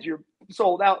second match, you're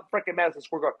sold out, freaking Madison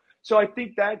Square Garden. So I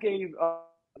think that gave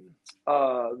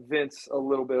Vince a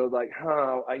little bit of like,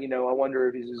 I wonder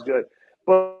if he's as good.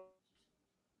 But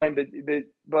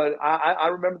I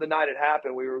remember the night it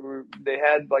happened. They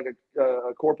had like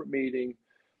a corporate meeting.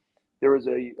 There was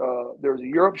a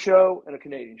Europe show and a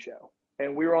Canadian show,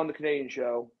 and we were on the Canadian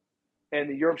show, and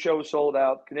the Europe show was sold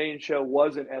out. The Canadian show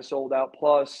wasn't as sold out.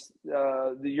 Plus,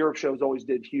 the Europe shows always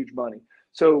did huge money.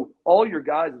 So all your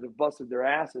guys that have busted their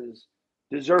asses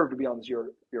deserve to be on this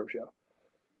Europe show.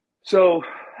 So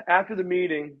after the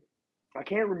meeting, I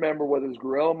can't remember whether it was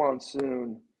Gorilla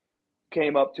Monsoon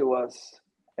came up to us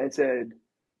and said,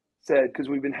 because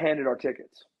we've been handed our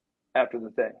tickets after the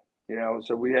thing,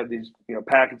 so we have these,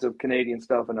 packets of Canadian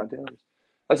stuff and itineraries.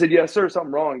 I said, yes, sir,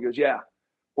 something wrong? He goes, yeah,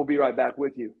 we'll be right back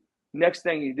with you. Next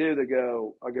thing you do,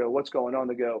 I go, what's going on?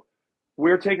 They go,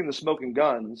 we're taking the Smoking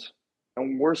Guns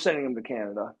and we're sending them to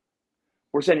Canada.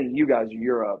 We're sending you guys to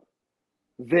Europe.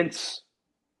 Vince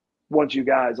wants you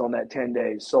guys on that 10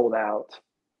 days sold out,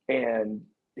 and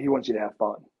he wants you to have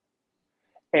fun.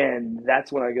 And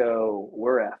that's when I go,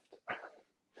 we're effed.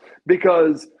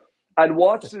 Because I'd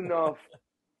watched enough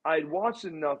of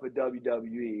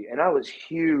WWE, and I was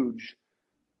huge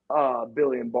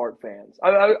Billy and Bart fans.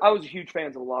 I was huge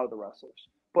fans of a lot of the wrestlers.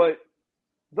 But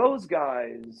those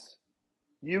guys,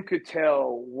 you could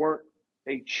tell, weren't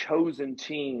a chosen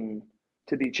team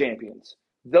to be champions.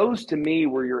 Those to me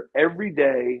were your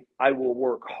everyday, I will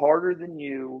work harder than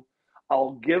you,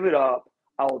 I'll give it up,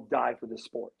 I'll die for the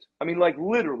sport. I mean, like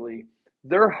literally,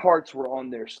 their hearts were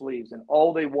on their sleeves, and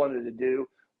all they wanted to do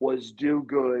was do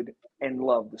good and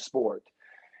love the sport.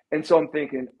 And so I'm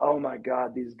thinking, oh my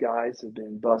God, these guys have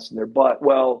been busting their butt.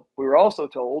 Well, we were also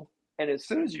told, and as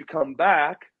soon as you come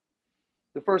back,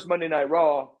 the first Monday Night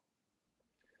Raw,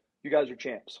 you guys are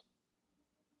champs.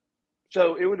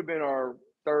 So it would have been our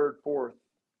third, fourth,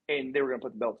 and they were going to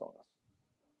put the belts on us.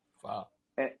 Wow.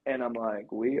 And I'm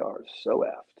like, we are so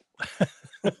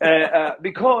effed.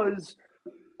 Because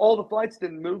all the flights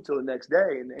didn't move till the next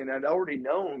day, and I'd already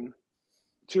known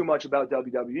too much about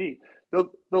WWE. The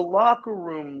locker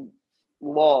room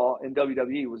law in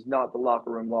WWE was not the locker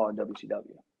room law in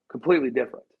WCW. Completely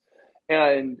different.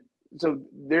 And so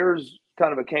there's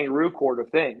kind of a kangaroo court of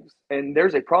things. And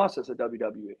there's a process at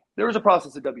WWE. There was a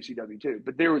process at WCW too,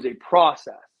 but there was a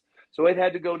process. So it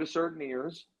had to go to certain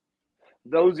ears.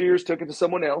 Those ears took it to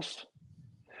someone else.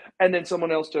 And then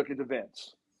someone else took it to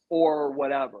Vince or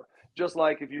whatever. Just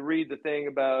like if you read the thing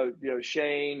about,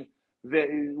 Shane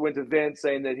went to Vince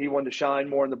saying that he wanted to shine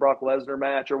more in the Brock Lesnar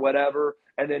match or whatever.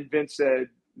 And then Vince said,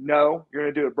 no, you're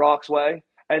going to do it Brock's way.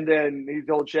 And then he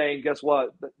told Shane, guess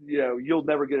what? You'll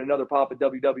never get another pop at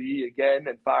WWE again,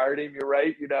 and fired him. You're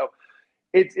right.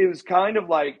 It was kind of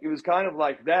like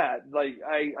that. Like,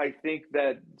 I think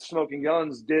that Smoking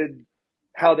Guns did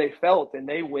how they felt, and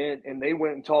they went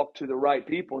and talked to the right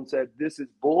people and said, this is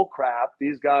bull crap.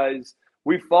 These guys,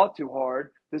 we fought too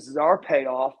hard. This is our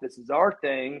payoff. This is our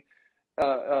thing.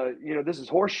 This is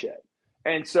horseshit.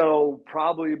 And so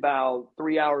probably about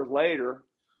 3 hours later,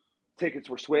 tickets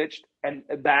were switched and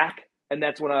back. And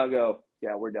that's when I go,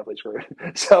 yeah, we're definitely screwed.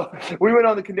 So we went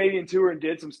on the Canadian tour and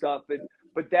did some stuff,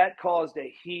 but that caused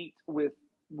a heat with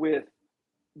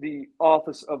the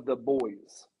office of the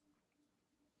boys.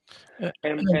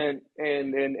 And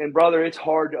brother, it's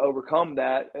hard to overcome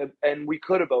that. And we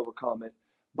could have overcome it.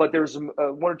 But there's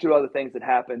one or two other things that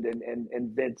happened,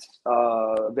 and Vince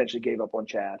eventually gave up on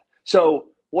Chad. So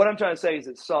what I'm trying to say is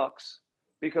it sucks,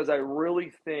 because I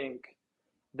really think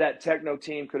that Techno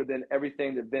team could have been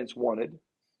everything that Vince wanted.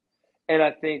 And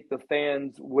I think the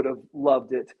fans would have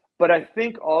loved it. But I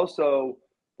think also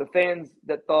the fans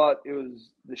that thought it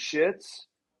was the shits,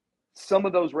 some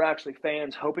of those were actually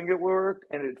fans hoping it worked,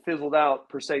 and it fizzled out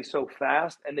per se so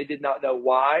fast, and they did not know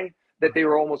why, that they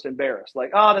were almost embarrassed.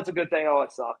 Like, oh, that's a good thing. Oh,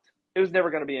 it sucked. It was never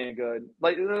going to be any good.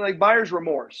 Like buyer's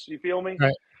remorse. You feel me?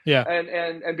 Right. Yeah.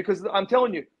 And because I'm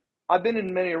telling you, I've been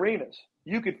in many arenas.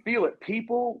 You could feel it.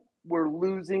 People were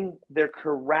losing their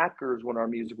crackers when our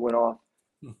music went off.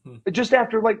 Just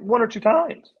after like one or two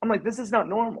times. I'm like, this is not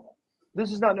normal.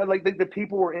 This is not like the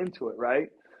people were into it, right?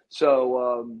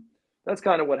 So that's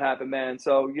kind of what happened, man.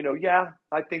 So, yeah,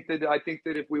 I think that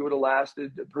if we would have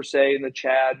lasted per se in the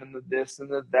Chad and the this and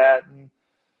the that, and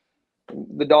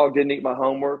the dog didn't eat my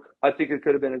homework, I think it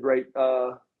could have been a great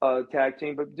tag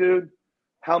team. But dude,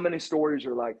 how many stories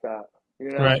are like that?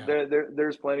 Right.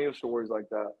 There's plenty of stories like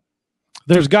that.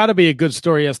 There's got to be a good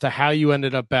story as to how you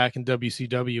ended up back in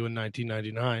WCW in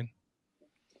 1999.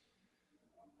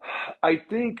 I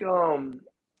think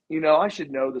I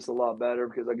should know this a lot better,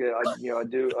 because I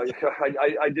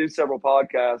do several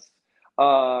podcasts,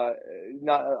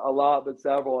 not a lot, but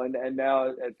several. And now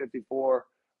at 54,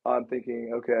 I'm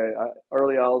thinking, okay,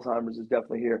 early Alzheimer's is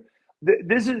definitely here.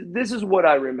 This is what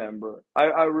I remember.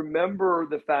 I remember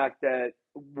the fact that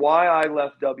why I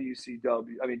left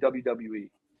WWE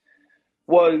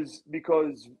was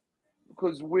because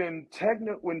when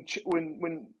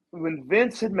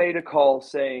Vince had made a call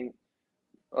saying,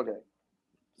 okay,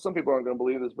 some people aren't going to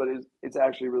believe this, but it's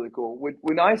actually really cool.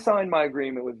 When I signed my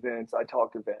agreement with Vince, I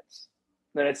talked to Vince.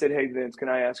 Then I said, hey, Vince, can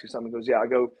I ask you something? He goes, yeah. I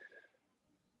go,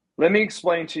 let me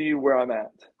explain to you where I'm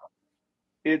at.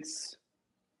 It's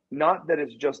not that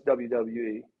it's just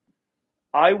WWE.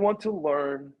 I want to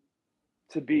learn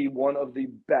to be one of the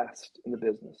best in the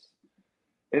business.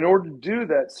 In order to do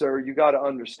that, sir, you got to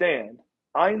understand,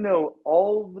 I know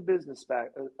all the business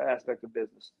aspect of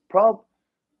business.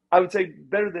 I would say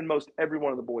better than most every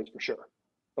one of the boys for sure.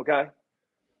 Okay?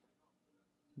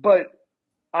 But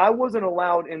I wasn't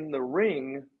allowed in the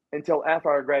ring until after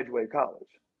I graduated college.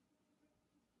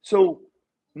 So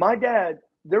my dad,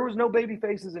 there was no baby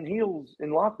faces and heels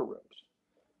in locker rooms.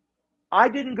 I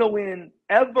didn't go in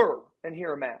ever and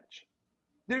hear a match.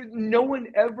 There's no one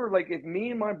ever, like if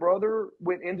me and my brother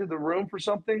went into the room for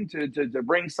something to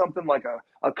bring something like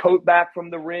a coat back from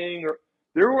the ring, or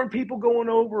there weren't people going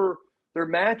over their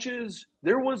matches.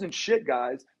 There wasn't shit,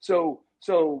 guys. So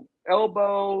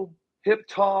elbow, hip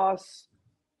toss,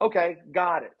 okay,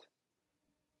 got it.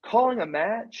 Calling a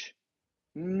match,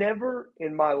 never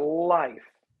in my life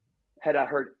had I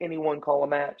heard anyone call a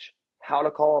match, how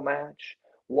to call a match,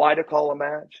 why to call a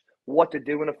match, what to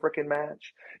do in a freaking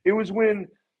match.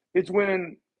 It's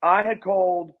when I had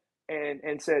called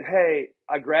and said, hey,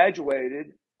 I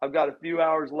graduated. I've got a few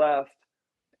hours left,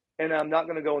 and I'm not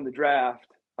going to go in the draft.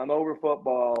 I'm over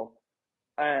football.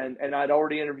 And I'd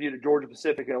already interviewed at Georgia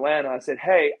Pacific in Atlanta. I said,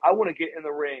 hey, I want to get in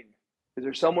the ring. Is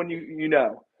there someone you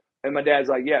know? And my dad's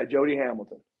like, yeah, Jody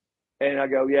Hamilton. And I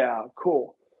go, yeah,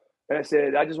 cool. And I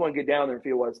said, I just want to get down there and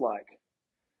feel what it's like.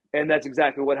 And that's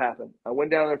exactly what happened. I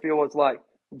went down there and feel what it's like.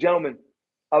 Gentlemen,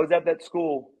 I was at that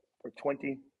school for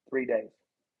 23 days.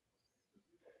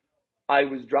 I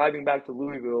was driving back to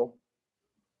Louisville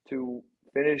to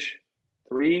finish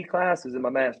 3 classes in my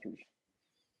master's.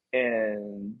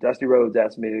 And Dusty Rhodes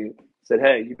asked me, said,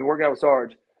 hey, you've been working out with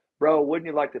Sarge. Bro, wouldn't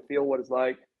you like to feel what it's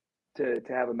like to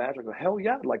have a match? I go, hell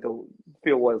yeah, I'd like to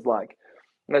feel what it's like.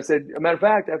 And I said, as a matter of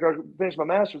fact, after I finish my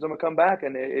master's, I'm going to come back,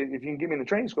 and if you can get me in the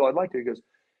training school, I'd like to. He goes,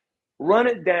 run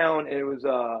it down. And it was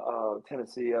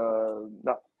Tennessee,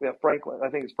 Franklin. I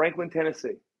think it's Franklin,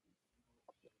 Tennessee.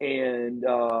 And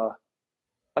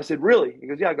I said, really? He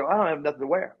goes, yeah. I go, I don't have nothing to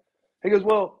wear. He goes,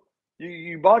 well,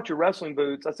 you bought your wrestling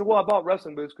boots. I said, well, I bought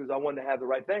wrestling boots because I wanted to have the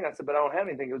right thing. I said, but I don't have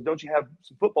anything. He goes, don't you have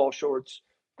some football shorts,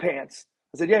 pants?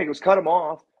 I said, yeah. He goes, cut them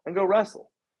off and go wrestle.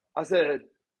 I said,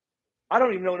 I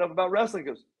don't even know enough about wrestling. He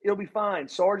goes, it'll be fine.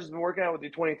 Sarge has been working out with you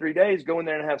 23 days. Go in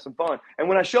there and have some fun. And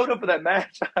when I showed up for that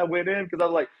match, I went in because I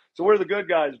was like, so where are the good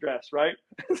guys dressed, right?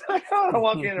 So I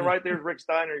walk in, and right there's Rick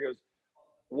Steiner. He goes,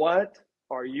 what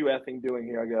are you effing doing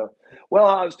here? I go, well,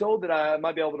 I was told that I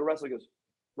might be able to wrestle. He goes,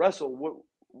 wrestle?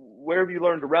 Where have you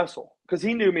learned to wrestle? Because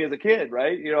he knew me as a kid,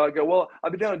 right? You know, I go, well,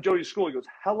 I've been down at Jody's school. He goes,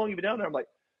 how long have you been down there? I'm like,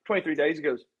 23 days. He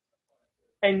goes,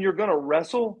 and you're going to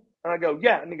wrestle? And I go,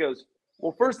 yeah. And he goes,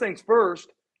 well, first things first,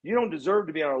 you don't deserve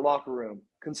to be in our locker room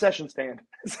concession stand.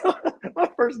 So my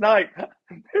first night,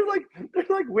 there's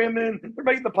like women, they're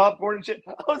making the popcorn and shit.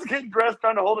 I was getting dressed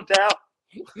trying to hold a towel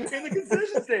in the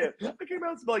concession stand. I came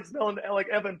out smelling like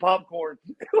Evan popcorn.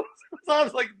 So I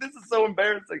was like, this is so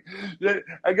embarrassing.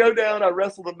 I go down, I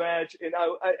wrestle the match, and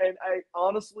I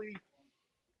honestly,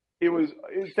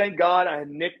 thank God I had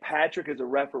Nick Patrick as a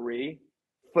referee.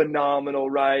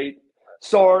 Phenomenal, right?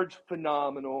 Sarge,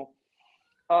 phenomenal.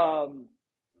 I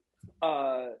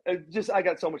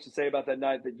got so much to say about that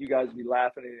night that you guys would be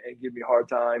laughing and give me a hard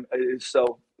time.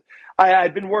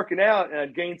 I'd been working out, and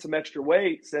I'd gained some extra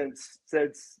weight since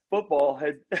football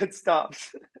had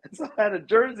stopped. So I had a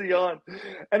jersey on,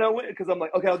 and I went because I'm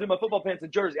like, okay, I'll do my football pants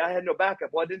and jersey. I had no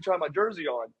backup. Well, I didn't try my jersey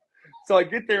on. So I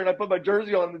get there and I put my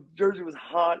jersey on, and the jersey was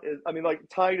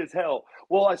tight as hell.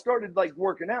 Well, I started like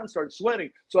working out and started sweating.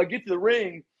 So I get to the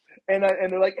ring, and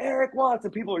they're like, Eric Watts,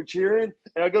 and people are cheering.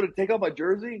 And I go to take off my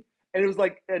jersey, and it was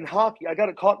like in hockey, I got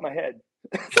it caught in my head.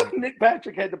 So Nick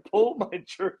Patrick had to pull my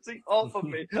jersey off of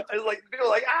me. I was like, people are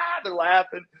like, they're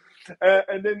laughing.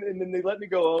 And then they let me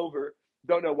go over.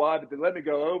 Don't know why, but they let me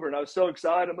go over. And I was so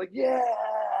excited. I'm like, yeah,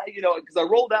 because I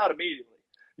rolled out immediately.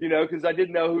 Because I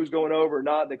didn't know who was going over or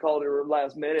not. They called it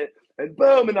last minute, and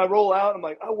boom, and I roll out. I'm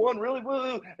like, I won, really,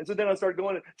 woo! And so then I started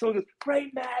going. Someone goes,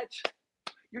 great match.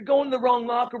 You're going to the wrong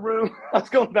locker room. I was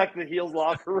going back to the heels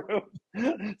locker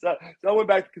room. So I went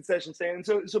back to the concession stand.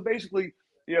 And so basically,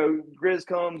 Grizz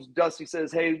comes. Dusty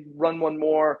says, hey, run one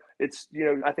more. It's,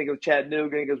 I think it was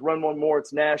Chattanooga. He goes, run one more.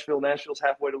 It's Nashville. Nashville's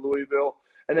halfway to Louisville.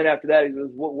 And then after that, he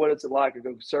goes, what is it like? I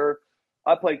go, sir,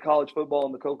 I played college football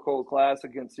in the Coca-Cola Classic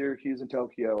against Syracuse and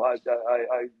Tokyo.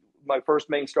 My first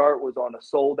main start was on a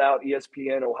sold-out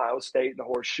ESPN Ohio State in the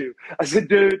Horseshoe. I said,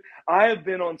 dude, I have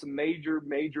been on some major,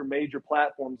 major, major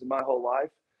platforms in my whole life,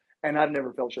 and I've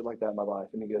never felt shit like that in my life.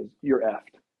 And he goes, you're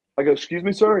effed. I go, excuse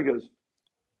me, sir? He goes,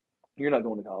 you're not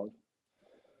going to college.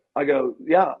 I go,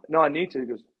 yeah, no, I need to. He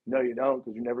goes, no, you don't,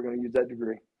 because you're never going to use that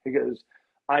degree. He goes,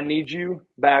 I need you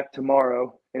back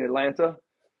tomorrow in Atlanta.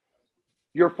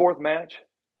 Your fourth match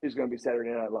is going to be Saturday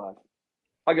Night Live.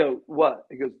 I go, what?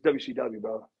 He goes, WCW,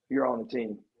 bro. You're on the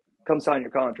team. Come sign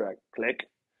your contract. Click.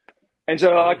 And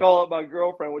so I call up my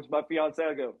girlfriend, which is my fiance.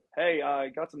 I go, hey, I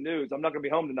got some news. I'm not going to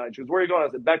be home tonight. She goes, where are you going?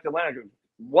 I said, back to Atlanta. I go,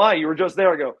 why? You were just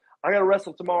there. I go, I got to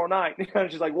wrestle tomorrow night.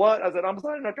 And she's like, what? I said, I'm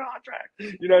signing a contract.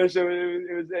 So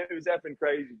it was effing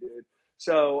crazy, dude.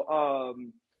 So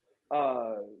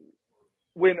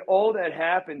when all that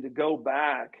happened, to go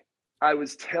back, I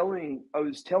was telling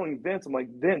Vince, I'm like,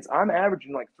 Vince, I'm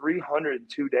averaging like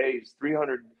 302 days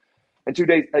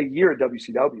a year at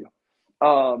WCW.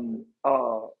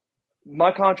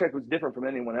 My contract was different from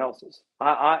anyone else's.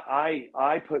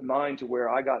 I put mine to where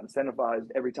I got incentivized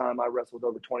every time I wrestled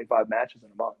over 25 matches in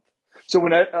a month. So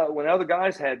when other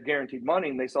guys had guaranteed money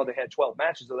and they saw they had 12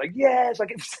 matches, they're like, yes, I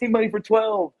get the same money for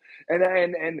 12.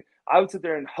 And I would sit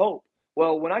there and hope.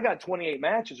 Well, when I got 28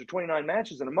 matches or 29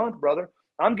 matches in a month, brother,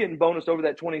 I'm getting bonused over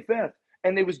that 25th.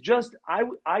 And it was just I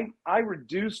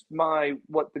reduced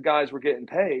what the guys were getting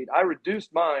paid. I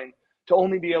reduced mine to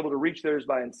only be able to reach theirs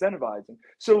by incentivizing.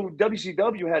 So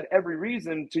WCW had every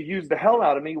reason to use the hell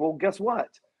out of me. Well, guess what?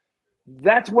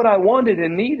 That's what I wanted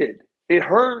and needed. It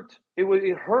hurt.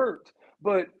 It hurt.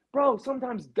 But bro,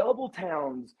 sometimes double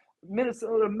towns,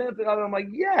 Minnesota, Memphis, I'm like,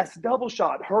 yes, double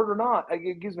shot, hurt or not.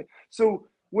 It gives me. So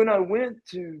when I went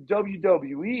to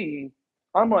WWE,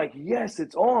 I'm like, yes,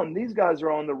 it's on. These guys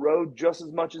are on the road just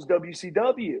as much as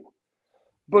WCW.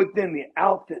 But then the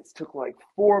outfits took like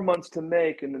 4 months to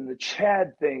make, and then the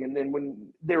Chad thing. And then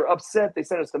when they were upset, they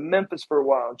sent us to Memphis for a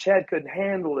while. And Chad couldn't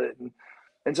handle it.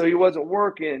 And so he wasn't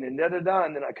working, and da-da-da.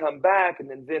 And then I come back, and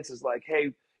then Vince is like,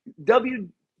 hey,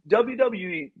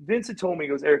 WWE, Vince had told me, he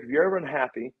goes, Eric, if you're ever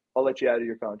unhappy, I'll let you out of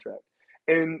your contract.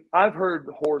 And I've heard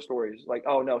horror stories like,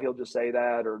 oh, no, he'll just say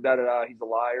that, or da-da-da, he's a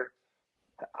liar.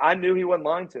 I knew he wasn't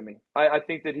lying to me. I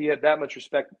think that he had that much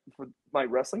respect for my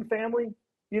wrestling family,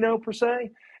 per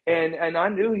se. And I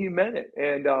knew he meant it.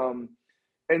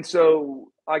 And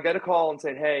so I got a call and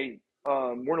said, hey,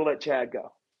 we're going to let Chad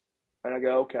go. And I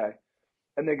go, okay.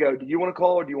 And they go, do you want to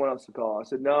call or do you want us to call? I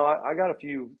said, no, I got a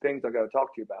few things I got to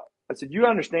talk to you about. I said, you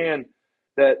understand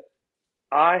that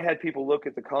I had people look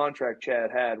at the contract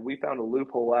Chad had. We found a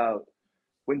loophole out.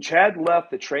 When Chad left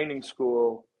the training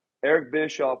school, Eric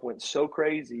Bischoff went so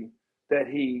crazy that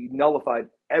he nullified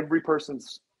every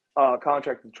person's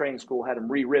contract at the training school, had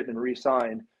him rewritten and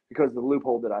re-signed because of the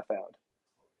loophole that I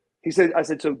found. I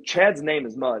said, so Chad's name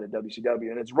is mud at WCW,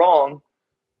 and it's wrong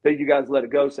that you guys let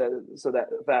it go so that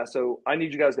fast. So I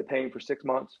need you guys to pay him for 6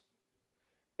 months.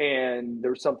 And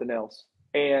there was something else.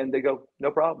 And they go,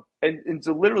 no problem. And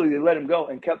so literally they let him go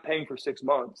and kept paying for 6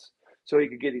 months so he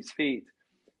could get his feet.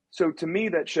 So to me,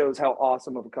 that shows how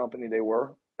awesome of a company they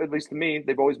were. At least to me,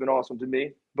 they've always been awesome to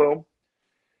me. Boom.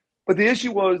 But the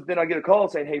issue was, then I get a call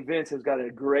saying, hey, Vince has got a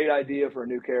great idea for a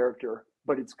new character,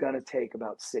 but it's going to take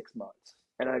about 6 months.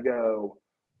 And I go,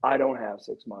 I don't have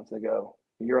 6 months. I go,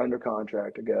 you're under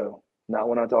contract. I go, not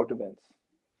when I talk to Vince.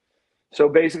 So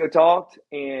basically I talked,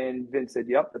 and Vince said,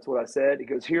 yep, that's what I said. He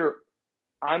goes, here,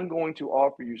 I'm going to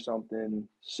offer you something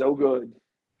so good.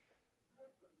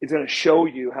 It's going to show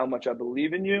you how much I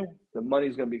believe in you. The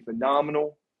money's going to be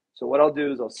phenomenal. So what I'll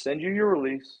do is I'll send you your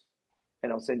release,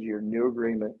 and I'll send you your new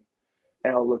agreement,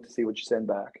 and I'll look to see what you send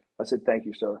back. I said, thank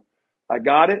you, sir. I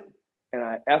got it, and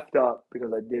I effed up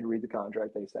because I did read the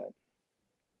contract they sent,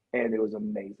 and it was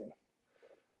amazing.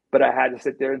 But I had to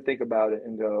sit there and think about it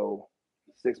and go,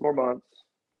 6 more months,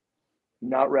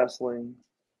 not wrestling,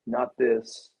 not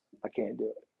this. I can't do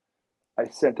it. I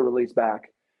sent the release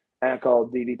back, and I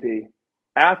called DDP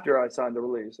after I signed the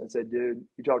release and said, dude,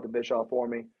 you talked to Bischoff for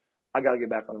me. I got to get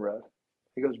back on the road.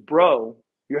 He goes, bro,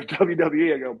 you're at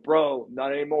WWE. I go, bro,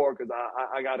 not anymore because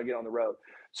I got to get on the road.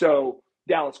 So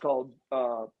Dallas called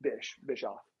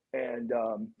Bischoff. And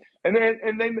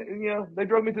they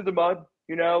drug me through the mud,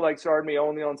 like started me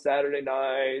only on Saturday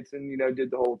nights and,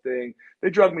 did the whole thing. They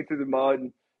drug me through the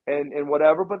mud and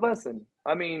whatever. But listen,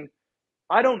 I mean,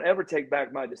 I don't ever take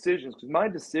back my decisions because my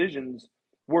decisions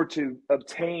were to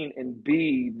obtain and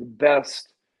be the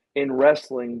best in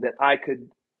wrestling that I could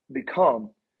become.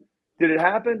 Did it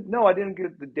happen? No, I didn't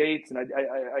get the dates, and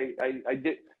I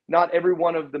did. Not every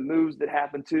one of the moves that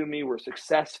happened to me were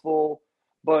successful,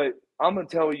 but I'm gonna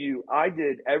tell you, I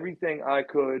did everything I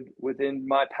could within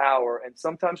my power, and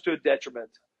sometimes to a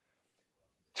detriment,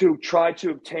 to try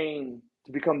to obtain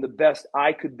to become the best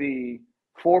I could be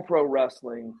for pro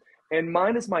wrestling. And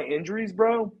minus my injuries,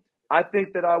 bro, I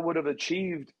think that I would have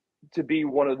achieved to be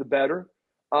one of the better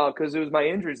because it was my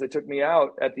injuries that took me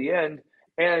out at the end.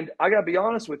 And I got to be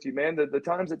honest with you, man, the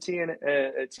times at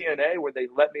TNA where they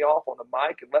let me off on the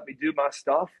mic and let me do my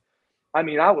stuff, I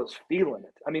mean, I was feeling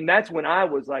it. I mean, that's when I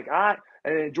was like, and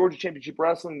then Georgia Championship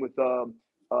Wrestling with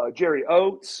Jerry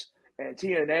Oates and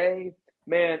TNA,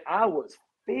 man, I was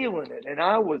feeling it. And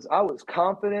I was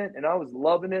confident and I was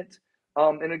loving it.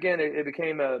 And again, it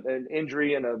became an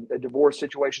injury and a divorce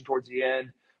situation towards the end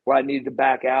where I needed to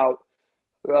back out.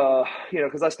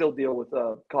 Because I still deal with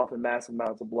coughing massive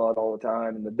amounts of blood all the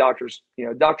time, and the doctors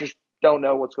don't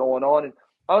know what's going on. And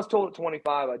I was told at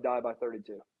 25 I'd die by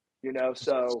 32.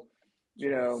 So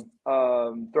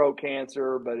throat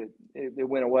cancer, but it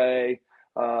went away.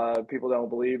 People don't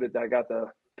believe it. I got the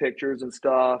pictures and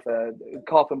stuff,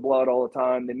 coughing blood all the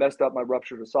time. They messed up my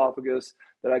ruptured esophagus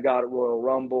that I got at Royal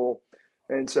Rumble.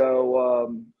 And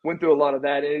so went through a lot of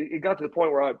that. It got to the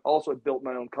point where I also had built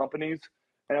my own companies.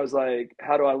 And I was like,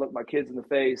 how do I look my kids in the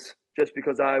face just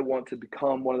because I want to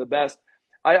become one of the best?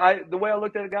 The way I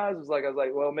looked at it, guys, was like, I was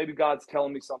like, well, maybe God's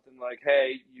telling me something like,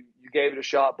 hey, you gave it a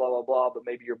shot, blah, blah, blah, but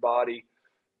maybe your body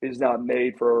is not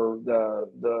made for the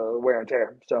wear and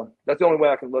tear. So that's the only way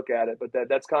I can look at it. But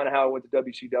that's kind of how I went to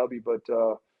WCW. But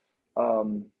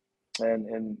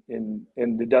and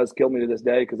it does kill me to this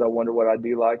day because I wonder what I'd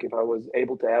be like if I was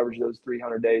able to average those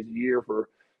 300 days a year for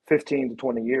 15 to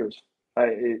 20 years.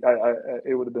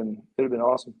 It would have been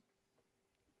awesome.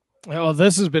 Well,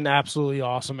 this has been absolutely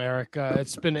awesome, Eric.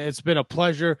 It's been a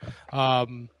pleasure.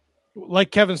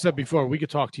 Like Kevin said before, we could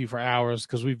talk to you for hours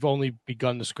because we've only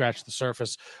begun to scratch the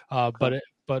surface. But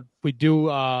we do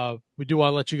want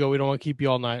to let you go. We don't want to keep you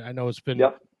all night. I know it's been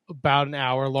about an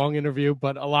hour long interview,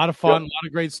 but a lot of fun, a lot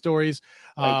of great stories.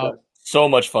 So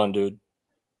much fun, dude.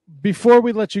 Before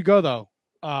we let you go, though,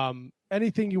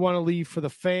 anything you want to leave for the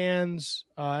fans?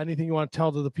 Anything you want to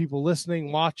tell to the people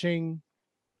listening, watching?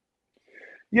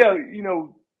 Yeah, the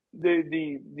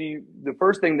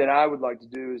first thing that I would like to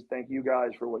do is thank you guys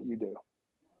for what you do.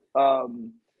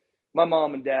 My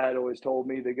mom and dad always told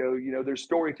me, they go, there's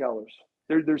storytellers.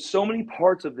 There's so many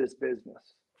parts of this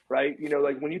business, right?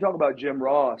 Like when you talk about Jim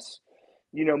Ross,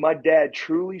 my dad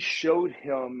truly showed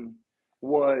him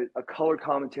what a color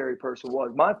commentary person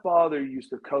was. My father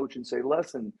used to coach and say,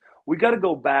 listen, we got to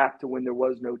go back to when there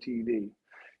was no TV.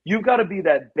 You've got to be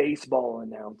that baseball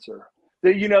announcer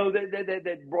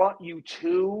that brought you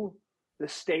to the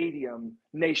stadium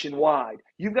nationwide.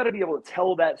 You've got to be able to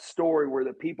tell that story where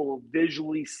the people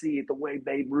visually see it, the way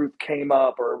Babe Ruth came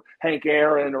up, or Hank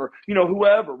Aaron, or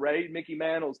whoever, right? Mickey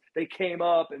Mantles, they came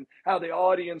up, and how the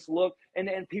audience looked, and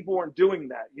people weren't doing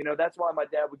that. That's why my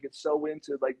dad would get so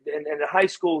into and in high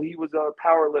school he was a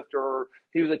power lifter, or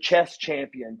he was a chess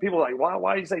champion. People are like,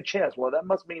 why do you say chess? Well, that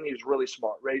must mean he was really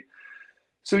smart, right?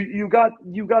 So you got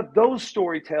those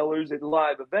storytellers at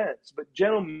live events. But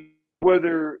gentlemen,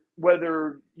 whether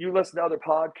you listen to other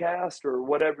podcasts or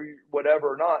whatever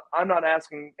or not, I'm not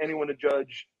asking anyone to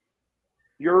judge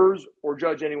yours or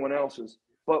judge anyone else's.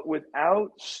 But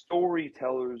without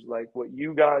storytellers like what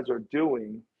you guys are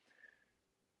doing,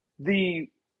 the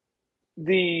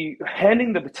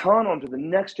handing the baton on to the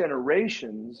next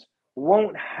generations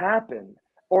won't happen,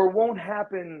 or won't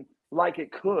happen like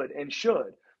it could and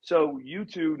should. So you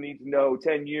two need to know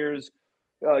 10 years,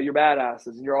 you're badasses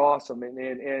and you're awesome.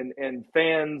 And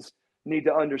fans need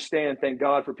to understand, thank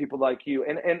God for people like you.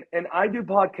 And I do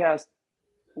podcasts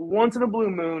once in a blue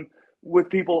moon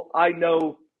with people I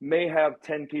know may have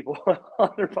 10 people on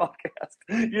their podcast.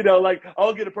 Like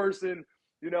I'll get a person,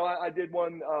 I did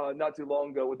one not too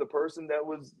long ago with a person that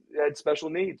had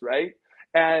special needs, right?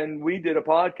 And we did a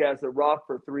podcast that rocked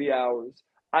for 3 hours.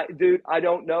 I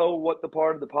don't know what the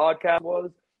part of the podcast was,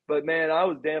 but man, I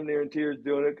was damn near in tears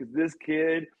doing it because this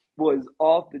kid was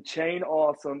off the chain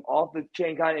awesome, off the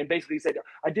chain kind, and basically said,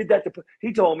 I did that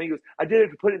he told me, I did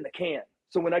it to put it in the can.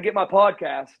 So when I get my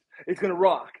podcast, it's going to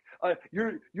rock.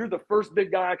 You're the first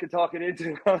big guy I could talk it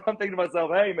into. I'm thinking to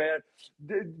myself, hey man,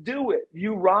 do it.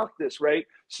 You rock this, right?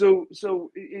 So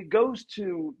it goes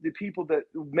to the people that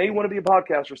may want to be a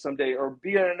podcaster someday, or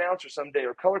be an announcer someday,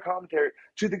 or color commentary,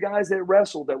 to the guys that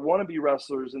wrestle, that want to be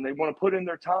wrestlers and they want to put in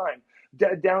their time,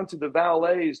 down to the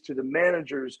valets, to the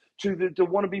managers, to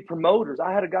want to be promoters.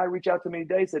 I had a guy reach out to me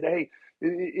today, said, hey,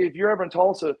 if you're ever in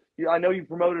Tulsa, I know you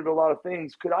promoted a lot of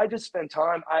things. Could I just spend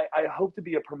time? I hope to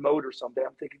be a promoter someday.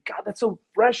 I'm thinking, God, that's so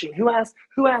refreshing. Who asked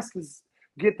to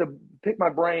get to pick my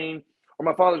brain or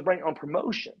my father's brain on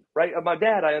promotion, right? My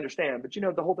dad, I understand, but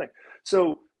the whole thing.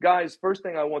 So guys, first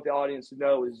thing I want the audience to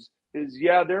know is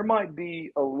yeah, there might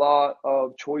be a lot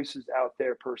of choices out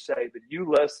there per se, but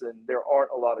you listen, there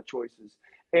aren't a lot of choices.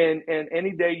 And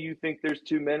any day you think there's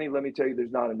too many, let me tell you,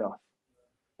 there's not enough.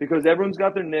 Because everyone's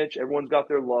got their niche, everyone's got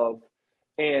their love.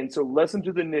 And so listen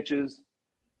to the niches.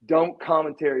 Don't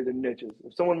commentary the niches.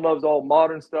 If someone loves all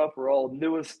modern stuff or all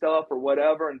newest stuff or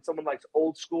whatever, and someone likes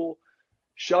old school,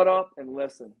 shut up and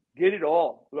listen. Get it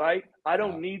all, right? I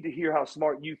don't need to hear how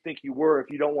smart you think you were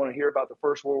if you don't want to hear about the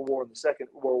First World War and the Second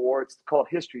World War. It's called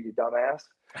history, you dumbass.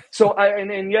 So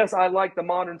and yes, I like the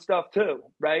modern stuff too,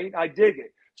 right? I dig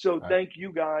it. So Right. thank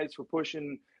you guys for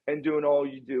pushing and doing all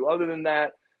you do. Other than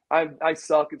that, I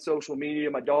suck at social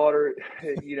media. My daughter,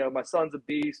 my son's a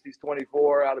beast. He's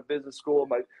 24, out of business school.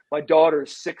 My daughter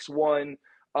is 6'1",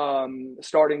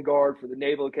 starting guard for the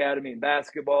Naval Academy in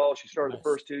basketball. She started the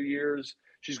first 2 years.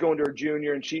 She's going to her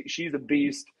junior, and she's a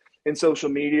beast in social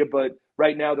media. But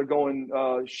right now they're going.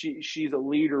 She's a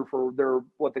leader for their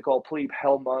what they call Plebe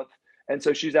Hell Month, and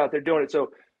so she's out there doing it.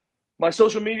 So my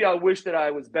social media, I wish that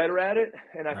I was better at it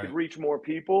and I could reach more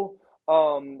people.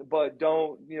 But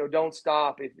don't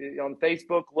stop. On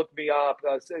Facebook, look me up.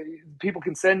 People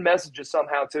can send messages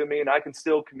somehow to me, and I can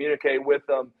still communicate with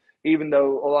them, even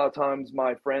though a lot of times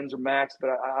my friends are maxed. But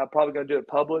I'm probably going to do it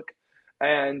public,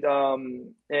 and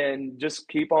just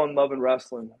keep on loving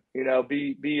wrestling.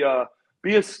 Be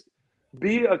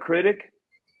a critic,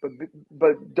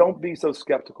 but don't be so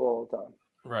skeptical all the time.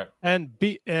 Right. And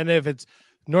if it's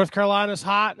North Carolina's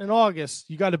hot in August,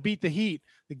 you got to beat the heat.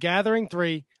 The Gathering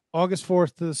 3, August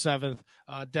 4th to the 7th,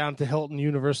 down to Hilton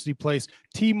University Place.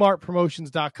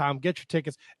 tmartpromotions.com. Get your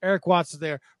tickets. Eric Watts is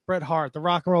there. Bret Hart, the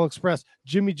Rock and Roll Express,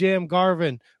 Jimmy Jam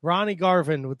Garvin, Ronnie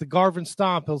Garvin with the Garvin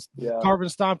Stomp. He'll Garvin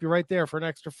Stomp you right there for an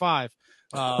extra $5.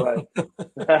 Right.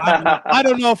 I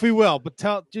don't know if he will, but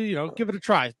give it a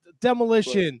try.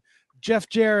 Demolition. Right. Jeff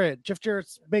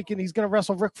Jarrett's he's going to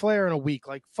wrestle Ric Flair in a week,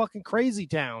 like fucking crazy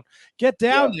town. Get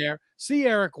down there, see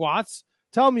Eric Watts,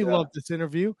 tell him you love this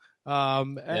interview.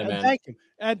 And thank him.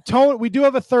 And Tony, we do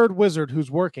have a third wizard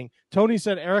who's working. Tony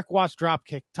said Eric Watts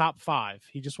dropkick top 5.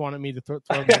 He just wanted me to throw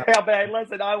him out. Yeah, man,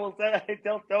 listen, I will say,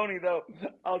 tell Tony though,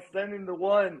 I'll send him the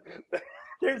one.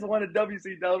 There's one at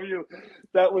WCW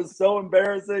that was so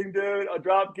embarrassing, dude, a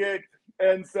dropkick.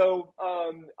 And so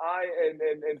and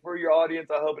for your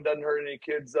audience, I hope it doesn't hurt any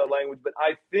kids' language, but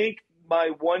I think my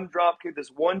one drop kick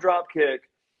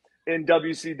in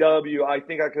WCW, I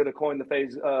think I could have coined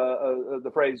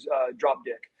the phrase drop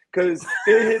dick, because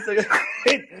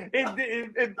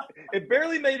it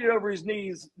barely made it over his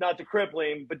knees, not to cripple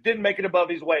him, but didn't make it above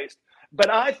his waist. But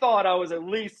I thought I was at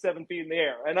least 7 feet in the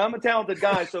air, and I'm a talented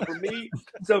guy. So for me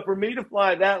to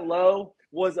fly that low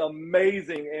was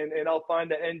amazing, and I'll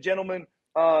find that. And gentlemen,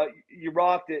 you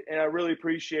rocked it, and I really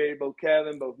appreciate it. Both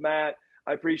Kevin, both Matt,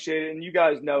 I appreciate it, and you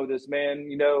guys know this, man.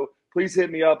 Please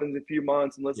hit me up in a few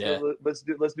months, and let's do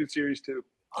series 2.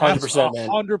 100%, man.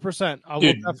 100%. I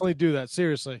will definitely do that.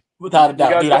 Seriously, without a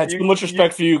doubt, dude. I had so much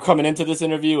respect for you coming into this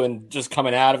interview and just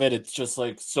coming out of it. It's just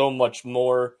like so much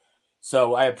more.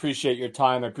 So I appreciate your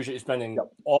time. I appreciate you spending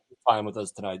all the time with us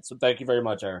tonight. So thank you very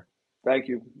much, Eric. Thank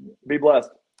you. Be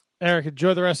blessed, Eric.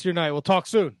 Enjoy the rest of your night. We'll talk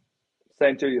soon.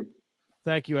 Same to you.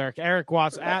 Thank you, Eric. Eric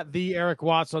Watts at the Eric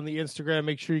Watts on the Instagram.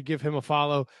 Make sure you give him a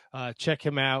follow. Check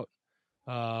him out.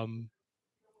 Man,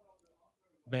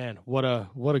 what a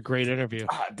great interview,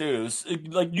 dude.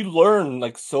 You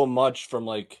learn so much from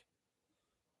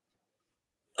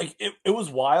it was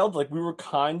wild. We were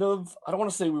kind of, I don't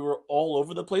want to say we were all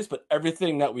over the place, but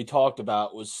everything that we talked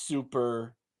about was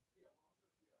super,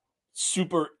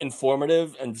 super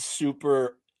informative and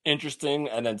super interesting,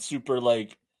 and then super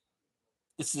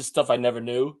this is stuff I never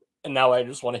knew, and now I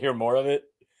just want to hear more of it.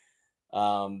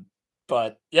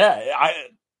 But yeah,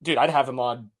 I'd have him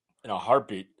on in a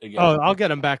heartbeat again. Oh, I'll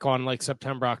get him back on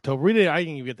September, October. I didn't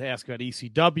even get to ask about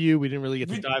ECW. We didn't really get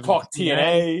to dive talk into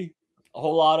TNA, a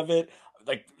whole lot of it.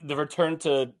 The return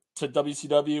to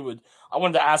WCW. I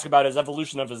wanted to ask about his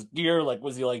evolution of his gear.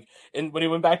 Was he when he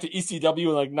went back to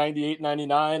ECW in 98,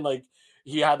 99,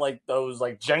 he had those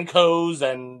Jenkos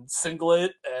and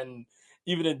singlet, and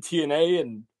even in TNA,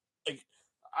 and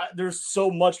there's so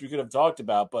much we could have talked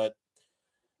about, but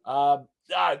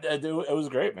it was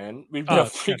great, man. We've been a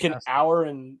freaking fantastic. hour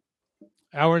and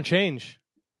change.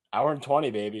 Hour and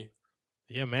 20, baby.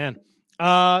 Yeah, man.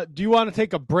 Do you want to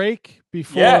take a break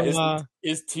before? Yeah,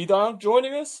 is T-Don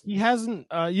joining us? He hasn't.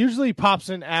 Usually he pops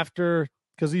in after,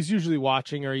 because he's usually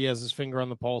watching or he has his finger on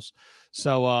the pulse.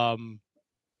 So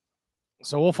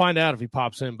we'll find out if he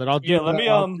pops in. But I'll do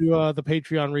the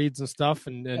Patreon reads and stuff,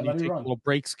 and you take a little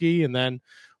break ski, and then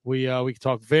we can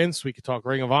talk Vince. We could talk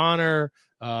Ring of Honor.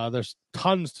 There's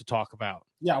tons to talk about.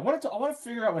 Yeah, I want to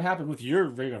figure out what happened with your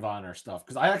Ring of Honor stuff,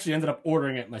 because I actually ended up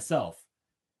ordering it myself.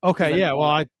 Okay, yeah.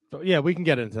 Well, we can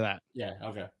get into that. Yeah.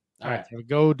 Okay. All right. So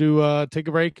go do take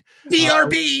a break.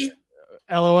 BRB.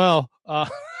 LOL.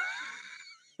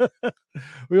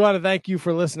 We want to thank you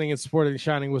for listening and supporting the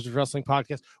Shining Wizards Wrestling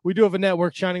Podcast. We do have a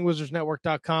network,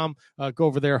 ShiningWizardsNetwork.com. Go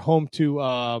over there, home to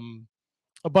a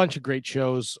bunch of great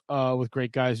shows with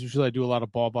great guys. Usually I do a lot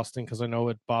of ball busting because I know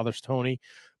it bothers Tony,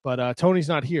 but Tony's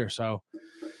not here, so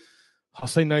I'll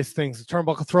say nice things. The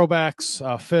Turnbuckle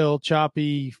Throwbacks, Phil,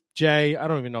 Choppy, Jay. I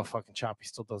don't even know if fucking Choppy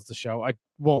still does the show. I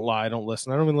won't lie. I don't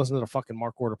listen. I don't even listen to the fucking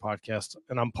Mark Order podcast,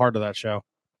 and I'm part of that show.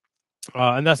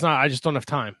 And that's not, I just don't have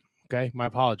time. Okay. My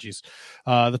apologies.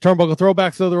 The Turnbuckle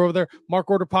Throwbacks, though, they're over there. Mark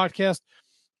Order podcast.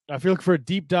 If you're looking for a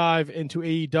deep dive into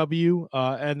AEW,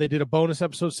 and they did a bonus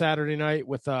episode Saturday night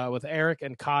with Eric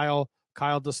and Kyle.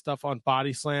 Kyle does stuff on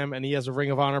Body Slam, and he has a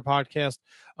Ring of Honor podcast.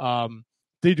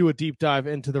 They do a deep dive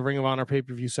into the Ring of Honor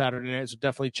pay-per-view Saturday night, so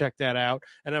definitely check that out.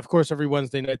 And, of course, every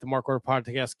Wednesday night, the Mark Order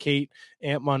podcast, Kate,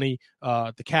 Ant Money,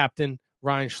 the Captain,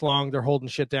 Ryan Schlong, they're holding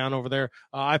shit down over there.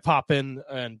 I pop in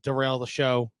and derail the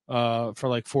show for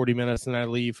like 40 minutes, and I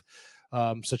leave.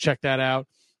 So check that out.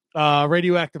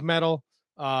 Radioactive Metal.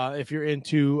 If you're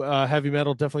into heavy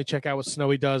metal, definitely check out what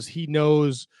Snowy does. He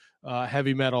knows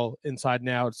heavy metal inside and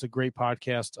out. It's a great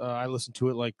podcast. I listened to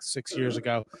it like 6 years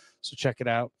ago, so check it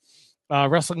out.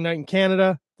 Wrestling Night in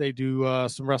Canada, they do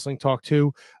some wrestling talk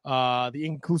too. The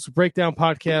Inclusive Breakdown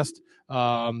podcast,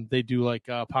 they do like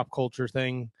a pop culture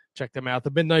thing. Check them out.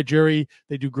 The Midnight Jury,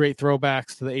 they do great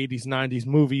throwbacks to the 80s, 90s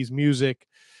movies, music,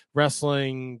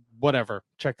 wrestling, whatever.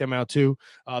 Check them out too.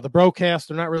 The Broadcast,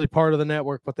 they're not really part of the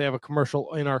network, but they have a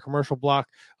commercial in our commercial block.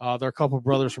 They're a couple of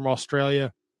brothers from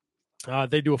Australia.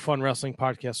 They do a fun wrestling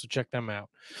podcast, so check them out.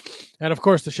 And, of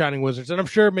course, the Shining Wizards. And I'm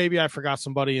sure maybe I forgot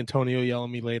somebody, Antonio, yell at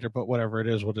me later, but whatever, it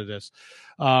is what it is.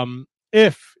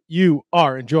 If you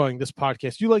are enjoying this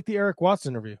podcast, you like the Eric Watts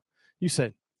interview, you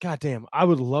said, God damn, I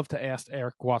would love to ask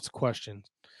Eric Watts questions.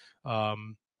 How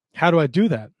do I do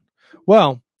that?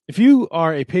 Well, if you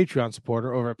are a Patreon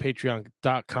supporter over at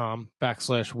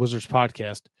patreon.com/Wizards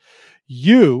Podcast,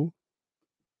 you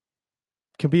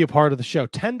can be a part of the show.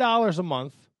 $10 a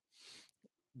month.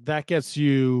 That gets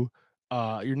you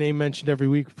your name mentioned every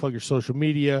week. Plug your social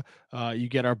media. You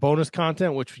get our bonus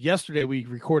content, which yesterday we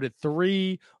recorded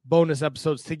 3 bonus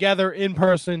episodes together in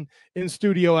person in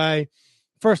Studio A.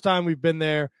 First time we've been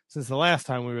there since the last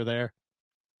time we were there.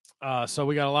 So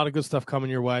we got a lot of good stuff coming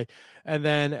your way. And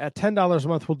then at $10 a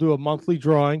month, we'll do a monthly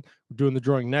drawing. We're doing the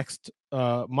drawing next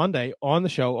Monday on the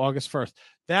show, August 1st.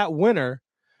 That winner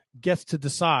gets to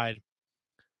decide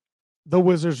the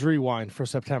Wizards Rewind for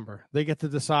September. They get to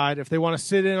decide if they want to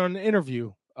sit in on an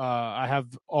interview. I have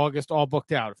August all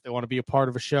booked out. If they want to be a part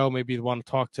of a show, maybe they want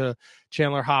to talk to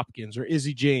Chandler Hopkins or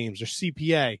Izzy James or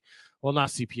CPA. Well, not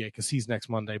CPA because he's next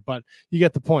Monday, but you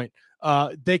get the point.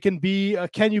 They can be,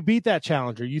 can you beat that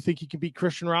challenger? You think you can beat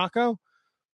Christian Rocco?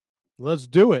 Let's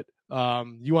do it.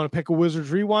 You want to pick a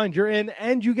Wizards Rewind? You're in,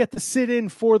 and you get to sit in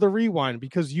for the rewind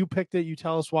because you picked it. You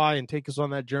tell us why and take us on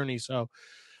that journey. So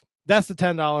that's the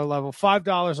 $10 level.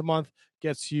 $5 a month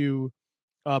gets you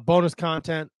bonus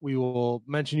content. We will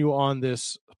mention you on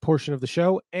this portion of the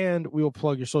show, and we will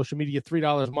plug your social media.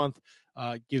 $3 a month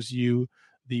gives you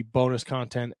the bonus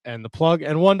content and the plug,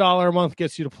 and $1 a month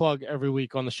gets you to plug every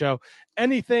week on the show.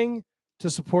 Anything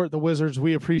to support the Wizards,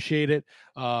 we appreciate it.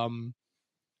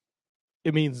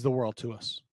 It means the world to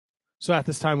us. So at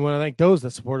this time, we want to thank those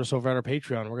that support us over at our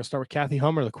Patreon. We're going to start with Kathy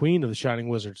Hummer, the queen of the Shining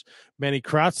Wizards. Manny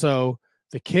Crazzo,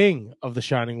 the king of the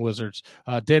Shining Wizards.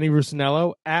 Danny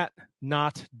Rusinello, at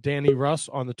not Danny Russ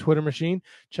on the Twitter machine.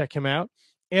 Check him out.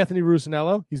 Anthony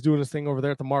Rusinello, he's doing his thing over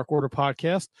there at the Mark Order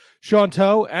podcast. Sean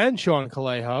Toe and Sean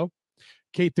Calejo.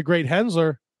 Kate the Great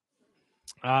Hensler,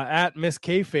 at Miss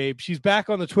Kayfabe. She's back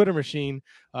on the Twitter machine.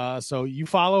 So you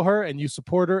follow her and you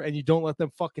support her and you don't let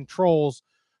them fucking trolls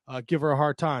give her a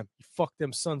hard time. You fuck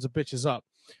them sons of bitches up.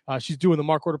 She's doing the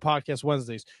Mark Order podcast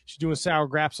Wednesdays. She's doing Sour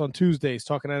Graps on Tuesdays,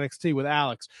 talking NXT with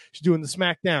Alex. She's doing the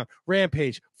SmackDown,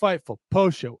 Rampage, Fightful,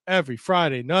 post show every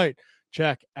Friday night.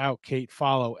 Check out Kate,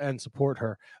 follow, and support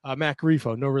her. Matt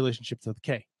Garifo, no relationship to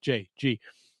the KJG.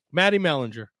 Maddie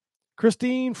Mellinger,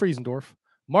 Christine Friesendorf,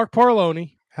 Mark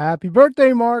Parloni. Happy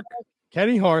birthday, Mark.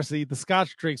 Kenny Harsey, the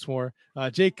Scotch Drinks More.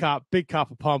 Jake Kopp, Big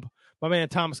Cop of Pump. My man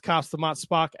Thomas Kops, the Mott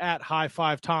Spock, at High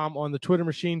Five Tom on the Twitter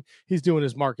machine. He's doing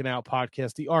his Marking Out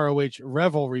podcast, the ROH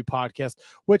Revelry podcast,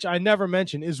 which I never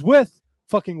mentioned is with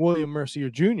fucking William Mercier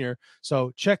Jr.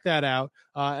 So check that out.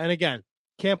 And again,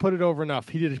 can't put it over enough.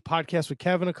 He did a podcast with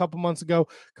Kevin a couple months ago.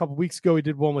 A couple weeks ago, he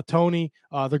did one with Tony.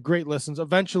 They're great listens.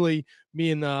 Eventually,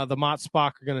 me and the Mott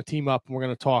Spock are going to team up and we're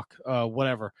going to talk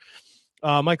whatever.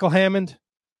 Michael Hammond,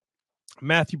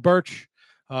 Matthew Birch,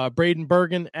 Braden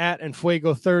Bergen at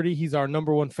Enfuego30. He's our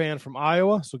number 1 fan from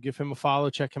Iowa, so give him a follow.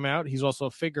 Check him out. He's also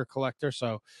a figure collector,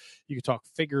 so you can talk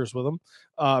figures with him.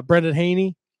 Brendan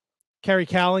Haney, Kerry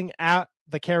Cowling at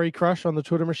the Kerry Crush on the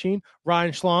Twitter machine.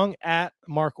 Ryan Schlong at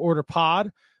Mark Order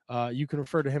Pod. You can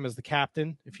refer to him as the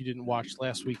captain. If you didn't watch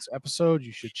last week's episode,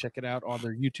 you should check it out on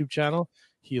their YouTube channel.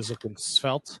 He is looking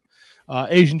svelte.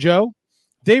 Asian Joe,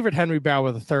 David Henry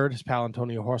Bauer III, his pal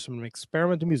Antonio Horseman, makes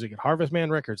experimental music at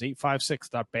Harvestman Records,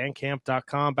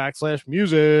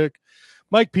 856.bandcamp.com/music.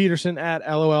 Mike Peterson at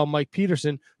LOL Mike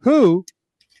Peterson, who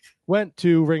went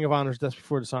to Ring of Honor's Death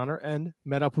Before Dishonor and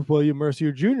met up with William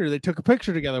Mercier Jr. They took a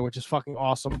picture together, which is fucking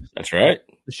awesome. That's right.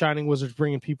 The Shining Wizards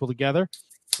bringing people together.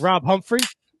 Rob Humphrey,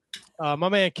 my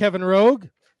man Kevin Rogue,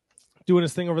 doing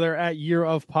his thing over there at Year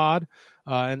of Pod,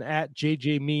 and at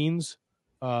JJ Means.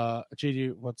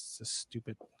 JJ, what's this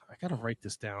stupid? I gotta write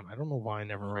this down. I don't know why I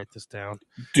never write this down.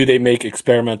 Do they make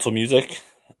experimental music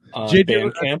on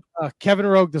Bandcamp? Kevin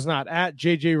Rogue does not. At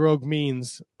JJ Rogue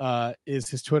Means is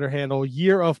his Twitter handle.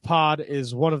 Year of Pod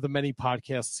is one of the many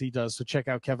podcasts he does. So check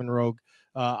out Kevin Rogue.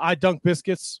 I Dunk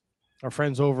Biscuits, our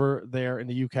friends over there in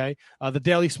the UK. The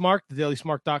Daily Smark,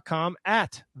 thedailysmark.com,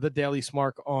 at the Daily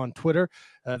Smark on Twitter.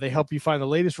 They help you find the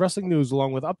latest wrestling news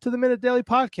along with up-to-the-minute daily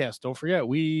podcasts. Don't forget,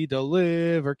 we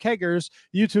deliver keggers,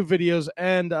 YouTube videos,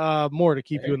 and more to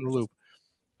keep you in the loop.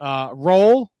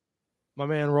 Roll, my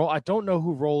man Roll. I don't know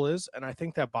who Roll is, and I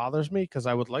think that bothers me because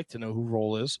I would like to know who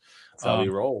Roll is. That's how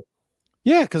you roll.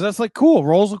 Yeah, because that's like cool.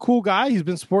 Roll's a cool guy. He's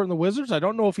been supporting the Wizards. I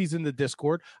don't know if he's in the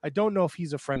Discord. I don't know if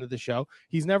he's a friend of the show.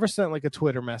 He's never sent like a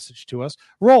Twitter message to us.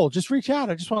 Roll, just reach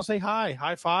out. I just want to say hi,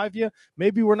 high five you.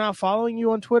 Maybe we're not following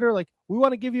you on Twitter. Like we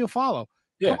want to give you a follow.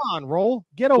 Yeah. Come on, Roll.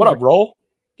 Get over. What up, Roll?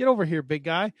 Get over here, big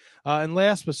guy. And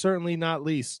last but certainly not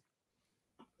least,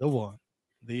 the one,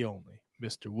 the only,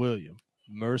 Mr. William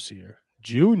Mercier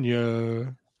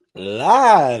Jr.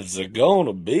 Lives are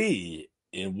gonna be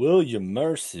in William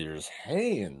Mercier's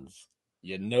hands.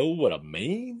 You know what I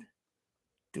mean?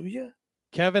 Do you?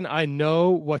 Kevin, I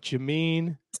know what you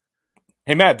mean.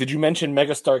 Hey, Matt, did you mention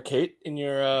Megastar Kate in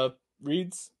your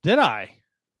reads? Did I?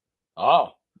 Oh,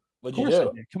 what'd you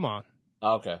do? Come on.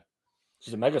 Oh, okay.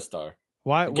 She's a megastar.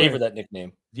 Why? I gave her that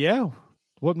nickname. Yeah.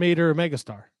 What made her a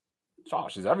megastar? Oh,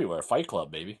 she's everywhere. Fight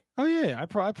Club, baby. Oh, yeah. I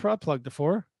plugged it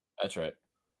for her. That's right.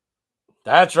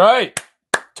 That's right.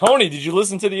 Tony, did you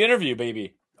listen to the interview,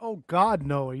 baby? Oh, God,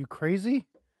 no. Are you crazy?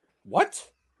 What?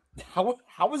 How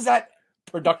was that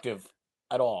productive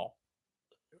at all?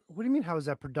 What do you mean, how is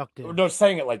that productive? No,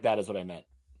 saying it like that is what I meant.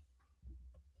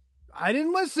 I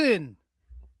didn't listen.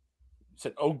 You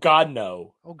said, oh, God,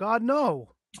 no. Oh, God,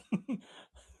 no.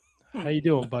 How you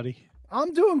doing, buddy?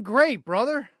 I'm doing great,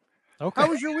 brother. Okay. How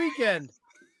was your weekend?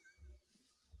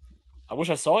 I wish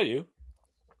I saw you.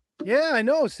 Yeah, I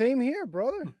know. Same here,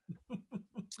 brother.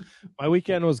 My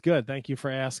weekend was good. Thank you for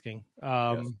asking.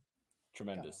 Yes.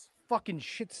 Tremendous. Fucking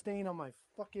shit stain on my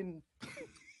fucking...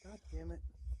 God damn it.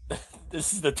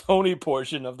 This is the Tony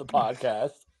portion of the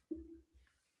podcast.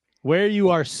 Where you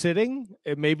are sitting,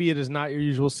 maybe it is not your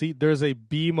usual seat. There's a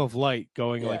beam of light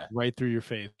going like right through your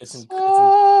face. It's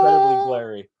incredibly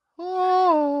glary.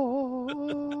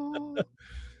 Oh.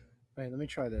 Wait, let me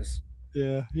try this.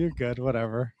 Yeah, you're good.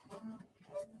 Whatever.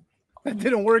 That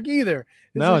didn't work either.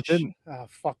 No, it didn't. Oh,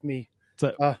 fuck me.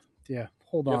 Yeah,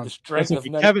 hold You have on. the strength of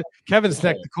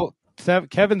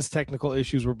Kevin's technical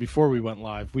issues were before we went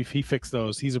live. He fixed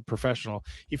those. He's a professional.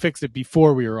 He fixed it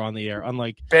before we were on the air.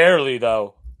 Unlike barely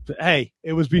though. Hey,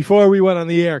 it was before we went on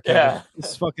the air, Kevin. Yeah.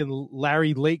 This fucking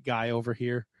Larry Late guy over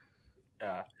here.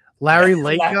 Yeah. Larry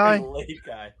Late guy? Late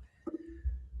guy.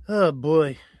 Oh,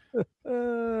 boy.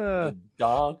 The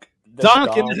donk.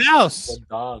 Donk in the house. The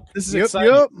donk. This is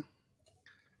exciting. Yep.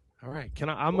 All right. Can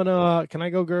I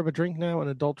go grab a drink now, an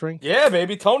adult drink? Yeah,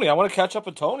 baby. Tony. I want to catch up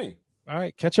with Tony. All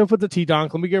right. Catch up with the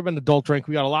T-Donk. Let me grab an adult drink.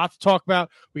 We got a lot to talk about.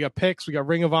 We got picks. We got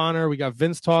Ring of Honor. We got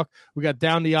Vince talk. We got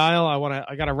Down the Aisle.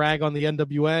 I got a rag on the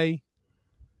NWA.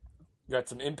 You got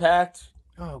some Impact.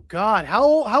 Oh, God.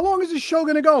 How long is this show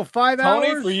going to go? 5 hours?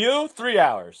 Tony, for you, 3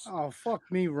 hours. Oh, fuck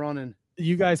me running.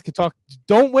 You guys could talk.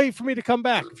 Don't wait for me to come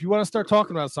back. If you want to start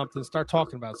talking about something, start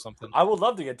talking about something. I would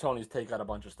love to get Tony's take on a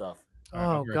bunch of stuff.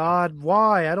 Oh, God.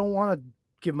 Why? I don't want to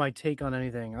give my take on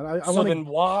anything. Then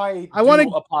why I want a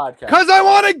podcast? Because I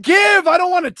want to give. I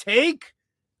don't want to take.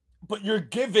 But you're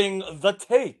giving the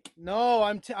take. No,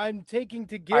 I'm taking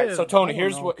to give. All right, so Tony,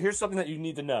 here's something that you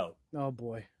need to know. Oh,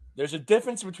 boy. There's a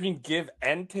difference between give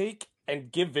and take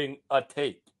and giving a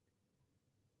take.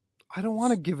 I don't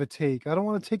want to give a take. I don't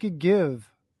want to take a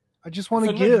give. I just want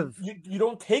to give. You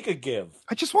don't take a give.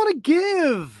 I just want to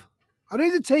give. I don't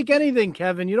need to take anything,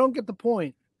 Kevin. You don't get the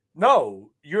point. No,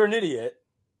 you're an idiot.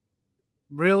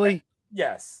 Really?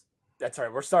 Yes. That's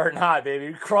right. We're starting hot,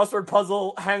 baby. Crossword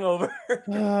puzzle hangover.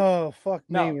 Oh, fuck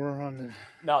me. We're running.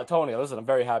 No, Tony, listen, I'm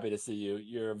very happy to see you.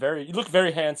 You look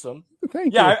very handsome.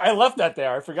 Thank you. Yeah, I left that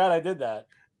there. I forgot I did that.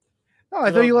 Oh,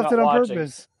 I thought you left it on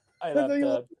purpose. I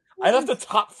left the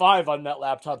top 5 on that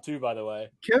laptop too, by the way.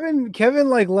 Kevin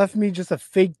like left me just a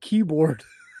fake keyboard.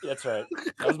 That's right.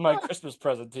 That was my Christmas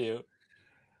present to you.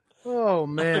 Oh A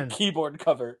man. keyboard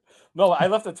cover. No, I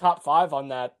left the top 5 on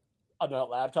that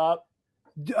laptop.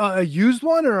 A used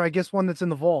one, or I guess one that's in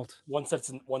the vault. One that's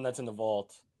in the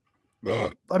vault.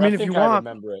 I mean, if think you I want,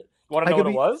 remember it. You want to I know could what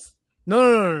it be- was?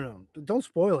 no. Don't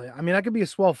spoil it. I mean, I could be a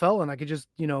swell fella, and I could just,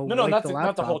 No, wipe not the the, laptop.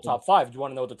 not the whole top 5. Do you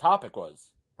want to know what the topic was?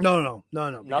 No.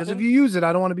 Because Nothing? if you use it,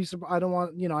 I don't want to be. I don't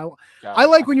want. God. I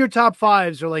like when your top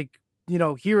 5s are like,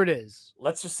 here it is.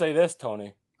 Let's just say this,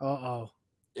 Tony. Oh.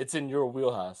 It's in your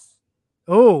wheelhouse.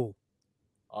 Oh.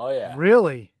 Oh yeah.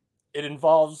 Really? It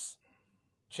involves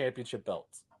championship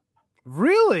belts.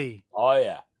 Really? Oh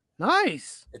yeah.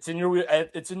 Nice. It's in your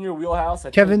wheelhouse.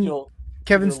 I Kevin- think you'll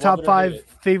Kevin's either love top it or hate 5 it.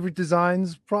 favorite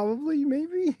designs, probably,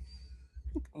 maybe.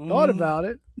 Thought about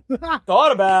it.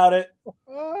 Thought about it.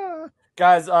 Ah.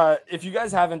 Guys, if you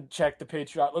guys haven't checked the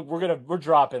Patreon, look, we're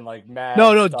dropping like mad.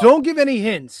 No, stuff don't give any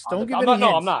hints. on Don't the- give I'm any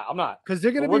not, hints. No, I'm not. Because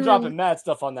they're gonna We're be dropping mad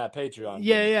stuff on that Patreon.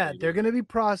 Yeah. They're gonna be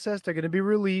processed. They're gonna be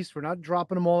released. We're not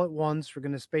dropping them all at once. We're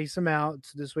gonna space them out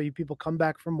so this way people come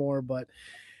back for more. But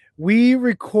we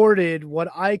recorded what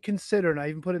I consider, and I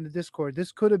even put it in the Discord,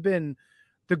 this could have been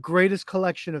the greatest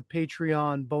collection of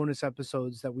Patreon bonus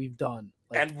episodes that we've done.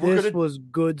 Like, And we're this gonna- was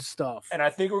good stuff. And I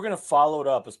think we're gonna follow it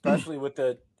up, especially with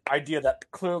the idea that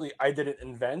clearly I didn't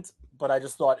invent, but I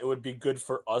just thought it would be good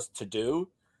for us to do,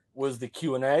 was the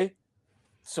Q&A.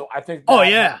 So I think Oh, that-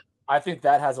 yeah. I think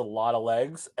that has a lot of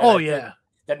legs. And Oh, I think yeah.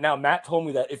 that now Matt told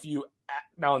me that if you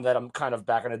now that I'm kind of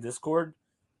back on the Discord,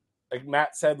 like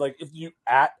Matt said, like if you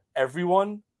at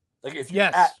everyone, like if you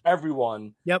Yes. at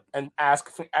everyone, Yep. and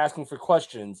asking for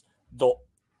questions,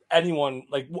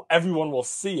 everyone will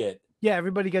see it. Yeah,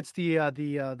 everybody gets the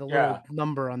little Yeah.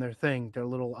 number on their thing, their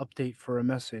little update for a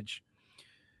message.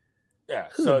 Yeah,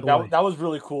 Good so boy. that was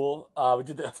really cool. We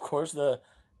did, of course, the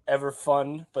ever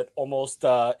fun but almost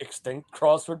extinct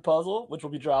crossword puzzle, which will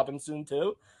be dropping soon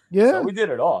too. Yeah. So we did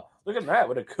it all. Look at Matt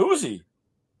with a koozie.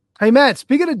 Hey, Matt,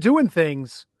 speaking of doing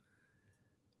things,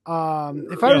 if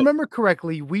I Yeah. remember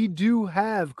correctly, we do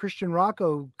have Christian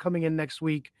Rocco coming in next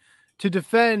week to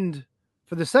defend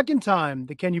for the second time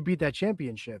the Can You Beat That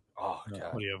Championship. Oh Uh, god. oh,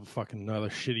 What do you have? Fucking another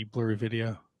shitty blurry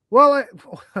video. Well,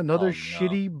 another Oh, no.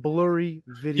 shitty, blurry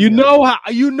video.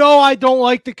 You know I don't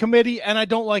like the committee and I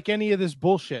don't like any of this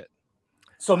bullshit.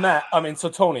 So Matt, so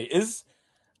Tony,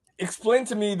 explain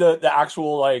to me the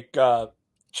actual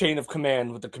chain of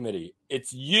command with the committee.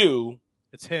 It's you,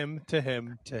 It's him to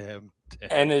him to him to him.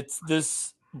 and it's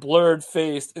this blurred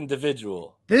faced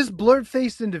individual. This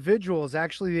blurred-faced individual is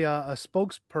actually a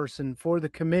spokesperson for the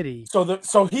committee.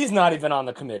 So he's not even on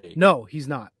the committee. No, he's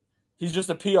not. He's just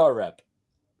a PR rep.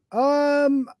 I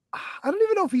don't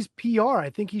even know if he's PR. I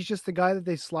think he's just the guy that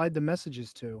they slide the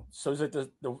messages to. So he's like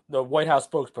the White House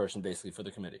spokesperson basically for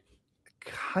the committee.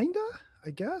 Kinda, I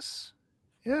guess.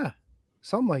 Yeah,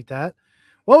 something like that.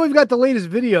 Well, we've got the latest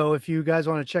video if you guys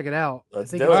want to check it out. Let's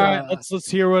I think do it's, it. All right, let's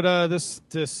hear what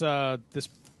this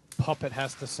puppet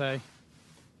has to say.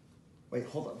 Wait,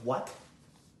 hold on. What?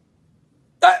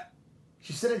 That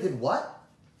She said I did what?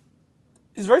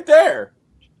 is right there.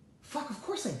 Fuck, of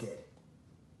course I did.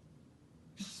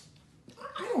 Just,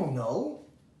 I don't know.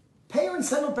 Pay her and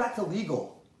send her back to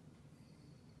legal.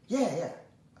 Yeah.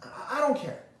 I don't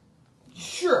care.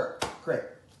 Sure. Great.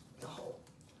 Oh,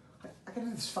 I gotta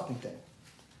do this fucking thing.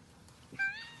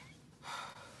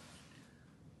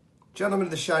 Gentlemen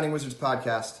of the Shining Wizards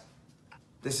podcast,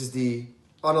 this is the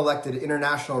unelected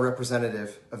international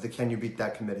representative of the Can You Beat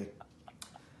That committee.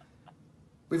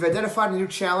 We've identified a new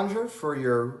challenger for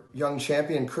your young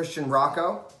champion, Christian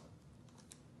Rocco.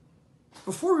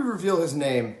 Before we reveal his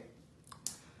name,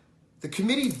 the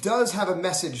committee does have a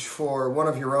message for one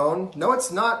of your own. No,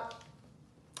 it's not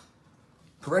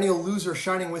perennial loser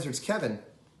Shining Wizards Kevin.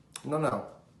 No.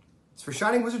 It's for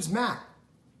Shining Wizards Matt.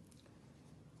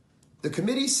 The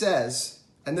committee says,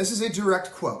 and this is a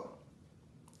direct quote,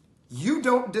 "You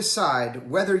don't decide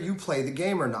whether you play the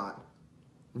game or not.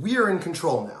 We are in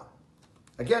control now."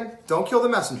 Again, don't kill the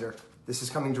messenger. This is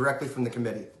coming directly from the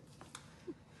committee.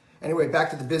 Anyway, back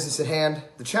to the business at hand.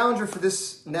 The challenger for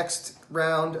this next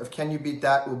round of Can You Beat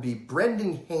That will be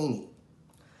Brendan Haney.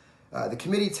 The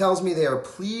committee tells me they are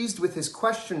pleased with his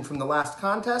question from the last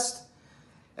contest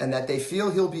and that they feel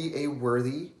he'll be a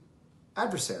worthy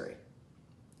adversary.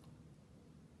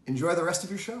 Enjoy the rest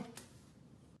of your show.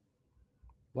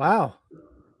 Wow.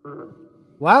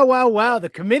 Wow. The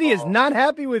committee is not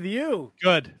happy with you.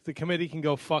 Good. The committee can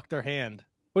go fuck their hand.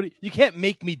 But you can't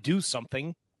make me do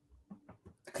something.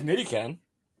 The committee can.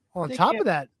 On They top can't- of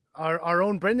that, our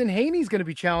own Brendan Haney's going to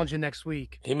be challenging next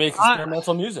week. He makes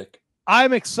experimental music.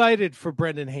 I'm excited for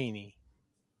Brendan Haney.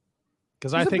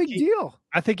 Because It's a big deal.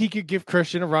 I think he could give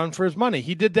Christian a run for his money.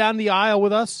 He did down the aisle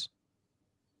with us.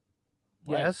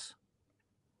 Yes.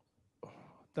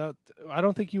 I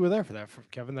don't think you were there for that,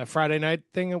 Kevin. That Friday night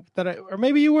thing or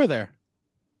maybe you were there.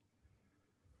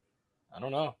 I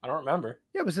don't know. I don't remember.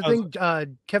 Yeah, it was the thing.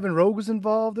 Kevin Rogue was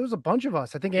involved. There was a bunch of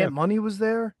us. I think Aunt Money was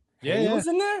there. He was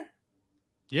in there.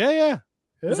 Yeah.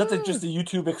 Was that just a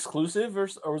YouTube exclusive or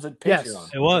was it Patreon? Yes,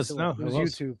 it was. It No, was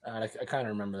YouTube. I kind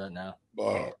of remember that now.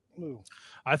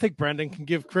 I think Brendan can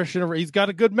give Christian he's got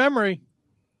a good memory.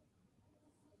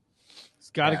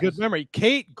 He's got a good memory.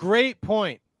 Kate, great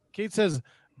point. Kate says,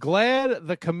 glad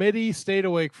the committee stayed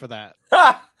awake for that.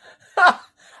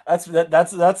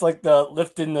 That's like the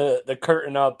lifting the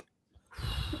curtain up.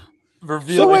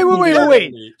 So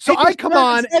wait. So I come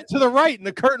on to the right and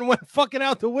the curtain went fucking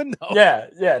out the window.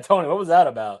 Yeah, Tony, what was that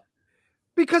about?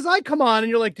 Because I come on and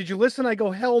you're like, did you listen? I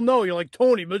go, hell no. You're like,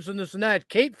 Tony, listen, this and that.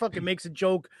 Kate fucking makes a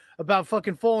joke about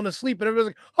fucking falling asleep. And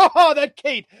everybody's like, ha, that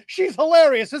Kate. She's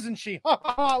hilarious, isn't she?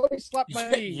 Ha. Let me slap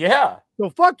my knee. Yeah. So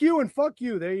fuck you and fuck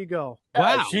you. There you go.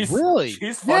 Wow, really?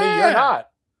 She's funny. Yeah. You're not.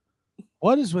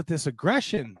 What is with this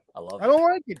aggression? I love it. I don't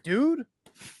like it, dude.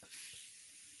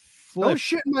 Flip. Don't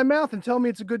shit in my mouth and tell me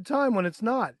it's a good time when it's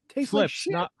not. It tastes like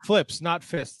shit. Not flips, not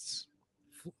fists.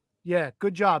 Yeah,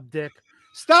 good job, Dick.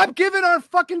 Stop giving our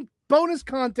fucking bonus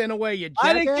content away, you jackass.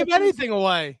 I didn't give anything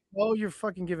away. Oh, you're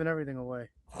fucking giving everything away.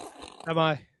 Am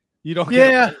I? You don't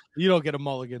get a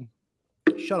mulligan.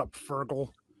 Shut up,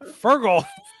 Fergal.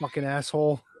 Fucking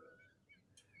asshole.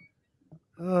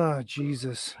 Oh,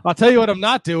 Jesus. I'll tell you what I'm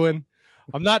not doing.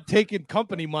 I'm not taking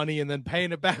company money and then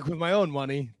paying it back with my own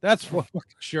money. That's for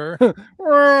sure.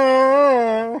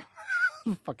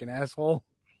 Fucking asshole.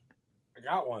 I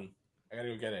got one. I gotta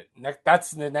go get it.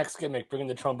 That's the next gimmick, bringing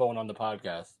the trombone on the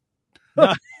podcast.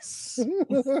 Nice.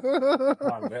 Hold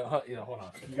on.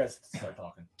 You guys start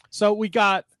talking. So we've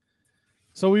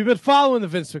been following the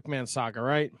Vince McMahon saga,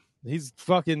 right? He's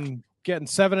fucking getting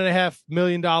 $7.5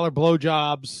 million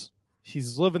blowjobs.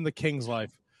 He's living the king's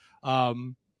life.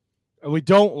 And we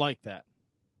don't like that.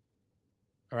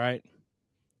 All right.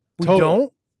 We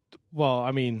don't? Well,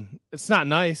 I mean, it's not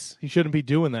nice. He shouldn't be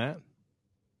doing that.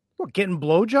 What, getting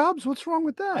blowjobs? What's wrong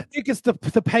with that? I think it's the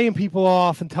paying people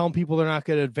off and telling people they're not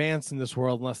going to advance in this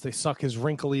world unless they suck his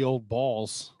wrinkly old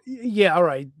balls. Yeah, all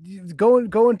right.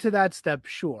 Going to that step,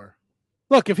 sure.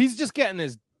 Look, if he's just getting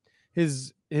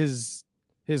his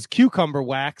cucumber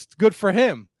waxed, good for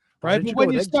him, right? But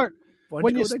when you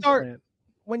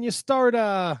start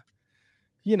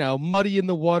muddying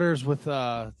the waters with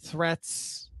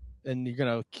threats and you're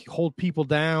gonna hold people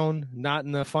down, not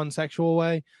in a fun sexual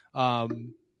way,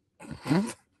 then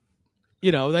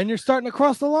you're starting to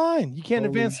cross the line. You can't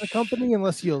advance the company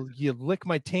unless you lick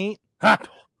my taint. Ha!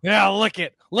 Yeah,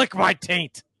 lick my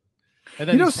taint. And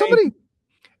then somebody.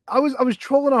 I was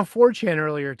trolling on 4chan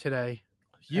earlier today.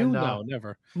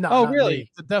 Never. No. Oh,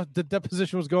 really? The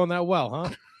deposition was going that well, huh?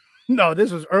 No,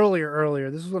 this was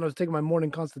earlier. This was when I was taking my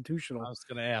morning constitutional. I was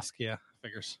going to ask. Yeah,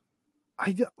 figures.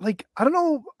 I don't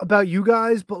know about you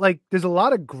guys, but like, there's a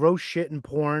lot of gross shit in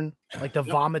porn, like the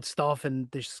vomit stuff and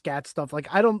the scat stuff. Like,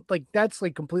 I don't like that's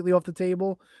like completely off the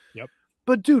table. Yep.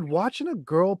 But dude, watching a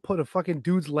girl put a fucking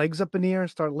dude's legs up in the air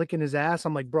and start licking his ass,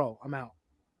 I'm like, bro, I'm out.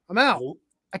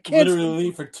 I can't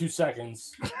literally for 2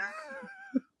 seconds.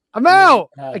 I'm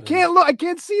out. I can't look. I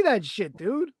can't see that shit,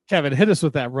 dude. Kevin, hit us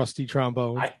with that rusty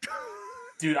trombone. I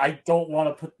don't want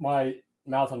to put my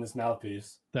mouth on this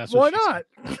mouthpiece. That's why not?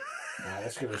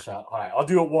 Let's give it a shot. All right, I'll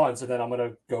do it once, and then I'm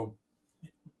gonna go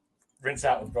rinse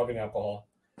out with rubbing alcohol.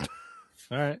 All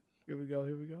right, here we go.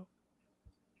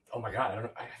 Oh my god,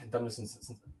 I haven't done this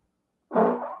since.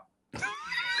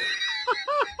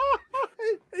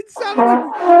 It sounded like...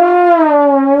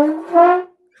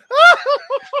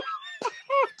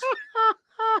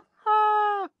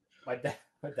 my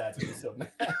dad's gonna be so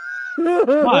mad.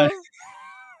 Why?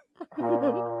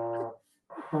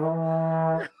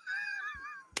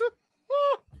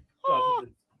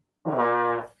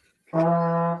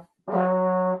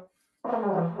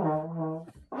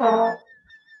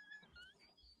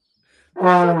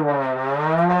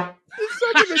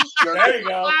 There you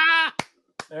go.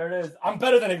 There it is. I'm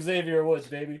better than Xavier Woods,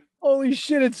 baby. Holy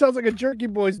shit, it sounds like a Jerky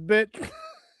Boys bit.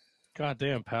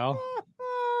 Goddamn, pal.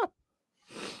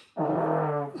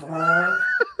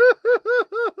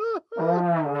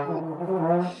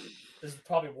 This is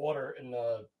probably water in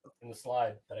the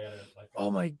slide that I gotta like.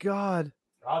 Oh my god.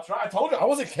 I'll try. I told you I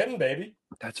wasn't kidding, baby.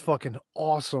 That's fucking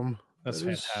awesome. That's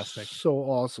fantastic. So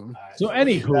awesome. Right, so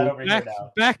anywho,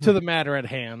 back to the matter at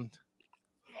hand.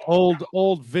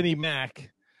 Old Vinnie Mac.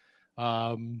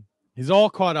 He's all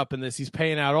caught up in this. He's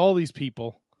paying out all these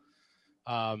people.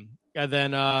 And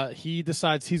then he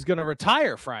decides he's going to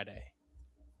retire Friday.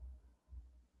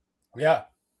 Yeah.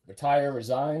 Retire,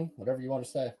 resign, whatever you want to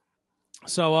say.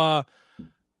 So,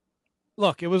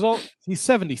 look, he's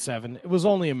 77. It was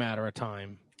only a matter of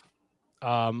time.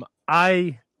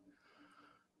 I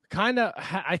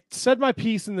said my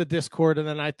piece in the Discord, and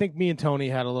then I think me and Tony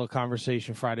had a little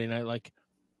conversation Friday night. Like,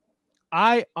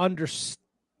 I understand.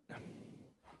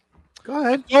 Go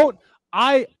ahead.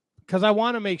 Because I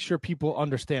want to make sure people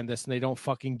understand this and they don't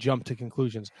fucking jump to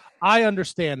conclusions. I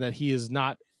understand that he is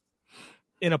not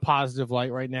in a positive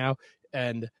light right now.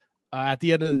 And at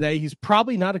the end of the day, he's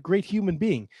probably not a great human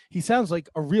being. He sounds like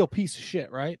a real piece of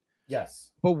shit, right?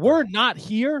 Yes. But we're not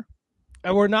here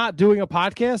and we're not doing a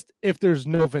podcast if there's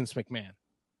no Vince McMahon.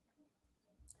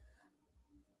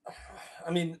 I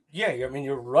mean, yeah,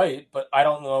 you're right, but I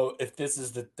don't know if this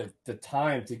is the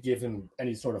time to give him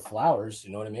any sort of flowers.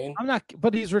 You know what I mean?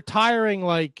 But he's retiring.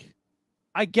 Like,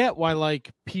 I get why, like,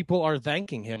 people are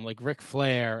thanking him, like Ric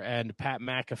Flair and Pat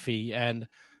McAfee and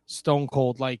Stone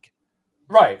Cold, like,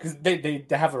 right, because they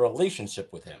have a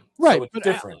relationship with him, right? So it's but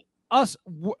different.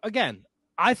 Again,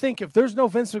 I think if there's no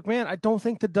Vince McMahon, I don't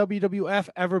think the WWF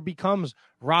ever becomes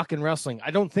rock and wrestling. I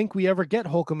don't think we ever get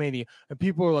Hulkamania. And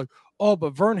people are like, oh,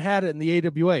 but Vern had it in the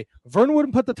AWA. Vern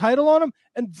wouldn't put the title on him,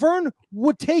 and Vern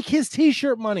would take his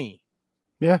T-shirt money.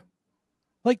 Yeah.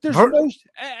 Like, there's no...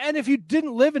 And if you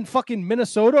didn't live in fucking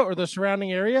Minnesota or the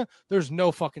surrounding area, there's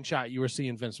no fucking shot you were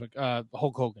seeing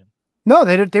Hulk Hogan. No,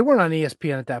 they weren't on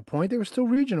ESPN at that point. They were still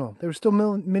regional. They were still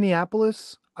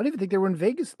Minneapolis. I don't even think they were in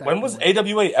Vegas. When was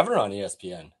AWA ever on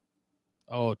ESPN?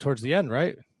 Oh, towards the end,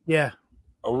 right? Yeah.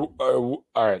 All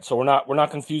right, so we're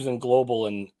not confusing global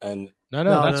and No,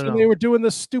 that's when they were doing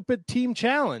the stupid team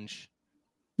challenge.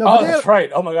 No, that's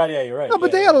right. Oh my god, yeah, you're right. No,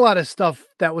 but they had a lot of stuff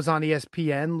that was on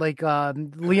ESPN. Like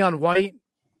Leon White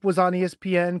was on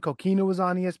ESPN. Coquina was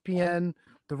on ESPN.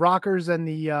 The Rockers and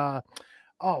the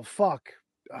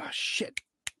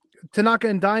Tanaka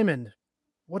and Diamond.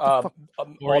 What the fuck?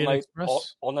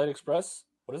 All Night Express.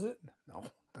 What is it? No,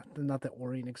 not the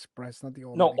Orient Express. Not the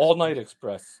All. No, Night All Night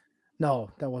Express. No,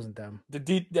 that wasn't them.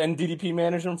 And DDP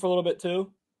managed them for a little bit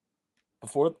too.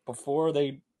 Before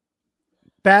they.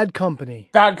 Bad Company.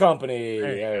 Bad Company.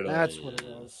 That's what it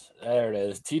is. There it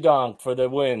is. T-Donk for the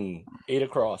win. 8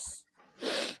 across.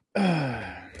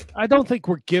 I don't think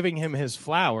we're giving him his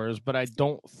flowers, but I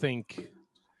don't think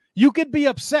you could be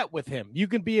upset with him. You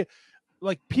could be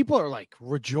like, people are like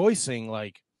rejoicing.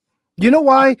 Like, you know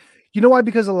why?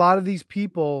 Because a lot of these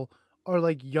people are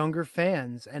like younger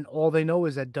fans, and all they know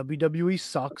is that WWE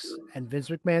sucks and Vince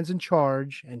McMahon's in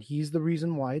charge, and he's the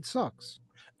reason why it sucks.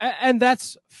 And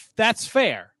that's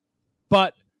fair,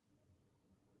 but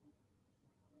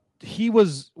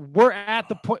we're at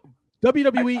the point.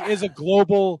 WWE is a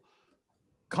global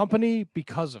company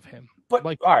because of him. But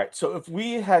all right, so if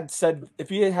we had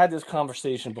this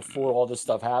conversation before all this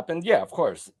stuff happened, yeah, of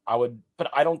course I would. But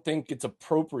I don't think it's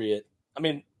appropriate. I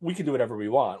mean, we can do whatever we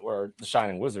want. We're the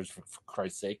Shining Wizards, for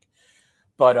Christ's sake.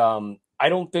 But I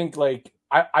don't think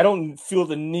I don't feel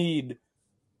the need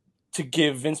to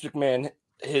give Vince McMahon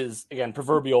his, again,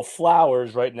 proverbial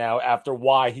flowers right now after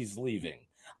why he's leaving.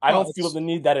 I don't feel the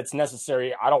need that it's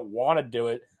necessary. I don't want to do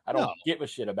it. I don't give a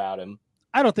shit about him.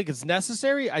 I don't think it's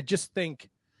necessary. I just think,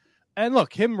 and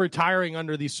look, him retiring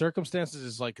under these circumstances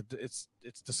is like, it's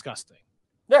disgusting.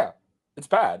 Yeah, it's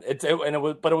bad. It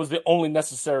was the only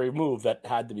necessary move that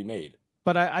had to be made.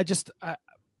 But I just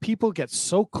people get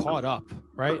so caught up,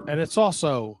 right? And it's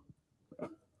also,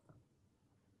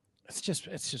 it's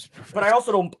just. But I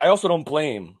also don't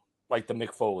blame like the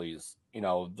Mick Foleys. You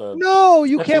know, no,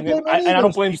 you can't blame. And I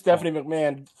don't blame Stephanie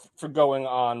McMahon for going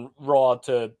on Raw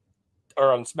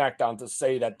or on SmackDown to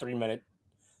say that 3-minute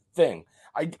thing.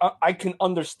 I can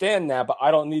understand that, but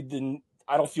I don't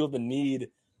feel the need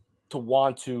to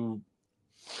want to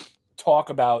talk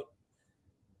about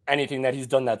anything that he's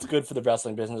done that's good for the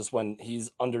wrestling business when he's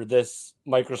under this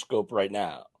microscope right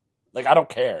now. Like, I don't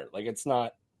care. Like, it's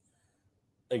not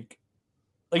like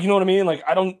you know what I mean? Like,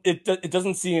 it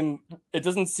doesn't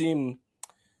seem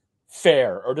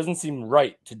fair or doesn't seem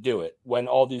right to do it when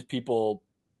all these people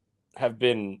have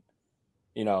been,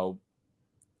 you know,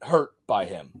 hurt by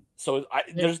him. So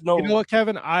there's no. You know what,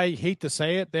 Kevin? I hate to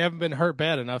say it, they haven't been hurt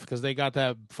bad enough because they got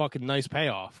that fucking nice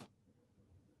payoff.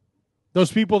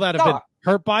 Those people that have been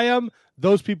hurt by him,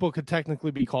 those people could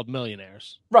technically be called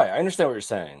millionaires. Right. I understand what you're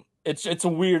saying. It's a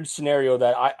weird scenario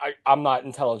that I'm not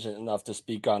intelligent enough to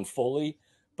speak on fully,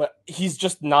 but he's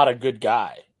just not a good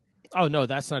guy. Oh no,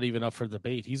 that's not even up for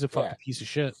debate. He's a fucking piece of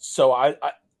shit. So I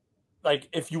like,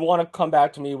 if you want to come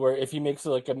back to me where if he makes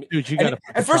like a dude, you got to.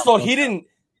 And first of all, he didn't.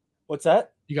 What's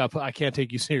that? You got. I can't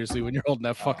take you seriously when you're holding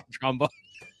that fucking trombone.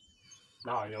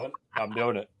 No, you know what? I'm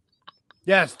doing it.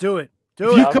 Yes, do it.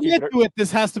 If you commit to it,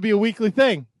 this has to be a weekly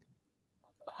thing.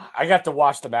 I got to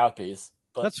watch the mouthpiece.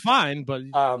 But, that's fine, but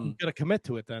you got to commit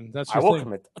to it. Then that's. I will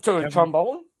commit to a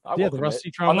trombone. Yeah, the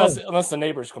rusty trombone. Unless the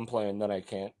neighbors complain, then I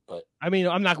can't. But I mean,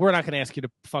 we're not going to ask you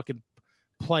to fucking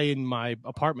play in my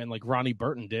apartment like Ronnie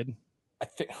Burton did. I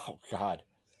think. Oh God,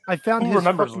 I found. Who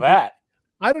remembers that?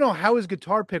 I don't know how his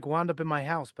guitar pick wound up in my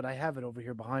house, but I have it over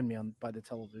here behind me by the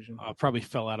television. Probably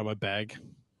fell out of my bag.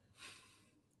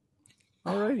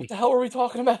 Alrighty. What the hell are we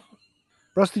talking about?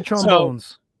 Rusty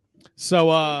trombones.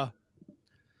 So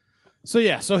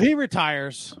he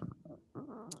retires.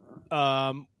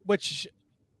 Which,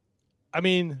 I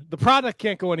mean, the product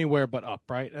can't go anywhere but up,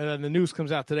 right? And then the news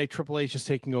comes out today, Triple H is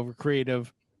taking over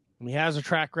creative, and he has a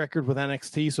track record with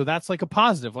NXT, so that's like a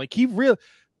positive. Like the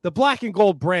black and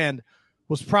gold brand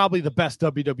was probably the best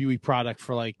WWE product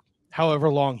for like however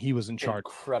long he was in charge.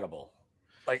 Incredible.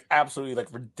 Like absolutely like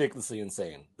ridiculously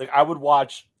insane. Like I would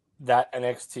watch that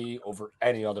NXT over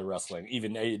any other wrestling,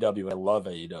 even AEW. I love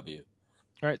AEW.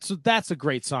 All right. So that's a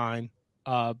great sign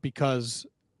because,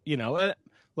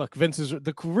 look, Vince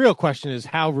the real question is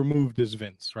how removed is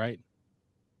Vince, right?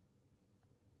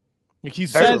 Like he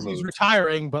says he's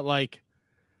retiring, but like,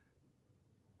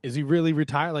 is he really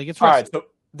retired? Like it's all right. So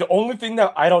the only thing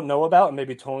that I don't know about, and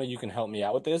maybe Tony, you can help me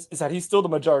out with this, is that he's still the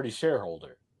majority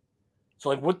shareholder. So,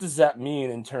 like, what does that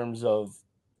mean in terms of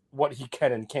what he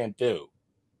can and can't do?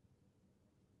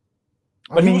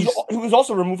 But he was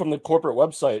also removed from the corporate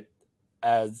website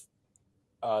as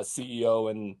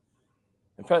CEO and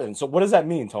president. So, what does that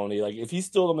mean, Tony? Like, if he's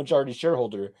still the majority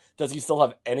shareholder, does he still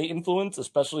have any influence,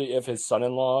 especially if his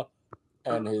son-in-law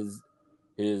and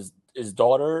his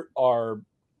daughter are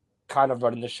kind of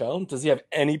running the show? Does he have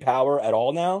any power at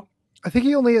all now? I think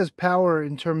he only has power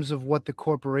in terms of what the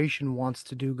corporation wants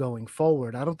to do going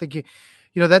forward. I don't think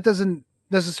that doesn't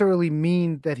necessarily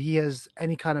mean that he has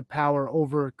any kind of power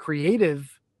over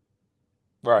creative,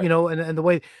 right? And the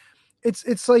way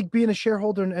it's like being a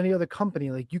shareholder in any other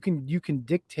company. Like you can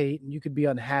dictate and you could be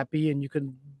unhappy and you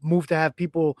can move to have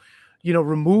people,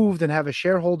 removed and have a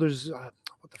shareholders.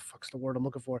 What the fuck's the word I'm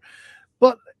looking for?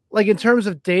 But like in terms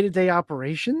of day-to-day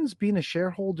operations, being a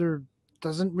shareholder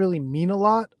doesn't really mean a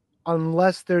lot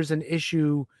unless there's an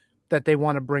issue that they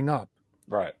want to bring up.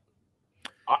 Right.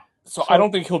 So I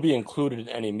don't think he'll be included in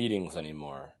any meetings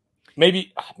anymore.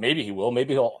 Maybe he will.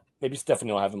 Maybe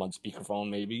Stephanie will have him on speakerphone.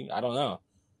 Maybe. I don't know.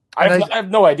 I have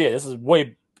no idea. This is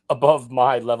way above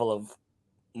my level of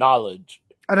knowledge.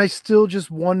 And I still just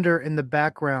wonder in the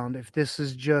background if this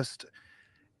is just,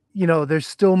 they're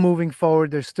still moving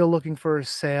forward. They're still looking for a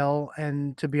sale.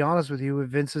 And to be honest with you, if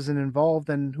Vince isn't involved,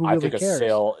 then who really cares? I think a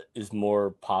sale is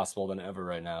more possible than ever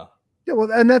right now. Yeah,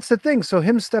 well, and that's the thing. So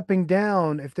him stepping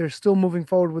down, if they're still moving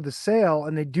forward with the sale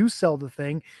and they do sell the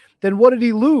thing, then what did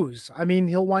he lose? I mean,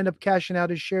 he'll wind up cashing out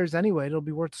his shares anyway. It'll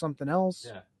be worth something else.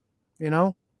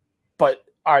 Yeah. But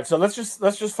all right, so let's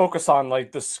just focus on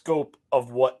like the scope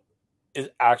of what is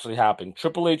actually happening.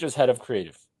 Triple H is head of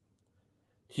creative.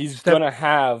 He's going to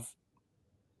have,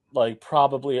 like,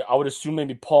 probably, I would assume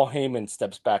maybe Paul Heyman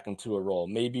steps back into a role.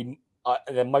 Maybe,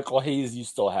 and then Michael Hayes you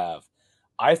still have.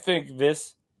 I think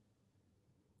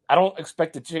I don't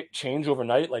expect it to change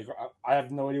overnight. Like, I have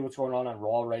no idea what's going on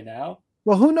Raw right now.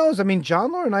 Well, who knows? I mean,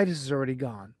 John Laurinaitis is already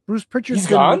gone. Bruce Pritchard's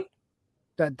gone?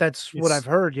 That's what I've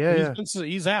heard,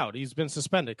 He's out. He's been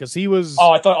suspended because he was...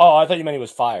 I thought you meant he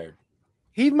was fired.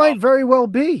 He might very well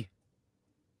be.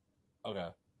 Okay.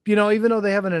 Even though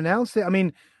they haven't announced it. I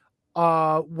mean,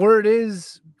 word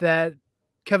is that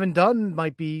Kevin Dunn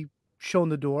might be shown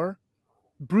the door.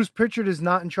 Bruce Pritchard is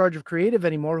not in charge of creative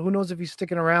anymore. Who knows if he's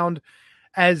sticking around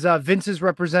as Vince's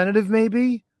representative,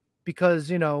 maybe, because,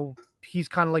 he's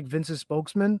kind of like Vince's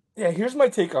spokesman. Yeah, here's my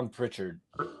take on Pritchard.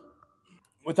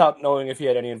 Without knowing if he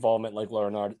had any involvement like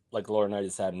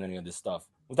Laurinaitis had in any of this stuff.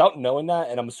 Without knowing that,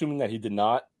 and I'm assuming that he did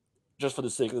not, just for the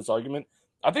sake of this argument,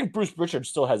 I think Bruce Pritchard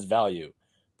still has value.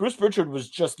 Bruce Pritchard was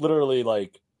just literally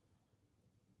like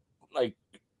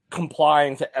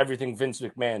complying to everything Vince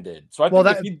McMahon did. So I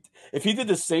think if he did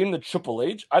the same to Triple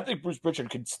H, I think Bruce Pritchard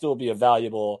could still be a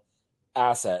valuable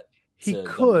asset. He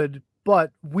could,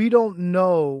 but we don't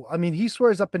know. I mean, he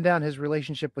swears up and down his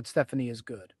relationship with Stephanie is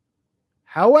good.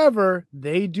 However,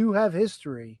 they do have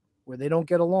history where they don't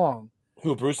get along.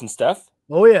 Who, Bruce and Steph?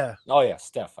 Oh, yeah. Oh, yeah,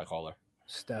 Steph, I call her.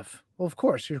 Steph. Well, of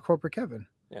course, you're corporate Kevin.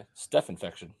 Yeah, Steph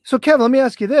infection. So, Kevin, let me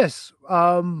ask you this.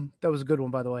 That was a good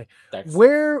one, by the way. Thanks.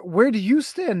 Where do you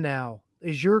stand now?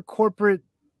 Is your corporate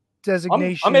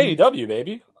designation? I'm AEW,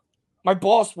 baby. My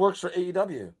boss works for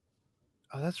AEW.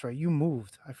 Oh, that's right. You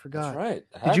moved. I forgot. That's right.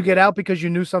 Did you get out because you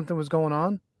knew something was going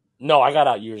on? No, I got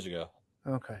out years ago.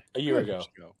 Okay. A year ago.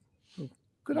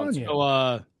 Good on you.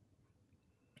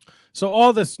 So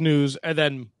all this news, and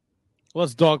then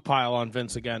let's dogpile on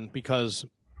Vince again because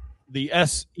the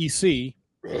SEC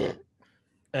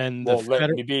and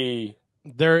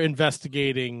they're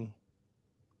investigating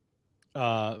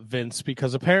Vince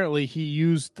because apparently he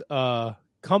used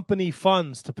company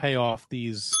funds to pay off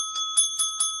these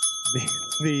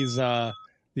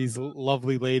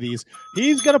lovely ladies.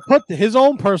 He's gonna put his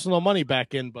own personal money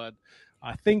back in, but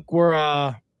I think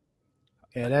we're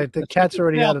the cat's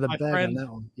already out of the bag friend. on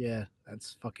that one. Yeah,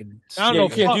 that's fucking. I don't know. You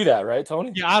can't do that, right,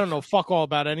 Tony? Yeah, I don't know. Fuck all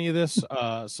about any of this.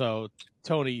 So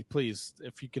Tony, please,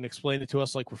 if you can explain it to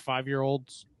us like we're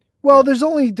 5-year-olds. Well, there's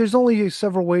only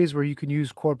several ways where you can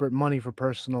use corporate money for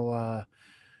personal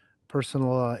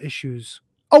issues.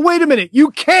 Oh, wait a minute,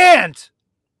 you can't,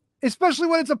 especially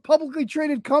when it's a publicly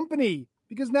traded company,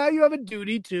 because now you have a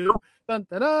duty to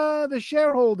the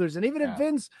shareholders, and even if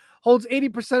Vince holds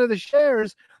 80% of the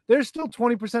shares, there's still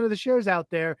 20% of the shares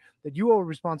out there that you owe a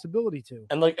responsibility to.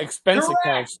 And like expense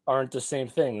accounts aren't the same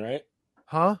thing, right?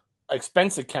 Huh?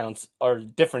 Expense accounts are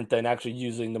different than actually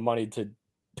using the money to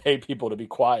pay people to be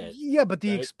quiet. Yeah, but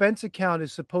the expense account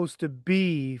is supposed to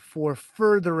be for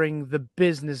furthering the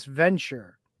business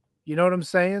venture. You know what I'm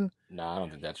saying? No, I don't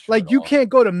think that's true. Like, you can't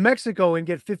go to Mexico and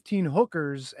get 15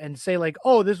 hookers and say, like,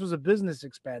 oh, this was a business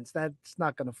expense. That's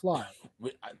not going to fly.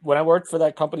 When I worked for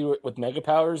that company with Mega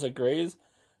Powers at Gray's,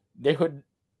 they would.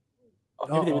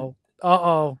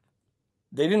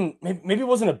 They didn't. Maybe it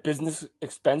wasn't a business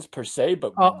expense per se,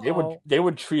 but they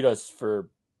would treat us for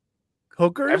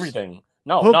hookers. Everything.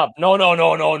 No.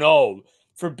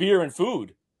 For beer and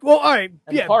food. Well, all right,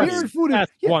 and parties. Beer and food.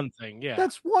 That's one thing. Yeah,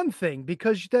 that's one thing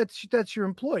because that's your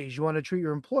employees. You want to treat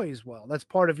your employees well. That's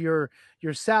part of your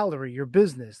salary, your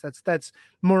business. That's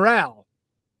morale.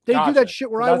 They do that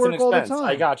shit where I work all the time.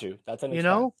 I got you. That's an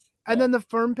expense. And then the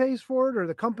firm pays for it or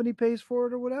the company pays for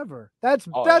it or whatever. That's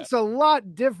a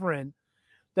lot different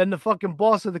than the fucking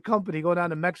boss of the company going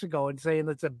down to Mexico and saying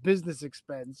it's a business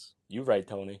expense. You're right,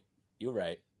 Tony. You're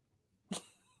right.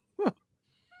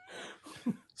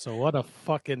 So what a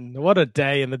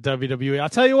day in the WWE. I'll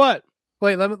tell you what.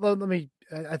 Wait, let me.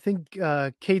 I think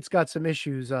Kate's got some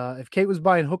issues. If Kate was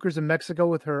buying hookers in Mexico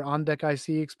with her on deck IC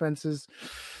expenses,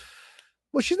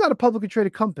 well, she's not a publicly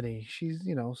traded company. She's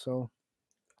so.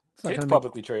 Kate's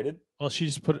publicly traded. Well, she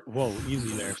just put it. Whoa,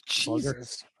 easy there.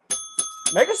 Jesus.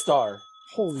 Megastar.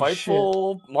 Holy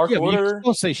Fightful, shit. Mark Order.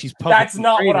 Don't say she's publicly That's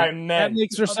not traded. what I meant. That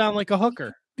makes her sound like a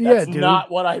hooker. That's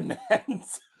not what I meant.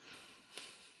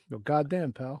 Oh,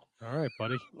 goddamn, pal. All right,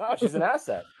 buddy. No, she's an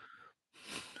asset.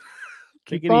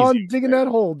 Keep on digging that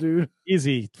hole, dude.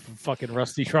 Easy, fucking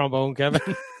rusty trombone, Kevin.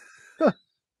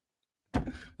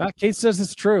 Kate says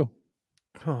it's true.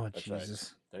 Oh, that's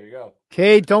Jesus. Right. There you go.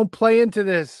 Kate, don't play into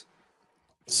this.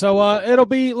 So it'll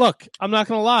be, look, I'm not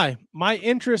going to lie. My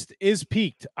interest is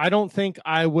piqued. I don't think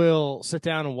I will sit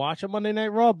down and watch a Monday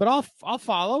Night Raw, but I'll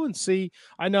follow and see.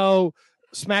 I know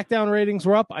SmackDown ratings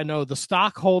were up. I know the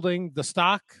stocks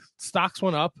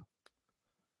went up.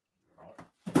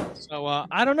 So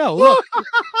I don't know. Look,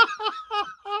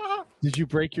 did you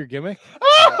break your gimmick?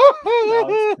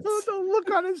 The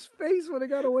look on his face when it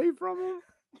got away from him.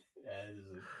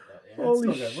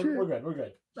 Holy shit! We're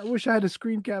good. I wish I had a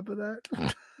screen cap of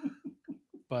that.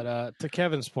 But to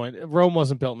Kevin's point, Rome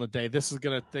wasn't built in a day.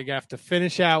 They have to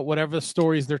finish out whatever the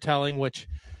stories they're telling. Which,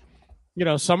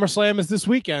 SummerSlam is this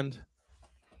weekend.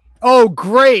 Oh,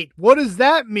 great! What does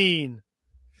that mean?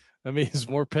 That means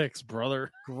more picks,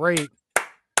 brother. Great.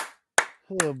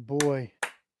 Oh boy.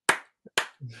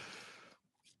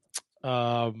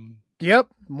 Yep,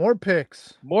 more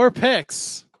picks.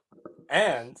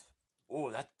 And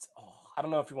I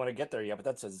don't know if you want to get there yet, but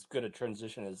that's as good a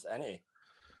transition as any.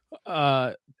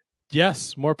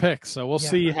 Yes, more picks. So we'll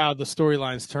see how the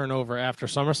storylines turn over after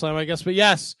SummerSlam, I guess. But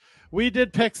yes, we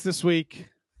did picks this week.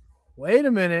 Wait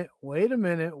a minute. I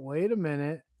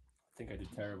think I did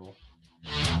terrible.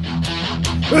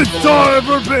 It's time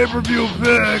for pay-per-view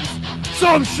picks.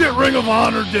 Some shit Ring of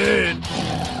Honor did.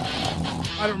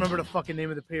 I don't remember the fucking name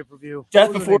of the pay-per-view.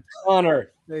 Death Before Honor.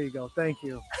 There you go. Thank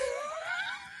you.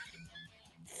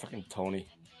 Fucking Tony.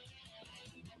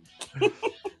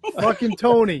 Fucking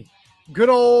Tony. Good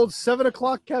old 7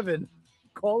 o'clock Kevin.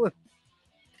 Call it.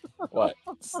 What?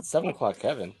 7 o'clock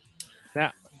Kevin?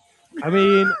 Yeah. I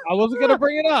mean, I wasn't going to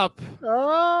bring it up.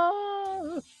 That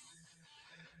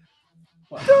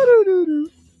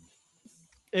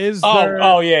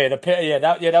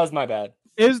was my bad.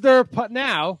 Is there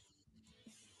now?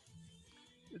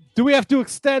 Do we have to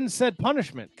extend said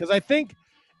punishment? Because I think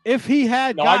if he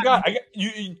had No, gotten, I got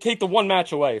you take the one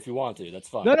match away if you want to. That's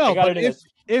fine. no, I got but it in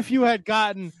if you had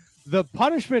gotten the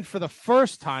punishment for the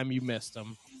first time you missed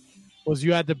them was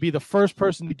you had to be the first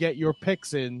person to get your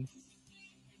picks in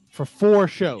for 4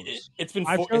 shows. It's been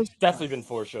 5 four, shows? it's definitely been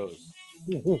 4 shows.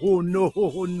 Oh, no.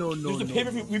 There's the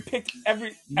pay-per-view. We picked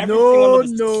everything No, under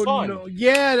the sun. no.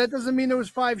 Yeah, that doesn't mean there was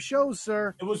 5 shows,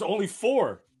 sir. It was only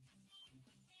 4.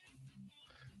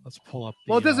 Let's pull up.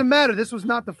 Well, it doesn't matter. This was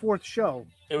not the 4th show.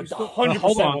 It was still- 100%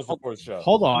 hold on. was the 4th show.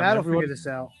 Hold on. Matt will everyone. figure this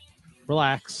out.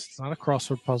 Relax. It's not a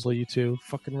crossword puzzle, you two.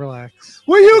 Fucking relax.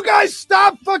 Will you guys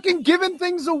stop fucking giving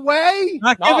things away?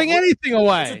 Not No, giving we're- anything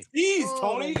away. It's a tease, Oh,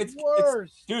 Tony. the It's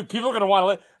worst. dude. People are gonna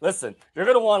want to listen. You're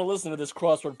gonna want to listen to this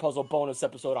crossword puzzle bonus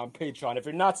episode on Patreon. If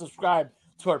you're not subscribed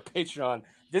to our Patreon,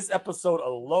 this episode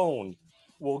alone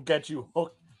will get you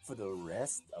hooked for the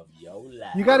rest of your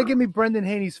life. You got to give me Brendan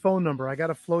Haney's phone number. I got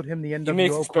to float him the makes NWO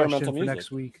question experimental for music.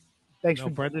 next week. Thanks No,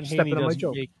 for Brendan stepping Haney on my doesn't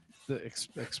joke. make the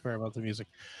experimental music.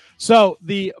 So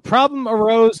the problem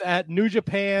arose at New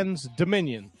Japan's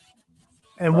Dominion.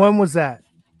 And when was that?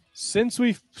 Since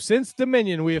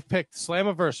Dominion, we have picked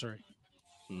Slammiversary,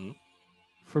 Mhm.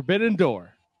 Forbidden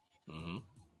Door, Mm-hmm.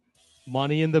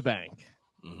 Money in the Bank,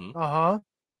 Mm-hmm. Uh-huh.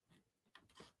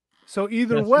 So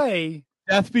either Yes. way,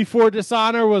 Death Before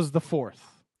Dishonor was the 4th.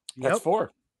 That's Yep.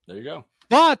 4. There you go.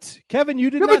 But Kevin, you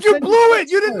did Yeah, not. but you send blew your it.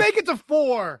 You picks didn't make it to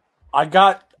 4. I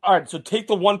got all right. So take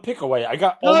the one pick away. I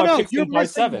got all my picks you're in by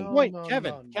missing 7. the point, No,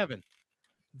 Kevin. no. Kevin,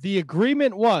 the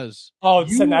agreement was, Oh,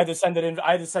 You- I had to send it in.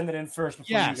 I had to send it in first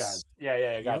before Yes. you guys.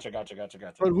 Yeah. Gotcha.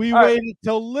 but we All right. waited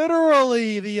till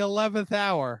literally the 11th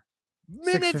hour,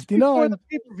 minutes 6:59. before the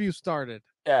pay-per-view started.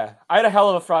 Yeah, I had a hell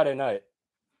of a Friday night.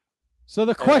 So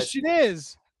the question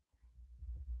is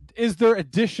there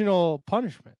additional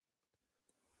punishment?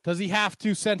 Does he have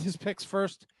to send his picks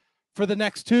first for the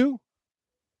next 2?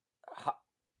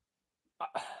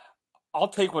 I'll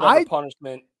take whatever I-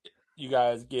 punishment you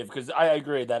guys give because I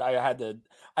agree that I had to.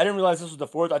 I didn't realize this was the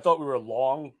 4th. I thought we were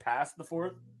long past the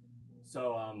 4th.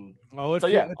 So Oh, So,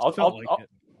 yeah, I'll- felt I'll- like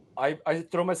it. I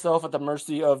throw myself at the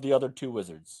mercy of the other 2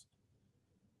 wizards.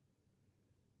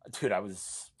 Dude, I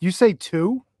was You say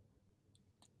 2?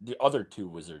 the other 2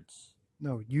 wizards.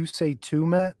 No, you say 2,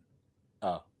 Matt.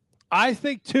 Oh I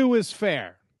think 2 is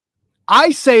fair.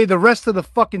 I say the rest of the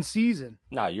fucking season.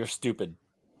 no, you're stupid.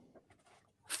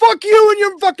 Fuck you and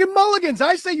your fucking mulligans.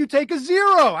 I say you take a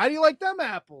 0. How do you like them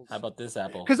apples? How about this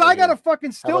apple? Because I got a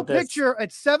fucking How still about this? picture at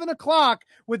 7:00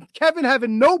 with Kevin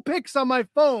having no picks on my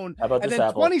phone. How about And this then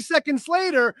apple? 20 seconds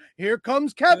later, here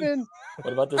comes Kevin.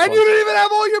 What about this And one? you didn't even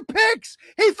have all your picks.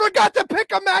 He forgot to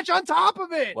pick a match on top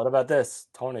of it. What about this,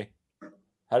 Tony?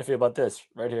 How do you feel about this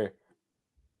right here?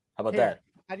 How about Here.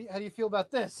 that? How do you feel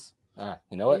about this? You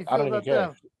know How what? do you I don't feel even about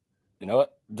care. You know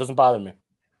what? It doesn't bother me.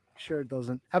 Sure it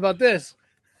doesn't. How about this?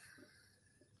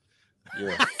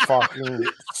 You're a fucking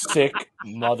sick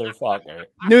motherfucker.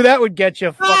 Knew that would get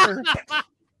you, fucker.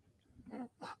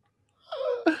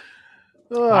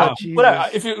 Oh, Wow. Jesus.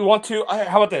 But if you want to,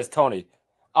 how about this, Tony?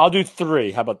 I'll do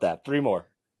 3. How about that? 3 more.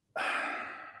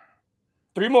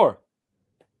 3 more.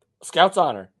 Scout's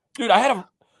honor, dude. I had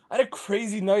a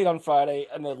crazy night on Friday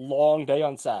and a long day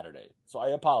on Saturday, so I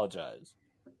apologize.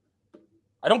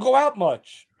 I don't go out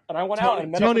much, and I went out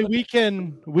and met Tony, up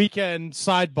with we can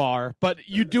sidebar, but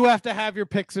you do have to have your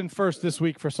picks in first this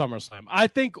week for SummerSlam. I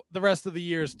think the rest of the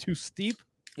year is too steep.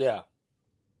 yeah.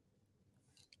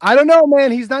 I don't know,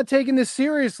 man. He's not taking this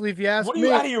seriously, if you ask What are me.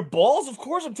 you out of your balls? Of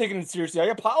course I'm taking it seriously. I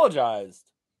apologized.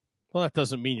 Well, that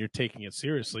doesn't mean you're taking it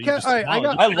seriously. You Okay, just all right, I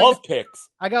got- acknowledge I love picks.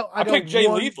 I got I picked Jay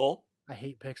one- Lethal. I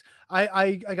hate picks.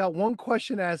 I got one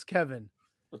question to ask Kevin.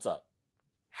 What's up?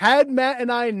 Had Matt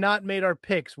and I not made our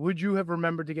picks, would you have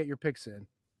remembered to get your picks in?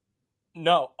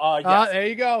 No. Yes. There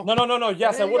you go. No.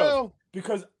 Yes, There I you would have go.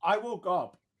 because I woke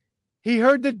up. He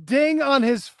heard the ding on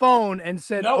his phone and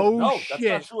said, No, shit. that's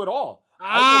not true at all.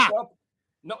 Ah! I woke up.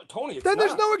 No, Tony, it's Then there's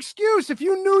not. no excuse. If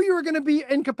you knew you were going to be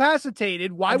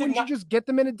incapacitated, why I did wouldn't not- you just get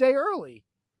them in a day early?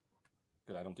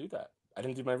 Because I don't do that. I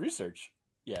didn't do my research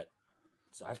yet,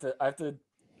 so I have to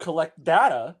collect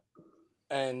data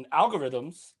and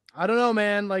algorithms. I don't know,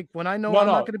 man. Like when I know No, I'm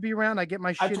no. not going to be around, I get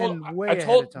my shit in way I ahead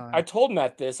told of time. I told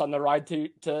Matt this on the ride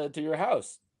to your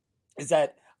house. Is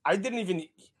that I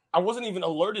wasn't even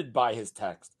alerted by his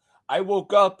text. I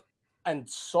woke up and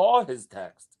saw his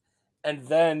text and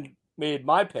then made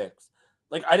my picks.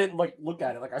 Like I didn't look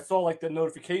at it. Like I saw the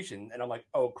notification and I'm like,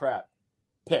 oh crap,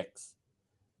 picks.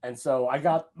 And so I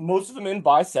got most of them in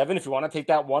by 7. If you want to take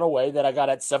that one away that I got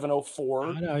at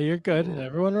 7:04. No, you're good.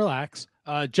 Everyone relax.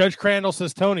 Judge Crandall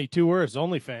says, Tony, 2 words,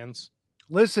 OnlyFans.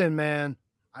 Listen, man,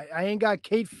 I ain't got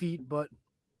Kate feet, but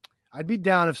I'd be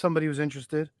down if somebody was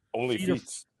interested. Only Feet or-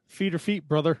 feats. Feet or feet,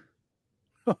 brother.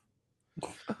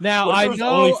 Now What if I it was know.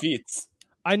 only feats.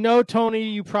 I know, Tony,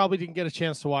 you probably didn't get a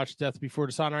chance to watch Death Before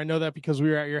Dishonor. I know that because we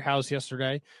were at your house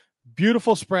yesterday.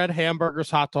 Beautiful spread,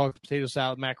 hamburgers, hot dogs, potato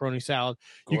salad, macaroni salad.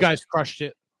 You guys crushed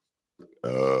it.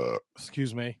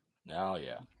 Excuse me. Oh,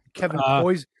 yeah. Kevin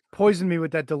poisoned me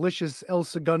with that delicious El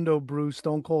Segundo brew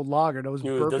Stone Cold Lager. That was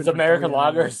Dude, burping those for American 3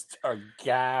 hours. lagers are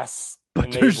gas But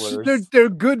enablers. they're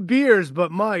good beers,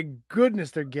 but my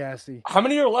goodness, they're gassy. How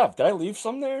many are left? Did I leave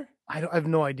some there? I have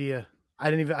no idea. I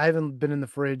haven't been in the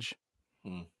fridge.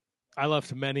 I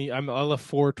left many. I left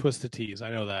 4 Twisted Teas.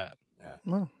 I know that. Yeah.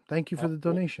 Well, thank you for the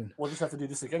donation. We'll just have to do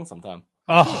this again sometime.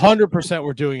 100%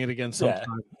 we're doing it again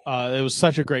sometime. It was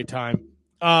such a great time.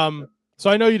 So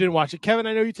I know you didn't watch it. Kevin,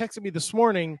 I know you texted me this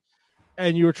morning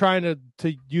and you were trying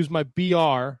to use my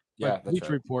BR,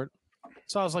 Bleacher Report.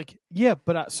 So I was like, yeah,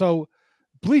 but so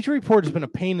Bleacher Report has been a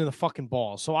pain in the fucking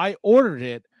balls. So I ordered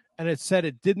it and it said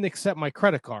it didn't accept my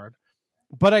credit card,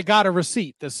 but I got a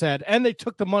receipt that said, and they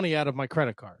took the money out of my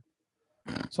credit card.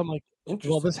 So I'm like,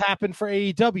 well, this happened for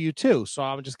AEW too. So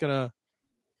I'm just gonna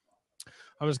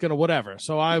whatever.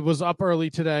 So I was up early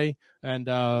today and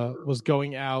was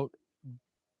going out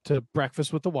to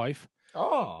breakfast with the wife.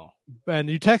 Oh. And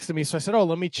you texted me, so I said, "Oh,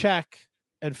 let me check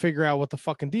and figure out what the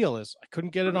fucking deal is." I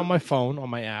couldn't get it on my phone, on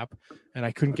my app, and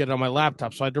I couldn't get it on my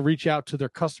laptop. So I had to reach out to their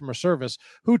customer service,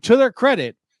 who, to their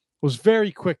credit, was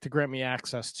very quick to grant me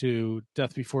access to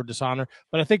Death Before Dishonor.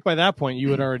 But I think by that point, you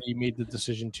had already made the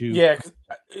decision to.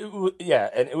 Yeah,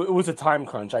 and it was a time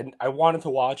crunch. I wanted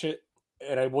to watch it,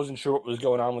 and I wasn't sure what was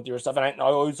going on with your stuff. And I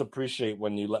always appreciate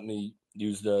when you let me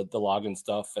use the login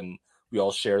stuff, and we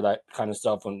all share that kind of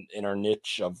stuff in our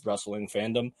niche of wrestling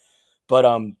fandom. But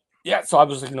yeah, so I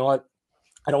was like, you know what?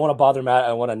 I don't want to bother Matt. I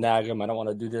don't want to nag him. I don't want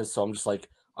to do this. So I'm just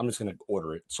going to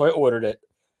order it. So I ordered it.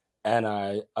 And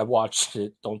I watched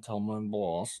it. Don't tell my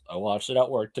boss. I watched it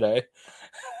at work today,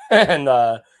 and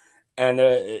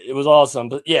it was awesome.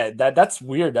 But yeah, that's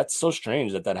weird. That's so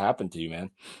strange that happened to you, man.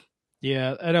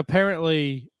 Yeah, and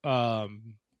apparently, I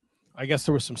guess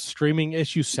there was some streaming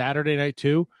issues Saturday night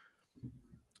too.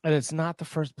 And it's not the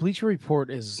first. Bleacher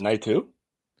Report is night 2.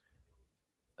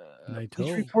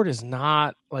 Bleacher Report is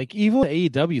not like even the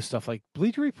AEW stuff. Like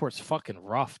Bleacher Report's fucking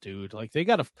rough, dude. Like they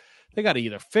gotta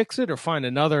either fix it or find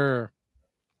another.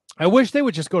 I wish they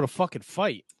would just go to fucking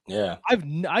Fight. Yeah,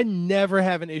 I never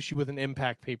have an issue with an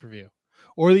Impact pay-per-view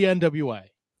or the NWA.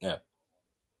 Yeah.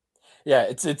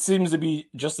 It seems to be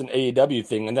just an AEW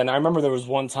thing. And then I remember there was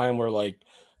one time where like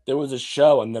there was a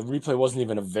show and the replay wasn't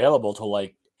even available till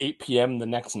like 8 p.m. the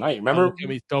next night. Remember?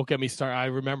 Don't get me started. I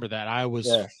remember that. I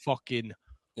was fucking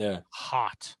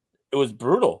hot. It was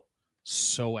brutal.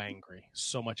 So angry.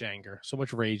 So much anger. So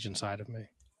much rage inside of me.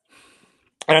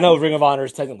 And I know Ring of Honor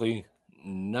is technically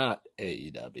not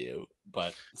AEW,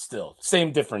 but still,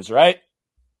 same difference, right?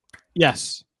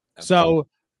 Yes. Okay. So,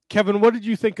 Kevin, what did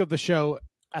you think of the show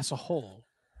as a whole?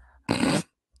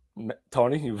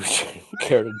 Tony, you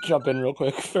care to jump in real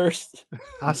quick first?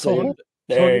 There Tony,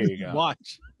 you go.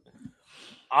 Watch.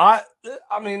 I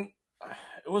mean,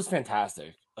 it was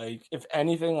fantastic. Like, if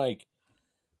anything,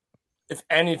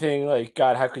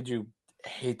 God, how could you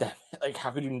hate that? Like,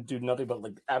 how could you do nothing but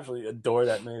like absolutely adore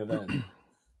that main event?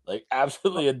 Like,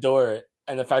 absolutely adore it.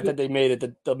 And the fact that they made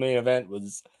it the main event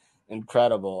was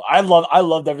incredible. I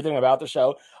loved everything about the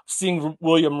show. Seeing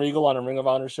William Regal on a Ring of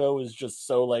Honor show is just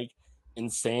so like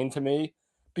insane to me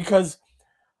because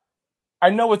I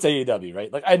know it's AEW,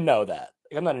 right? Like, I know that.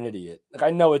 Like, I'm not an idiot. Like,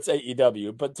 I know it's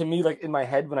AEW, but to me, like in my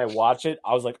head when I watch it,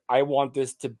 I was like, I want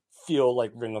this to feel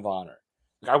like Ring of Honor.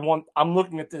 Like, I'm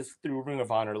looking at this through Ring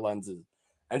of Honor lenses,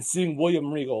 and seeing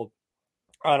William Regal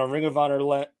on a Ring of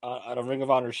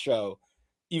Honor show,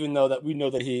 even though that we know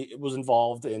that he was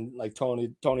involved in like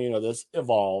Tony, you know this,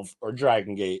 Evolve or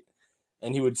Dragon Gate,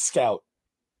 and he would scout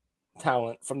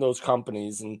talent from those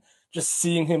companies, and just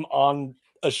seeing him on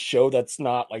a show that's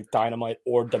not like Dynamite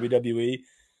or WWE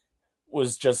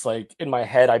was just like in my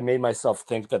head. I made myself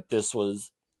think that this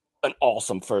was an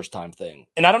awesome first time thing.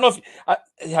 And I don't know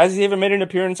if has he ever made an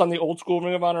appearance on the old school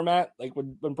Ring of Honor, Matt, like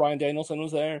when Bryan Danielson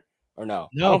was there, or no?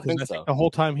 No, I don't think so. The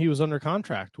whole time he was under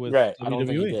contract with WWE. I don't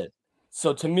think he did.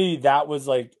 So to me, that was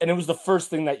like, and it was the first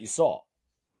thing that you saw.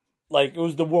 Like, it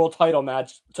was the world title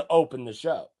match to open the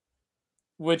show,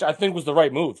 which I think was the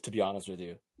right move, to be honest with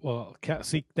you. Well,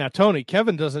 see, now, Tony,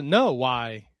 Kevin doesn't know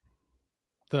why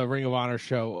the Ring of Honor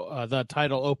show, the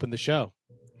title opened the show.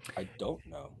 I don't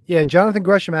know. Yeah, and Jonathan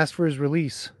Gresham asked for his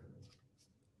release.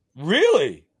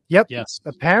 Really? Yep. Yes.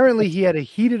 Apparently, he had a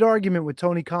heated argument with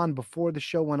Tony Khan before the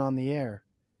show went on the air.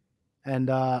 And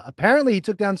apparently he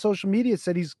took down social media,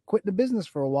 said he's quitting the business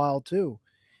for a while too.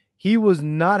 He was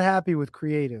not happy with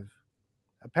creative.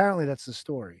 Apparently that's the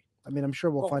story. I mean, I'm sure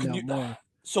we'll find out more.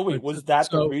 So wait, was that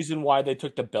the reason why they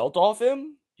took the belt off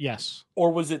him? Yes.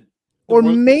 Or was it? Or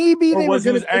maybe or they was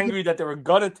were he was angry that they were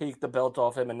gonna take the belt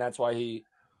off him, and that's why he.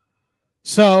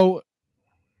 So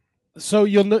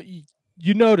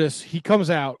you notice he comes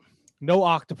out, no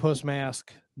octopus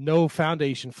mask, no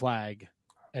foundation flag,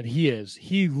 and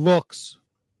he looks.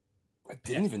 I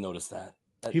didn't even notice that.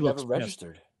 That He never looks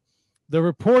registered. pissed. The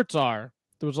reports are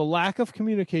there was a lack of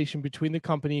communication between the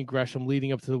company and Gresham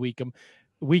leading up to the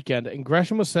weekend, and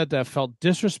Gresham was said to have felt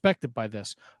disrespected by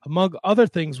this. Among other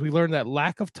things, we learned that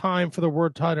lack of time for the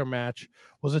world title match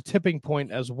was a tipping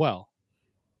point as well.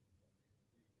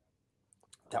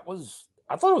 I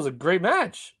thought it was a great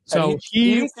match. So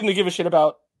he didn't seem to give a shit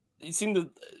about. He seemed to,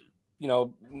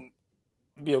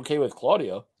 be okay with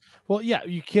Claudio. Well, yeah,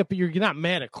 you're not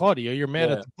mad at Claudio. You're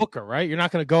mad at the booker, right? You're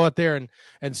not going to go out there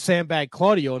and sandbag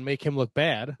Claudio and make him look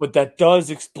bad. But that does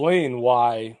explain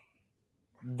why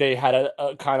they had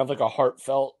a kind of like a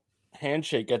heartfelt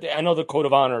handshake. I know the code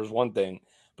of honor is one thing,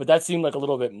 but that seemed like a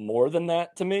little bit more than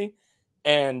that to me.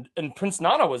 And Prince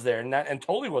Nana was there, and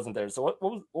Tully wasn't there. So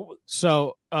what was?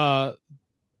 So the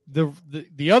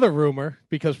other rumor,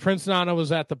 because Prince Nana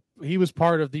was he was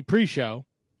part of the pre-show.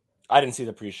 I didn't see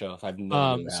the pre-show. I've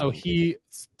no so he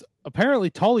apparently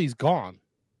Tully's gone.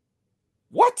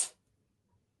 What?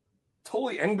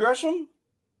 Tully and Gresham?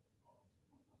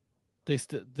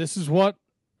 This is what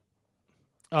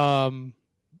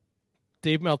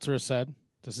Dave Meltzer has said.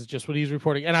 This is just what he's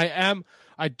reporting, and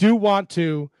I do want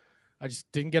to. I just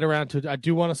didn't get around to it. I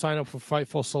do want to sign up for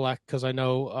Fightful Select because I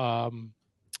know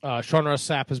Sean Ross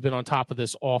Sapp has been on top of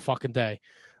this all fucking day.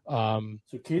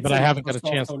 But I haven't got a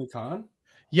chance. Tony Khan?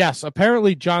 Yes,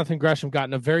 apparently Jonathan Gresham got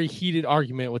in a very heated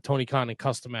argument with Tony Khan and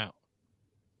cussed him out.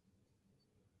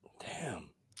 Damn.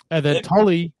 And then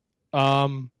Tully,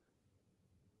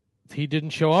 he didn't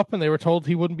show up, and they were told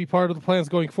he wouldn't be part of the plans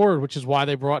going forward, which is why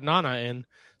they brought Nana in.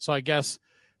 So I guess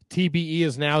TBE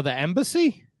is now the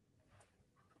embassy?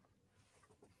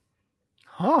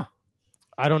 Huh.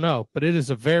 I don't know, but it is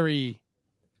a very...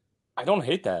 I don't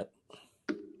hate that.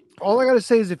 All I got to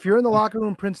say is if you're in the locker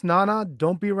room, Prince Nana,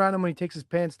 don't be around him when he takes his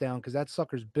pants down because that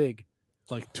sucker's big.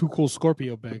 Like Too Cool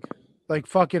Scorpio big. Like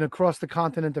fucking across the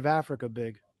continent of Africa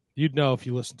big. You'd know if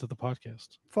you listened to the podcast.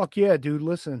 Fuck yeah, dude.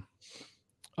 Listen.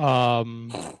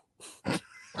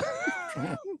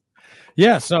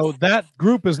 Yeah, so that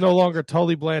group is no longer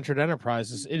Tully Blanchard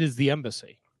Enterprises. It is the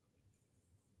embassy.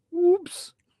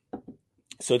 Oops.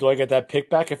 So do I get that pick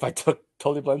back if I took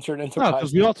Tully Blanchard Enterprises? No,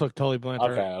 because we all took Tully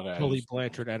Blanchard. Okay. Tully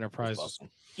Blanchard Enterprises.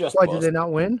 Why did they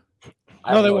not win?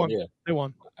 No, they won. They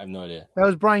won. I have no idea. That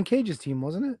was Brian Cage's team,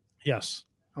 wasn't it? Yes.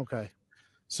 Okay.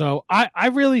 So I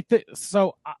really think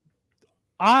so.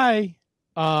 I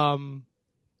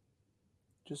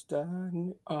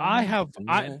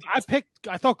picked.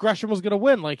 I thought Gresham was going to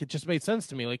win. Like it just made sense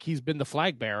to me. Like he's been the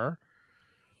flag bearer.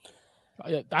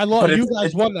 I lost. You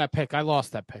guys won that pick. I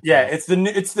lost that pick. Yeah, it's the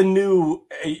new.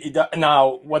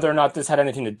 Now, whether or not this had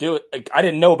anything to do with, like, I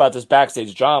didn't know about this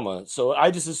backstage drama, so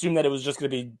I just assumed that it was just going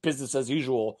to be business as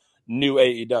usual. New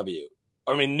AEW,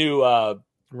 new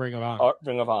Ring of Honor.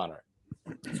 Ring of Honor.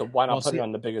 So why not put it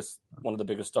on one of the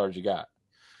biggest stars you got?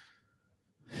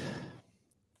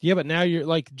 Yeah, but now you're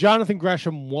like Jonathan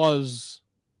Gresham was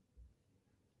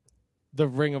the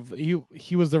Ring of he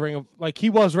was the Ring of he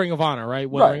was Ring of Honor, right?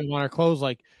 When Ring of Honor closed,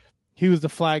 like he was the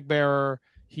flag bearer.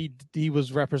 He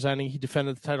was representing. He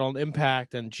defended the title on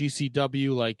Impact and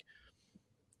GCW. Like,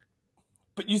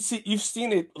 but you've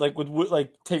seen it like with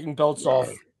like taking belts off.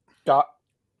 You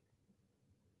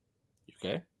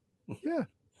okay? Yeah.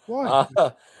 Why?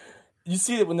 You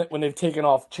see it when they've taken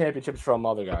off championships from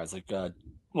other guys, like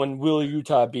when Wheeler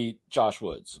Utah beat Josh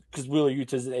Woods, because Wheeler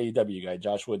Utah is an AEW guy.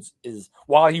 Josh Woods is,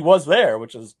 while he was there,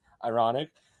 which is ironic,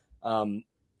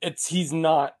 he's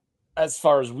not, as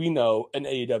far as we know, an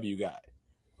AEW guy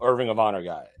or a Ring of Honor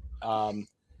guy.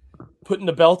 Putting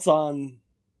the belts on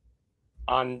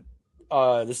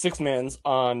the six mans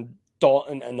on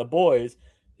Dalton and the boys.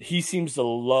 He seems to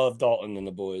love Dalton and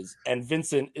the boys, and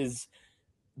Vincent is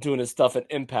doing his stuff at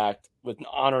Impact with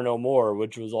Honor No More,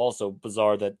 which was also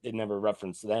bizarre that they never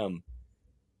referenced them.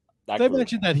 They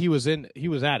mentioned that he was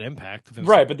at Impact, Vincent.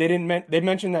 Right? But they didn't. They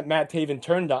mentioned that Matt Taven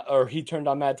turned on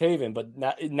Matt Taven, but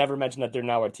it never mentioned that they're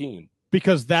now a team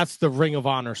because that's the Ring of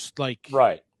Honor,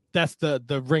 right. That's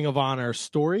the Ring of Honor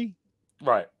story,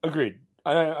 right? Agreed.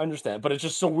 I understand, but it's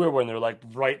just so weird when they're like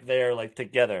right there, like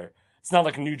together. It's not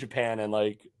like New Japan and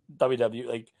like WWE,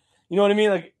 like, you know what I mean?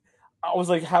 Like, I was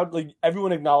like, how like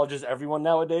everyone acknowledges everyone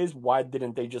nowadays. Why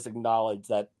didn't they just acknowledge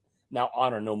that now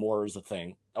Honor No More is a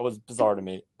thing? That was bizarre to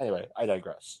me. Anyway, I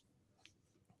digress.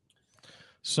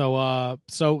 So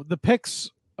the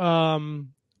picks.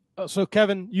 So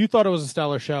Kevin, you thought it was a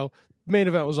stellar show. Main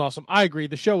event was awesome. I agree.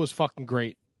 The show was fucking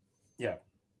great. Yeah,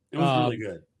 it was really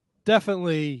good.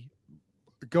 Definitely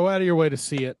go out of your way to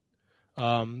see it.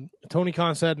 Tony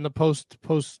Khan said in the post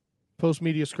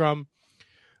media scrum,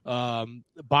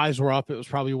 buys were up. It was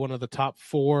probably one of the top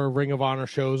 4 Ring of Honor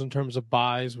shows in terms of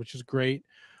buys, which is great.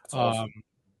 That's awesome.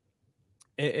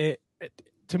 It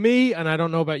to me, and I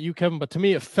don't know about you, Kevin, but to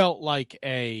me, it felt like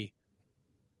a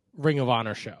Ring of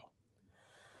Honor show.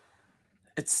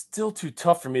 It's still too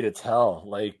tough for me to tell.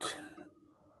 Like,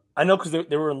 I know because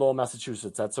they were in Lowell,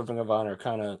 Massachusetts. That's a Ring of Honor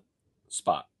kind of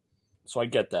spot. So I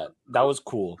get that. That was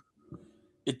cool.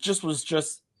 It was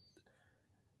just,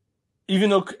 even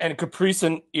though, and Caprice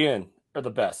and Ian are the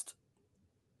best.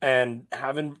 But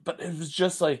it was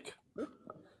just like,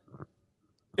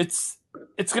 it's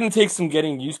going to take some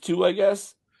getting used to, I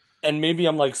guess. And maybe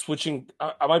I'm like switching.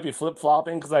 I might be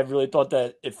flip-flopping because I really thought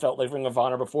that it felt like Ring of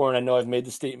Honor before. And I know I've made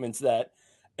the statements that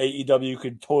AEW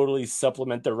could totally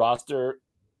supplement their roster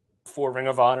for Ring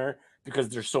of Honor because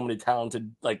there's so many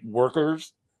talented like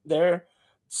workers there.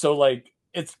 So like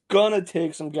it's gonna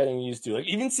take some getting used to. Like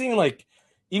even seeing like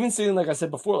I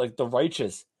said before, like The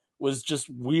Righteous was just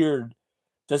weird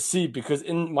to see because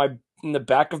in the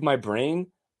back of my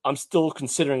brain, I'm still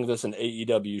considering this an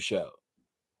AEW show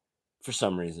for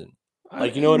some reason.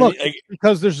 Like you know what I mean? Like,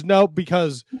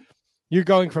 because you're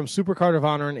going from Supercard of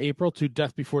Honor in April to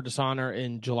Death Before Dishonor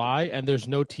in July, and there's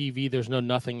no TV, there's no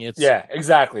nothing. Yeah,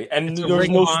 exactly. And there's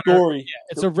no story. Yeah,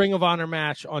 it's a Ring of Honor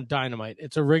match on Dynamite.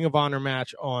 It's a Ring of Honor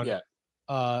match on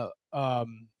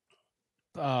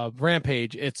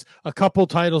Rampage. It's a couple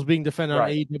titles being defended on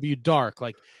AEW Dark.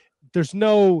 Like there's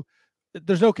no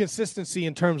consistency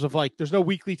in terms of like there's no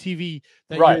weekly TV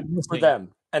that you're for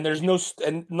them. And there's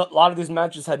and a lot of these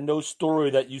matches had no story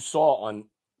that you saw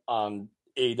on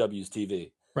AEW's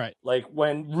TV. Right. Like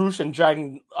when Roosh and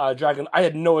Dragon, I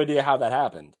had no idea how that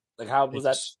happened. Like how was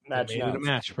that match? They made it a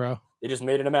match, bro. They just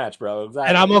made it a match, bro. Exactly.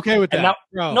 And I'm okay with that.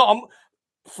 Now, no, I'm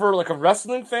for like a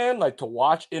wrestling fan, like to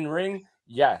watch in ring,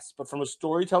 yes. But from a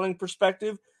storytelling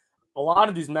perspective, a lot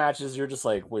of these matches, you're just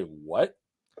like, wait, what?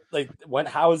 Like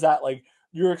how is that? Like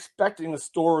you're expecting the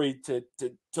story to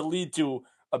lead to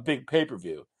a big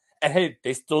pay-per-view. And hey,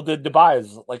 they still did the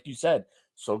buys, like you said.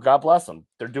 So God bless them.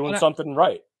 They're doing something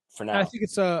right for now. I think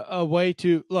it's a way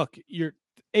to look. Your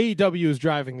AEW is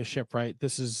driving the ship, right?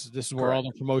 This is where all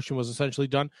the promotion was essentially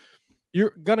done.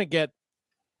 You're gonna get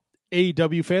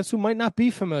AEW fans who might not be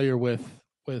familiar with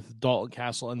Dalton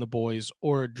Castle and the Boys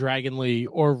or Dragon Lee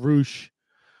or Roosh.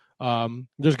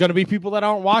 There's gonna be people that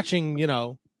aren't watching,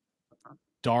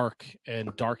 Dark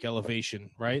and Dark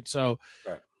Elevation, right? So.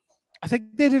 Right. I think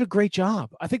they did a great job.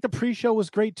 I think the pre-show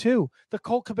was great too. The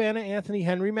Colt Cabana Anthony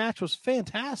Henry match was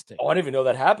fantastic. Oh, I didn't even know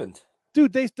that happened.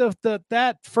 Dude,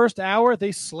 that first hour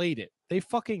they slayed it. They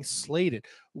fucking slayed it.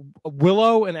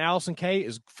 Willow and Allison Kay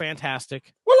is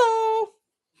fantastic. Willow.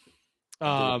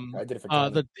 I did it for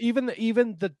Tony. Even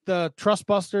the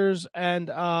Trustbusters and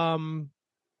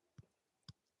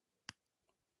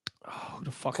who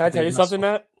the fuck? Can I tell you something,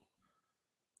 Matt?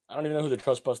 I don't even know who the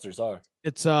Trustbusters are.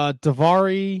 It's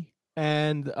Davari.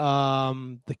 And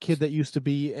the kid that used to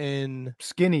be in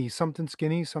Slim J. Slim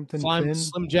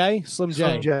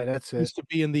J. That's it. Used to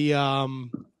be in the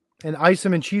and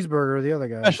Isom and Cheeseburger, the other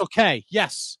guy. Special K.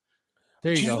 Yes,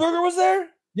 there you go. Cheeseburger was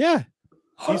there. Yeah,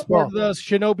 he's part of the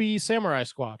Shinobi Samurai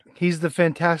Squad. He's the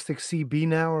Fantastic CB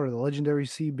now, or the Legendary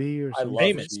CB, or something.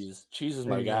 I love cheese. Cheese is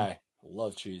my guy. I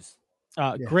love cheese.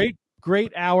 Great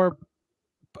hour.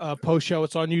 Post show,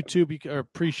 it's on YouTube, or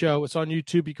pre-show, it's on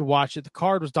YouTube. You can watch it. The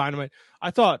card was dynamite.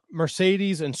 I thought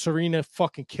Mercedes and Serena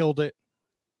fucking killed it.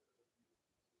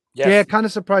 Yes. Yeah, kind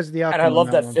of surprised at the outcome. And I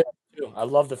love that finish too. I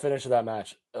love the finish of that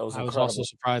match. I was also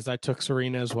surprised. I took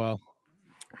Serena as well.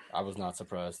 I was not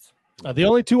surprised. The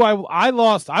only two I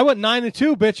lost. I went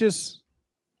 9-2, bitches.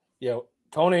 Yo,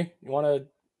 Tony, you want to?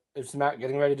 Is Matt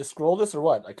getting ready to scroll this or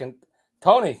what?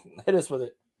 Tony, hit us with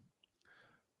it.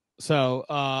 So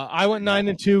I went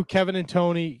 9-2. Kevin and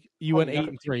Tony, you went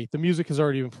 8-3. The music has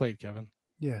already been played, Kevin.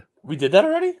 Yeah, we did that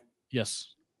already.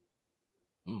 Yes.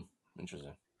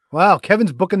 Interesting. Wow,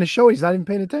 Kevin's booking the show. He's not even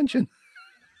paying attention.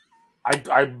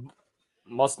 I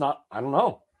must not. I don't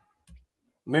know.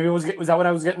 Maybe was that when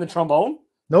I was getting the trombone?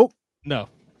 Nope. No.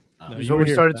 So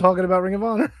we started talking about Ring of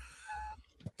Honor.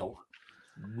 Don't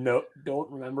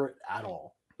remember it at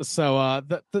all. So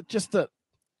the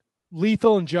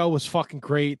Lethal and Joe was fucking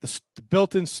great. The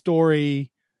built-in story,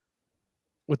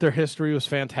 with their history was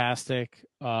fantastic.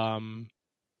 The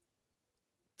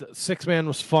 6-man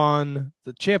was fun.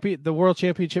 The world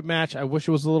championship match, I wish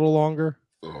it was a little longer.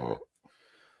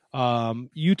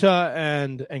 Utah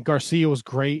and Garcia was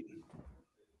great.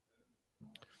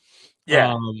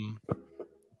 Yeah.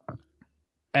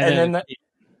 And then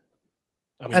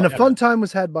a fun time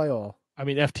was had by all. I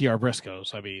mean, FTR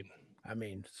Briscoes. I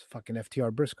mean, it's fucking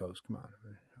FTR Briscoes. Come on.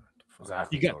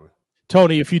 Exactly.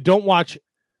 Tony, if you don't watch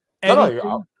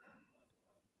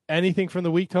anything from the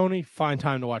week, Tony, find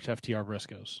time to watch FTR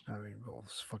Briscoes. I mean, well,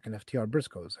 it's fucking FTR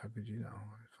Briscoes. How could you know?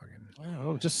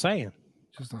 I'm just saying.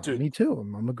 Dude, me too.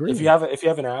 I'm agreeing. If you have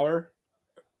an hour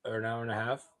or an hour and a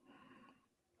half,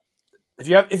 if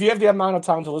you have the amount of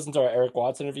time to listen to our Eric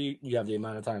Watts interview, you have the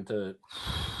amount of time to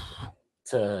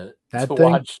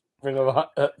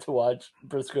watch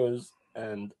Briscoes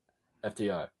and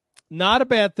FTR. Not a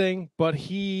bad thing, but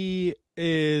he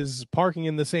is parking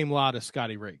in the same lot as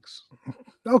Scotty Riggs.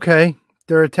 Okay.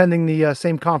 They're attending the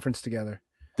same conference together.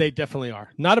 They definitely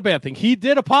are. Not a bad thing. He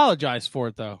did apologize for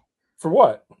it, though. For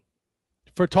what?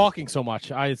 For talking so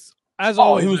much. Always,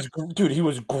 he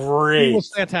was great. He was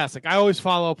fantastic. I always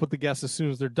follow up with the guests as soon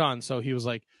as they're done. So he was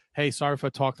like, hey, sorry if I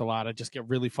talked a lot. I just get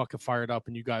really fucking fired up,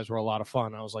 and you guys were a lot of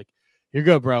fun. I was like, you're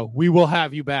good, bro. We will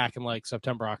have you back in like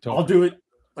September, October. I'll do it.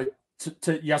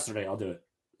 To yesterday, I'll do it.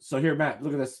 So here, Matt,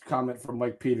 look at this comment from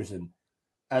Mike Peterson.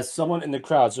 As someone in the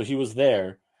crowd, so he was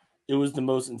there, it was the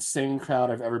most insane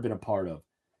crowd I've ever been a part of.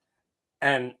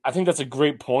 And I think that's a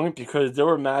great point because there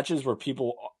were matches where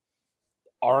people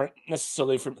aren't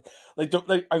necessarily from like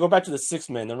I go back to the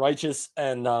 6-man, the Righteous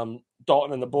and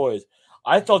Dalton and the boys.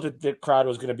 I thought that the crowd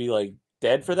was going to be like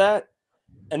dead for that,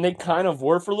 and they kind of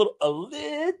were for a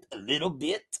little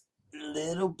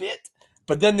bit.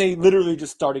 But then they literally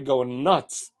just started going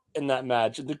nuts in that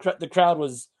match. The crowd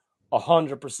was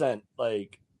 100%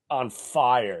 like on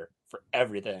fire for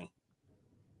everything.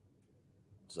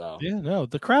 So yeah, no,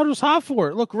 the crowd was hot for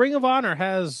it. Look, Ring of Honor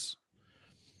has.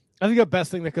 I think the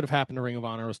best thing that could have happened to Ring of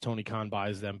Honor was Tony Khan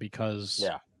buys them because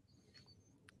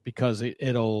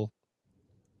it'll.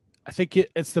 I think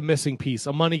it's the missing piece.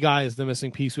 A money guy is the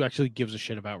missing piece who actually gives a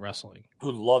shit about wrestling.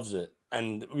 Who loves it.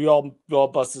 And we all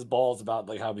bust his balls about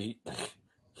like how he's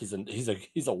a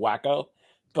wacko,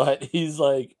 but he's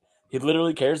like he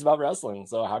literally cares about wrestling.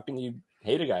 So how can you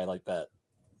hate a guy like that?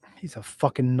 He's a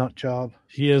fucking nut job.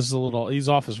 He is a little. He's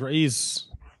off his. He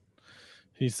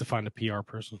needs to find a PR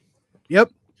person.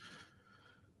 Yep.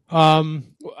 I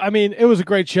mean, it was a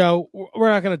great show. We're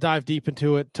not going to dive deep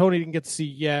into it. Tony didn't get to see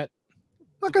it yet.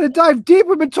 Not going to dive deep.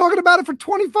 We've been talking about it for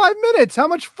 25 minutes. How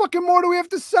much fucking more do we have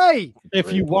to say?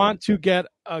 If you want to get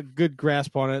a good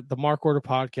grasp on it, the Mark Order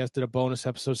podcast did a bonus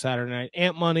episode Saturday night.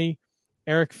 Ant Money,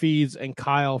 Eric Feeds, and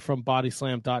Kyle from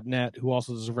bodyslam.net, who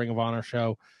also does a Ring of Honor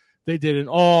show. They did an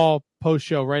all post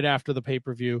show right after the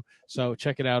pay-per-view. So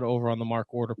check it out over on the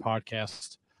Mark Order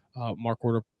podcast,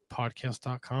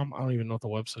 markorderpodcast.com. I don't even know what the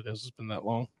website is. It's been that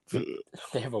long.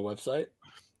 They have a website?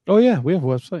 Oh, yeah. We have a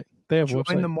website. They have a website.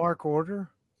 Join the Mark Order.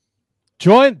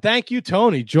 Thank you,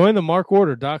 Tony. Join the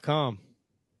markorder.com.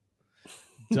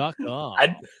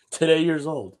 I'm today years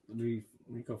old. Let me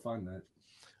go find that.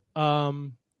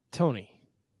 Tony.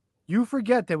 You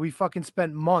forget that we fucking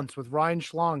spent months with Ryan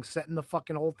Schlong setting the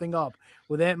fucking whole thing up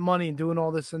with Ant Money and doing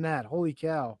all this and that. Holy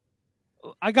cow.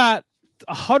 I got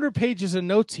 100 pages of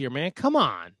notes here, man. Come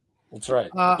on. That's right.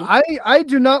 I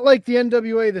do not like the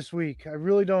NWA this week. I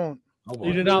really don't. Oh,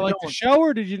 you did not like the show,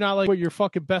 or did you not like what your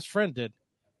fucking best friend did?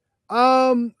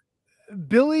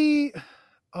 Billy,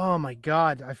 oh my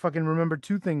God. I fucking remember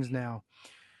two things now.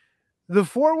 The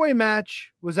 4-way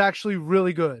match was actually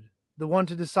really good. The one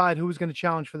to decide who was going to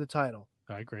challenge for the title.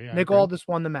 I agree. Nick Aldis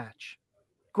won the match.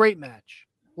 Great match.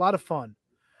 A lot of fun.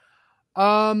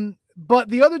 But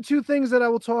the other two things that I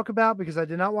will talk about, because I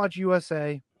did not watch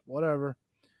USA, whatever.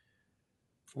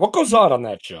 What goes on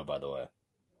that show, by the way?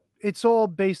 It's all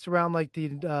based around like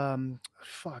the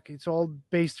it's all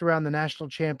based around the national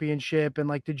championship and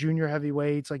like the junior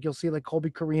heavyweights. Like you'll see like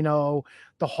Colby Carino,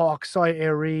 the Hawkseye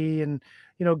Airy, and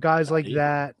guys like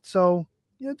that. So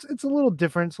it's a little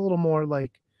different. It's a little more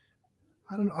like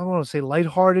I don't want to say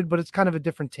lighthearted, but it's kind of a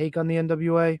different take on the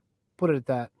NWA. Put it at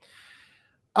that.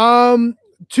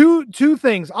 Two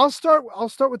things. I'll start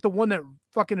with the one that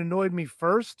fucking annoyed me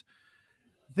first.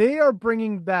 They are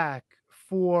bringing back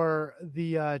for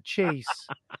the Chase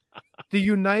the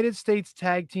United States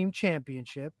Tag Team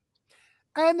Championship,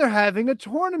 and they're having a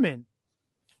tournament.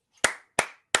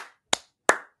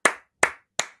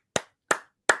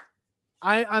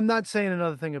 I'm not saying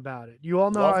another thing about it. You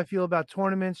all know how I feel about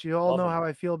tournaments. You all know how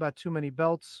I feel about too many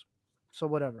belts. So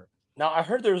whatever. Now, I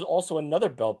heard there was also another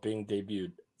belt being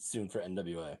debuted soon for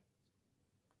NWA. I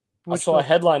Which saw a one?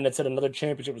 headline that said another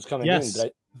championship was coming Yes. in.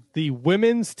 The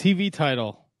women's TV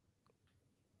title.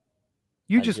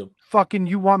 You I just do. fucking,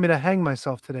 you want me to hang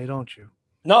myself today, don't you?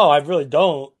 No, I really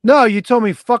don't. No, you told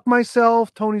me fuck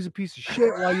myself. Tony's a piece of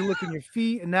shit while you licking your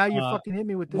feet, and now you fucking hit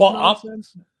me with this well,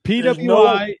 nonsense. There's PWI no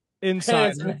Hands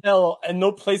Insider. in hell and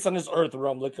no place on this earth where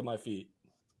I'm licking my feet.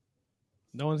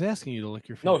 No one's asking you to lick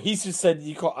your feet. No, he just said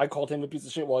I called him a piece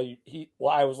of shit while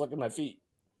I was licking my feet.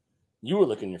 You were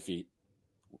licking your feet,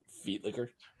 feet licker.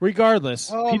 Regardless,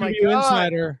 Oh my PW God.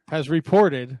 Insider has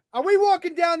reported Are we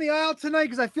walking down the aisle tonight?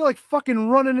 Because I feel like fucking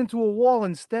running into a wall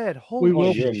instead. Holy We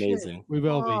will shit. You're amazing. we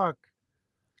will be.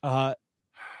 Fuck.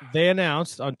 They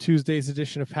announced on Tuesday's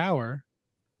edition of Power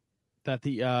that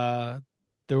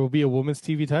there will be a women's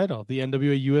TV title. The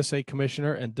NWA USA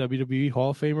Commissioner and WWE Hall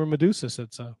of Famer Medusa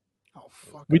said so. Oh,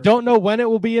 fuck. We don't know when it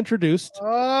will be introduced,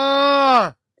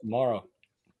 Ah! Tomorrow.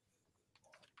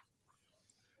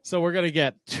 so we're going to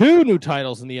get 2 new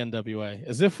titles in the NWA,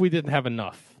 as if we didn't have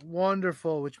enough.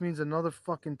 Wonderful, which means another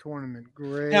fucking tournament.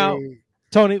 Great. Now-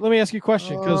 Tony, let me ask you a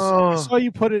question, because I Oh. saw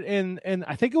you put it in, and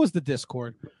I think it was the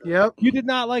Discord. Yep. You did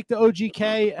not like the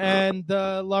OGK and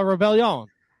the La Rebellion.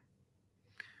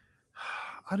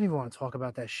 I don't even want to talk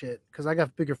about that shit because I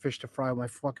got bigger fish to fry with my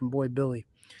fucking boy Billy.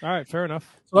 All right, fair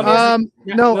enough. So let me ask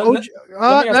you- No, let- OG. let me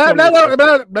ask you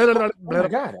a Oh my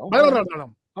God.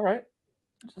 All right.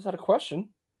 Just had a question.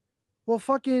 Well,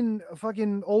 fucking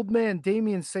old man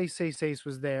Damien Say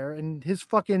was there, and his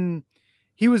fucking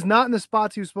he was not in the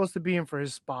spots he was supposed to be in for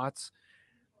his spots.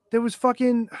 There was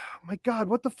fucking my God,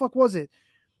 what the fuck was it?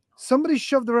 Somebody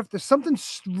shoved the ref. There's something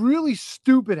really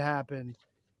stupid happened,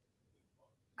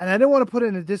 and I didn't want to put it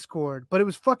in a Discord, but it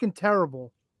was fucking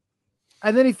terrible.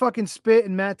 And then he fucking spit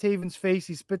in Matt Taven's face.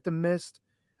 He spit the mist.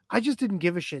 I just didn't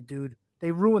give a shit, dude.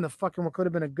 They ruined the fucking what could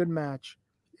have been a good match.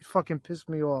 It fucking pissed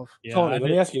me off. Yeah, Tony,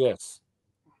 let me ask you this.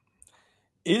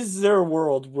 Is there a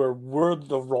world where we're in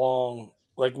the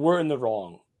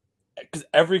wrong? Because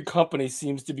every company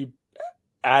seems to be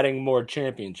adding more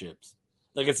championships.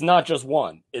 Like, it's not just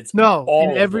one. It's No, all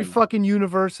in of every them. fucking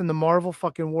universe in the Marvel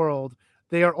fucking world,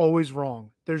 they are always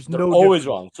wrong. There's They're no always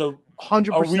difference. wrong. So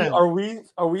 100%.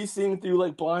 are we seeing through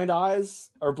like blind eyes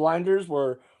or blinders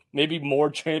where maybe more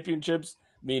championships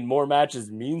mean more matches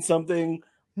mean something?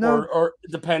 No. Or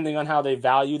depending on how they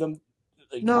value them,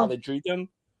 like No. how they treat them.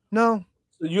 No,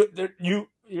 So you're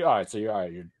all right. So you're all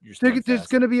right. You're steadfast. there's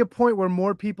going to be a point where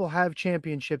more people have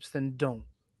championships than don't.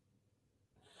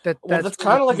 Well, that's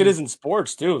kind of like it is in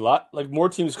sports too. Like more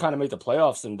teams kind of make the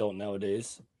playoffs than don't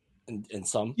nowadays. In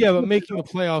some, Yeah, but making the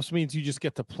playoffs means you just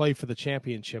get to play for the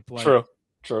championship. Like,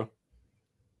 true.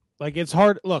 Like, it's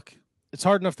hard. Look, it's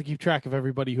hard enough to keep track of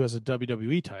everybody who has a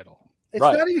WWE title. It's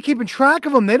Right. not even keeping track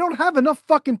of them. They don't have enough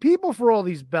fucking people for all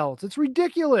these belts. It's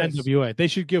ridiculous. NWA. They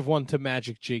should give one to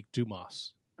Magic Jake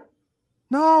Dumas.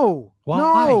 No. Why?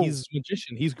 No. He's a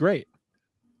magician. He's great.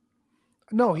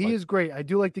 No, he is great. I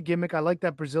do like the gimmick. I like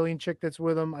that Brazilian chick that's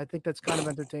with him. I think that's kind of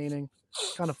entertaining.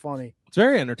 Kind of funny. It's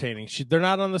very entertaining. They're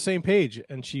not on the same page,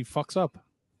 and she fucks up.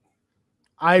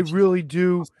 I really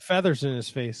do. Feathers in his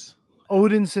face.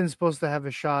 Odinson's supposed to have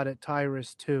a shot at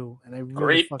Tyrus too, and I really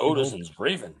Great fucking hope- Odison's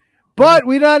Raven. But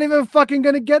we're not even fucking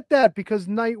gonna get that because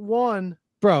night one.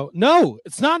 Bro, no,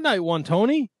 it's not night one,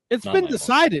 Tony. It's Not been night one.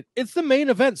 decided. It's the main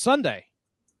event Sunday.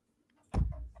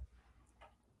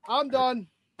 I'm done.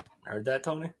 Heard that,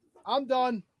 Tony? I'm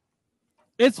done.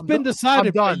 It's I'm been done.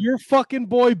 decided I'm by done. your fucking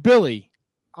boy Billy.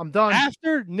 I'm done.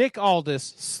 After Nick Aldis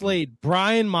slayed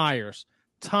Brian Myers,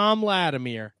 Tom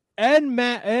Latimer, and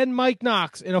Mike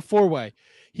Knox in a 4-way,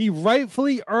 he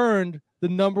rightfully earned the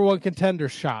number 1 contender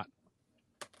shot.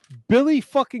 Billy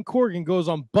fucking Corgan goes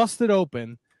on Busted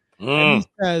Open and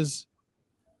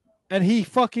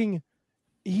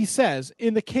he says,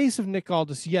 in the case of Nick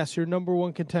Aldis, yes, you're number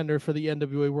 1 contender for the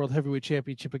NWA World Heavyweight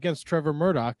Championship against Trevor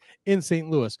Murdoch in St.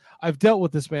 Louis. I've dealt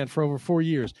with this man for over 4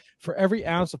 years. For every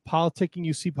ounce of politicking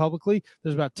you see publicly,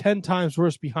 there's about 10 times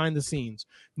worse behind the scenes.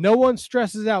 No one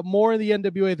stresses out more in the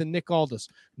NWA than Nick Aldis.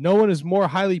 No one is more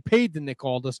highly paid than Nick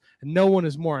Aldis, and no one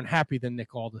is more unhappy than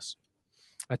Nick Aldis.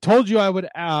 I told you I would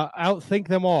outthink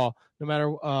them all, no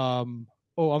matter.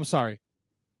 I'm sorry.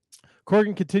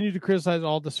 Corgan continued to criticize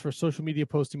Aldis for social media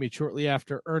posts he made shortly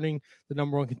after earning the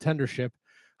number 1 contendership,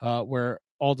 where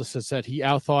Aldis has said he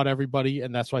outthought everybody,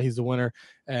 and that's why he's the winner.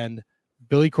 And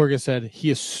Billy Corgan said he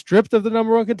is stripped of the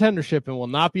number 1 contendership and will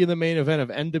not be in the main event of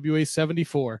NWA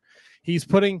 74. He's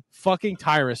putting fucking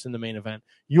Tyrus in the main event.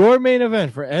 Your main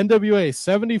event for NWA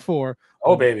 74.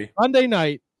 Oh, baby. Monday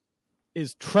night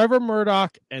is Trevor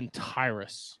Murdoch and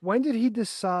Tyrus. When did he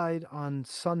decide on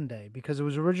Sunday? Because it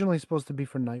was originally supposed to be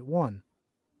for night one.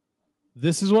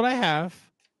 This is what I have.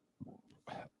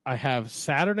 I have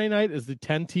Saturday night as the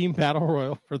 10-team battle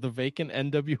royal for the vacant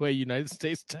NWA United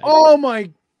States title. Oh my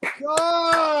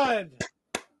God!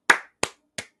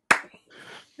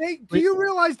 Do you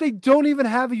realize they don't even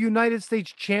have a United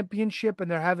States championship and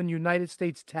they're having United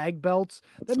States tag belts?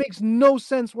 That makes no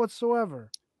sense whatsoever.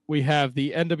 We have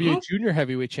the NWA Junior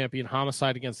Heavyweight Champion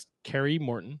Homicide against Kerry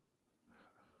Morton.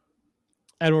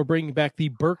 And we're bringing back the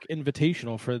Burke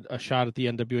Invitational for a shot at the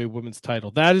NWA Women's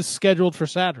title. That is scheduled for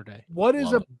Saturday. What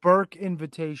is a Burke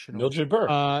Invitational? Mildred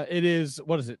Burke. It is,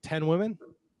 10 women?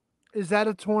 Is that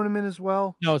a tournament as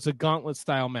well? No, it's a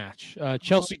gauntlet-style match.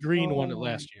 Chelsea Green won it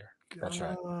last year. That's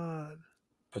right.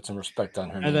 Put some respect on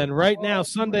her name. And then right now,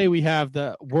 Sunday, we have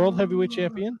the World Heavyweight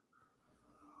Champion,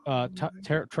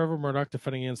 Trevor Murdoch,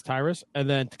 defending against Tyrus. And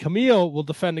then Camille will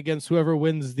defend against whoever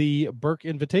wins the Burke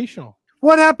Invitational.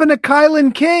 What happened to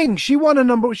Kylan King? She won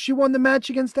the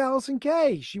match against Allison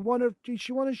Kay. She won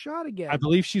a shot again. I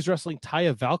believe she's wrestling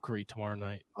Taya Valkyrie tomorrow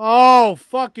night. Oh,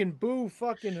 fucking boo,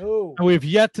 fucking who? And we've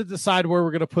yet to decide where we're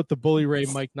going to put the Bully Ray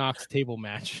Mike Knox table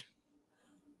match.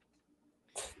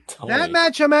 That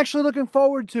match I'm actually looking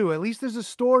forward to. At least there's a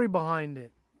story behind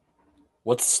it.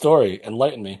 What's the story?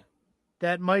 Enlighten me.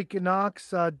 That Mike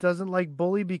Knox doesn't like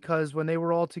Bully because when they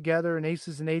were all together and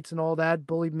Aces and Eights and all that,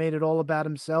 Bully made it all about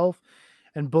himself.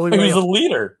 And Bully Ray was a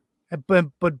leader.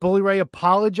 But Bully Ray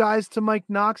apologized to Mike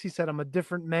Knox. He said, "I'm a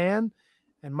different man."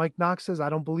 And Mike Knox says, "I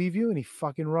don't believe you." And he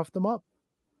fucking roughed him up.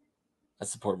 I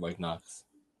support Mike Knox.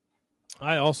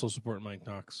 I also support Mike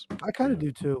Knox. I kind of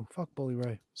do too. Fuck Bully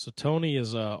Ray. So Tony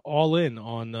is all in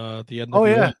on the NWA. Oh,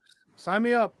 yeah. Sign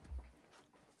me up.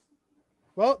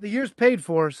 Well, the year's paid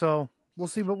for, so we'll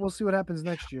see what happens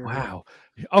next year. Wow.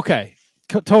 Okay.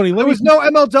 Tony, there was no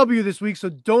MLW this week, so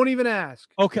don't even ask.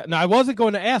 Okay. Now, I wasn't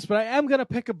going to ask, but I am going to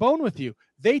pick a bone with you.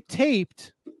 They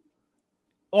taped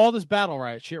all this Battle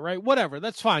Riot shit, right? Whatever.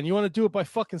 That's fine. You want to do it by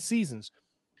fucking seasons.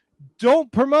 Don't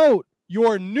promote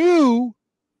your new...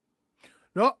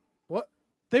 No. What?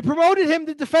 They promoted him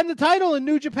to defend the title in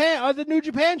New Japan, the New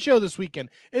Japan show this weekend.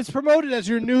 It's promoted as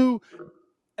your new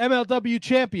MLW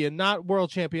champion, not world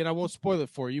champion. I won't spoil it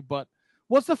for you, but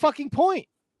what's the fucking point?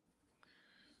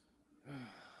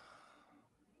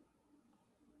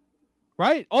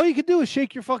 Right? All you can do is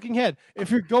shake your fucking head. If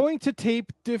you're going to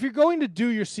do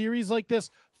your series like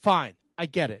this, fine. I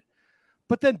get it.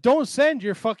 But then don't send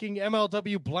your fucking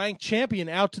MLW blank champion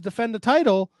out to defend the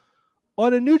title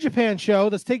on a New Japan show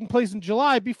that's taking place in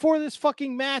July before this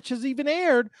fucking match has even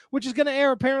aired, which is going to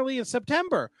air apparently in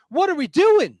September. What are we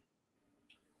doing?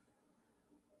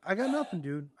 I got nothing,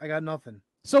 dude. I got nothing.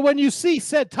 So when you see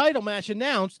said title match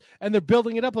announced and they're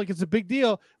building it up like it's a big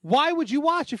deal, why would you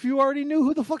watch if you already knew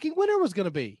who the fucking winner was going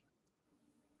to be?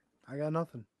 I got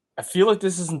nothing. I feel like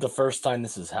this isn't the first time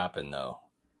this has happened, though,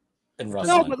 in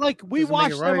wrestling. No, but like we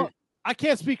watched them. I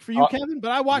can't speak for you, Kevin, but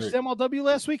I watched MLW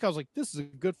last week. I was like, this is a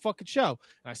good fucking show.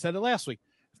 And I said it last week.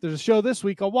 If there's a show this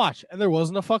week, I'll watch. And there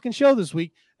wasn't a fucking show this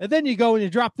week. And then you go and you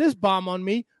drop this bomb on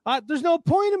me. There's no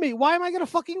point in me. Why am I going to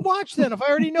fucking watch then if I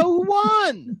already know who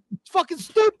won? It's fucking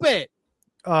stupid.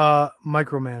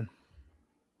 Microman.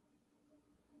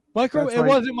 It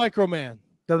wasn't Microman.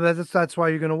 That's why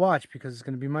you're going to watch, because it's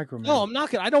going to be Microman. No, I'm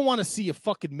not going to. I don't want to see a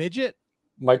fucking midget.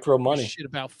 Micro Money. Shit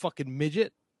about fucking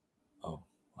midget. Oh,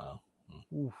 wow.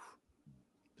 Oof.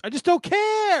 I just don't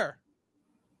care.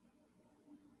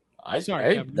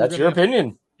 Sorry, Kevin, that's your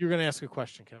opinion. You're going to ask a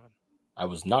question, Kevin. I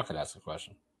was not going to ask a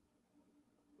question.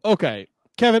 Okay.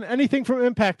 Kevin, anything from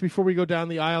Impact before we go down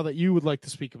the aisle that you would like to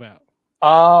speak about?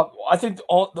 I think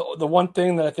the one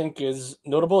thing that I think is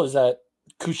notable is that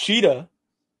Kushida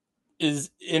is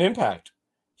in Impact.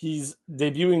 He's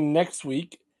debuting next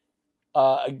week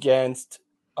against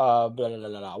I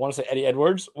want to say Eddie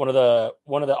Edwards, one of the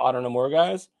Honor No More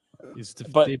guys. He's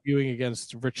debuting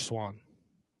against Rich Swann.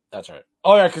 That's right.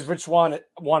 Oh yeah, because Rich Swann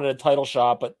wanted a title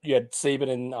shot, but you had Sabin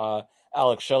and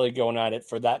Alex Shelley going at it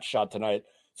for that shot tonight.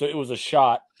 So it was a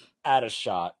shot at a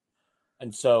shot,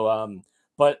 and so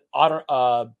but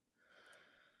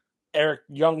Eric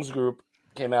Young's group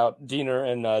came out. Diener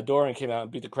and Doran came out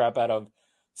and beat the crap out of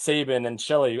Sabin and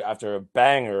Shelley after a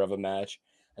banger of a match,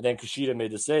 and then Kushida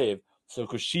made the save. So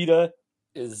Kushida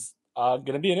is going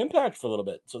to be an Impact for a little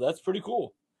bit. So that's pretty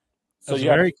cool. So that's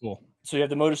very cool. So you have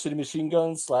the Motor City Machine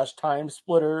Guns / Time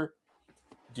Splitter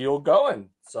deal going.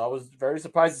 So I was very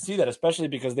surprised to see that, especially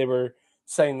because they were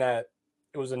saying that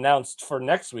it was announced for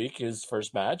next week, his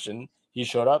first match, and he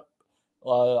showed up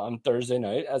on Thursday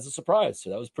night as a surprise. So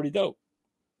that was pretty dope.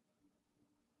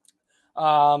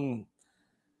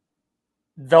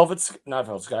 Not Velvet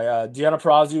Sky. Deanna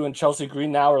Purrazzo and Chelsea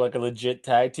Green now are like a legit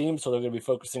tag team, so they're going to be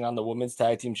focusing on the women's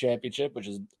tag team championship, which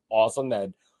is awesome. They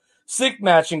had sick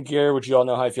matching gear, which you all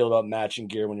know how I feel about matching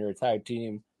gear when you're a tag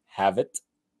team. Have it,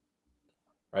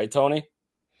 right, Tony?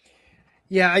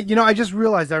 Yeah, I just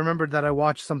realized I remembered that I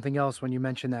watched something else when you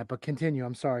mentioned that, but continue.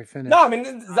 I'm sorry, finish. No, I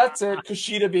mean that's it.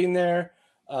 Kushida being there,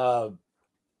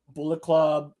 Bullet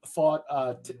Club fought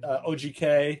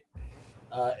OGK.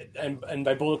 And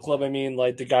by Bullet Club, I mean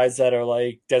like the guys that are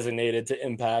like designated to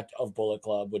Impact of Bullet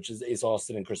Club, which is Ace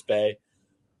Austin and Chris Bay.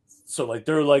 So like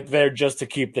they're like there just to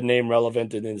keep the name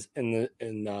relevant in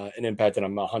Impact, and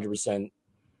I'm 100%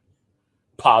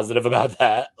 positive about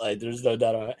that. Like there's no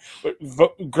doubt on it.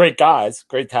 But great guys,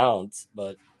 great talents,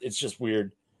 but it's just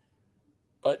weird.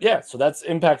 But yeah, so that's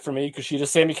Impact for me. Kushida,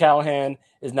 Sami Callihan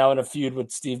is now in a feud with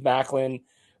Steve Maclin,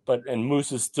 and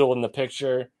Moose is still in the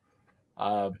picture.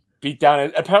 Beat down.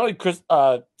 And apparently,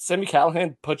 Sami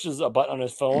Callihan pushes a button on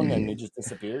his phone and he just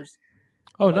disappears.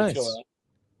 Oh, nice.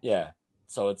 Yeah,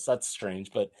 so that's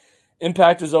strange. But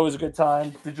Impact is always a good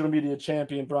time. Digital media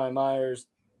champion Brian Myers.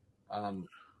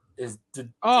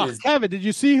 Kevin, did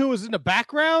you see who was in the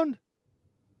background?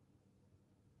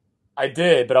 I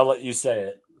did, but I'll let you say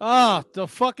it. The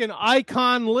fucking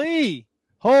Icon Lee.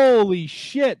 Holy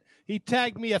shit. He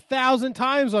tagged me 1,000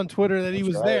 times on Twitter that he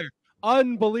was there.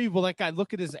 Unbelievable. That guy,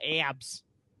 look at his abs.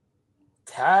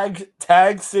 Tag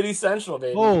City Central,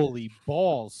 baby. Holy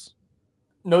balls.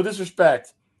 No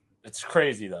disrespect. It's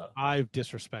crazy, though. I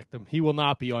disrespect him. He will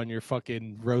not be on your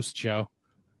fucking roast show.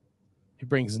 He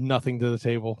brings nothing to the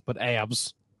table but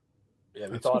abs. Yeah,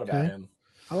 we thought about him.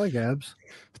 I like abs.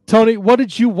 Tony, what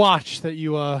did you watch that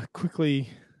you quickly...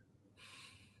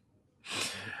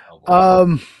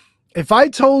 If I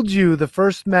told you the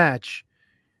first match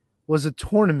was a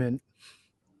tournament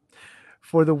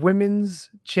for the women's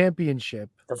championship.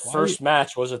 The first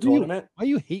match was a tournament? Why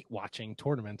you hate watching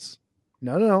tournaments?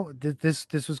 No. This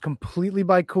was completely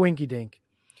by coinky dink.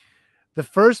 The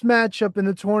first matchup in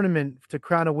the tournament to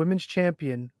crown a women's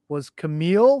champion was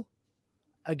Camille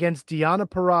against Deanna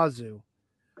Purrazzo.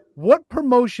 What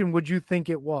promotion would you think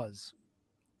it was?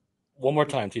 One more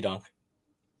time, T-Donk.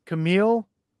 Camille,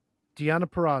 Deanna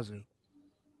Purrazzo.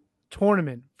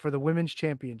 Tournament for the women's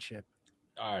championship.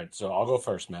 All right, so I'll go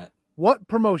first, Matt. What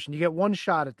promotion? You get one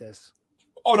shot at this.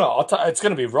 Oh no, it's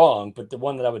going to be wrong, but the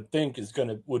one that I would think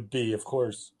would be, of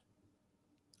course,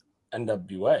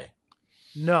 NWA.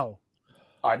 No.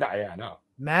 No.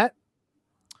 Matt?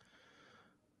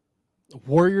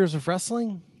 Warriors of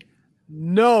Wrestling?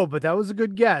 No, but that was a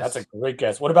good guess. That's a great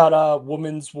guess. What about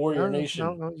Women's Warrior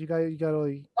Nation? No, you got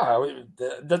all.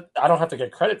 I don't have to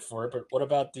get credit for it, but what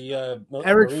about the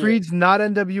Eric Freed's not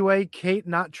NWA, Kate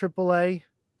not AAA.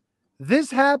 This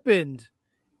happened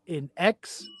in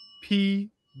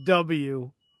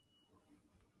XPW.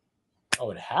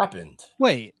 Oh, it happened.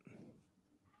 Wait.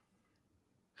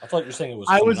 I thought you were saying it was.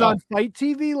 I was on Fight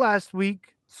TV last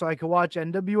week, so I could watch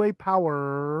NWA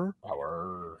Power.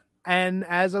 And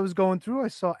as I was going through, I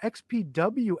saw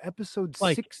XPW episode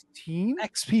 16.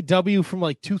 XPW from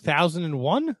like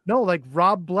 2001? No, like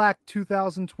Rob Black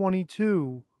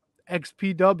 2022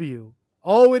 XPW.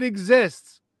 Oh, it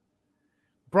exists.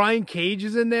 Brian Cage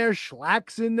is in there.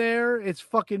 Schlack's in there. It's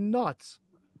fucking nuts.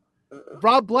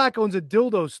 Rob Black owns a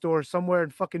dildo store somewhere in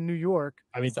fucking New York.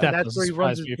 I mean, that's where he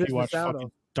runs his business out of.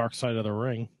 Dark Side of the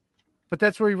Ring. But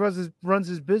that's where he runs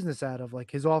his business out of. Like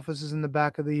his office is in the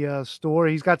back of the store.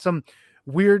 He's got some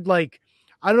weird, like,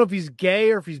 I don't know if he's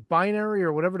gay or if he's binary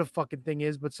or whatever the fucking thing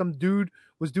is, but some dude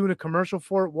was doing a commercial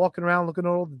for it, walking around looking at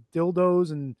all the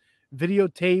dildos and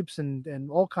videotapes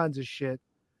and all kinds of shit.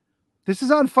 This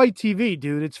is on Fight TV,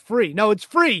 dude. It's free. No, it's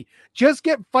free. Just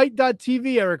get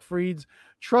fight.tv, Eric Freeds.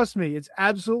 Trust me, it's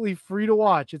absolutely free to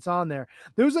watch. It's on there.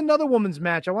 There was another women's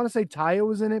match. I want to say Taya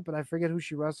was in it, but I forget who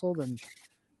she wrestled. And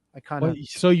I kind of.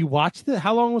 So you watched it?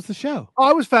 How long was the show? Oh,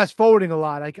 I was fast forwarding a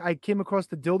lot. I came across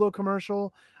the dildo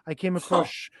commercial. I came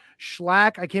across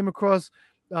Schlack. I came across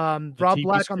Rob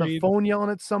Black on the phone yelling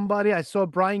at somebody. I saw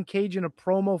Brian Cage in a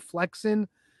promo flexing.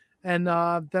 And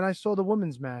then I saw the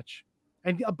women's match.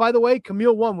 And by the way,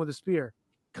 Camille won with a spear.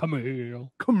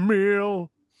 Camille.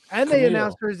 And they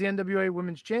announced her as the NWA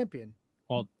Women's Champion.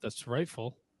 Well, that's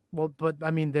rightful. Well, but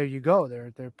I mean, there you go.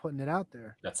 They're putting it out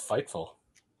there. That's Fightful.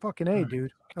 Fucking A,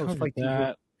 dude. That was Fight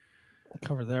TV.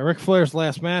 Cover that. Ric Flair's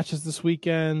last match is this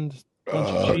weekend.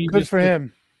 Good for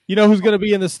him. You know who's going to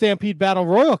be in the Stampede Battle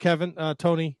Royal, Kevin?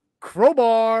 Tony.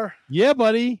 Crowbar. Yeah,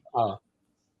 buddy.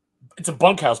 It's a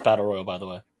bunkhouse battle royal, by the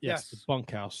way. Yes, the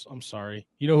bunkhouse. I'm sorry.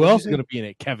 You know who else is going to be in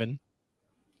it, Kevin?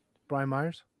 Brian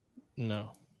Myers?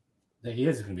 No. Yeah, he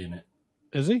is going to be in it.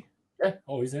 Is he? Yeah.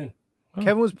 Oh, he's in.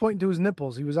 Kevin was pointing to his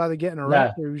nipples. He was either getting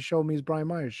erect or he was showing me his Brian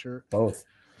Myers shirt. Both.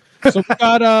 So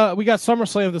we got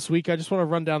SummerSlam this week. I just want to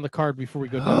run down the card before we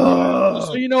go down.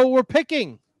 So you know what we're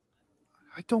picking.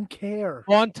 I don't care.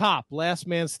 On top, last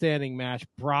man standing match,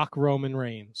 Brock Roman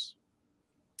Reigns.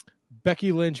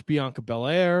 Becky Lynch, Bianca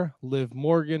Belair, Liv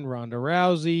Morgan, Ronda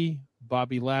Rousey,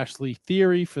 Bobby Lashley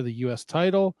Theory for the U.S.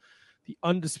 title. The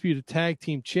Undisputed Tag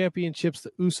Team Championships,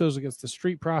 the Usos against the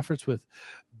Street Profits with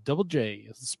Double J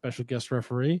as the special guest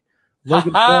referee.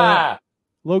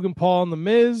 Logan Paul and The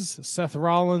Miz, Seth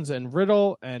Rollins and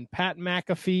Riddle, and Pat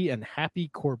McAfee and Happy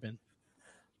Corbin.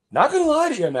 Not going to lie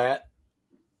to you, Matt.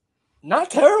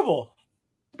 Not terrible.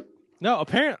 No,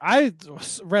 apparently I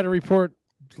read a report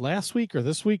last week or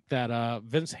this week that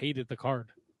Vince hated the card.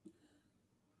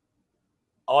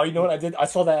 Oh, you know what I did? I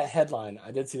saw that headline.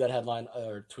 I did see that headline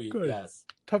or tweet. Good. Yes.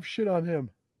 Tough shit on him.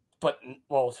 But,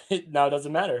 well, now it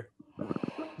doesn't matter.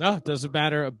 No, it doesn't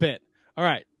matter a bit. All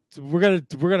right. So we're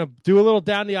gonna do a little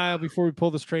down the aisle before we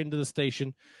pull this train to the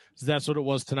station. So that's what it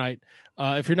was tonight.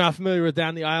 If you're not familiar with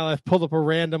down the aisle, I've pulled up a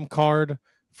random card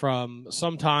from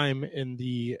some time in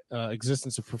the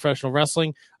existence of professional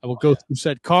wrestling. I will go through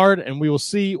said card, and we will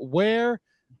see where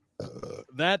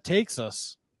that takes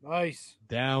us. Nice.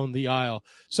 Down the aisle.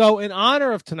 So in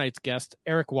honor of tonight's guest,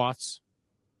 Eric Watts,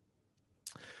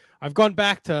 I've gone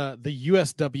back to the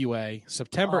USWA,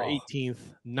 September 18th,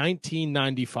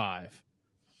 1995.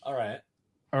 All right.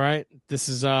 This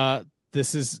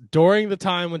is during the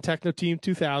time when Techno Team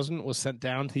 2000 was sent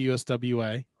down to the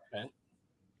USWA. Okay.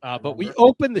 But we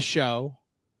opened the show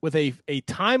with a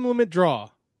time limit draw.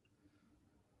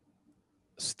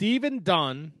 Stephen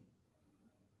Dunn,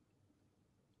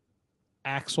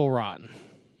 Axel Rotten.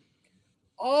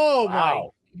 Oh,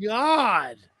 Wow. my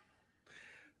God.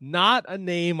 Not a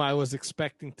name I was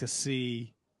expecting to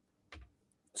see.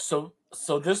 So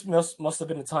this must have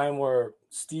been a time where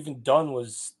Stephen Dunn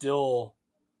was still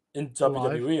in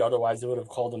WWE. Otherwise, they would have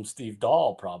called him Steve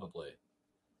Dahl, probably.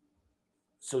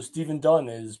 So Stephen Dunn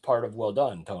is part of Well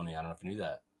Done, Tony. I don't know if you knew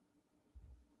that.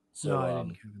 So, no, I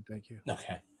didn't, Kevin. Thank you.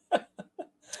 Okay.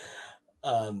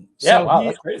 So wow,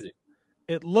 that's crazy.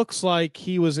 It looks like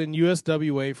he was in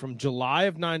USWA from July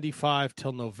of 95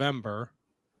 till November.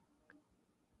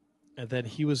 And then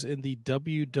he was in the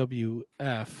WWF.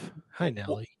 Hi,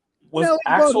 Nelly. Was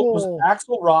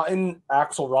Axel Rotten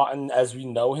as we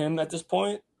know him at this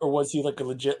point? Or was he like a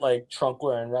legit like trunk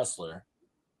wearing wrestler?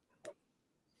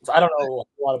 So I don't know a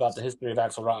lot about the history of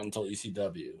Axel Rotten until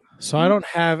ECW. So I don't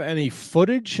have any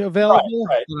footage available.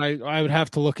 Right. But I would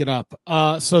have to look it up.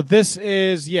 So this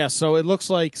is, so it looks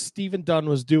like Stephen Dunn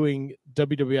was doing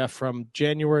WWF from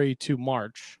January to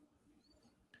March,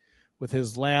 with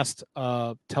his last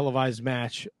televised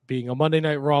match being a Monday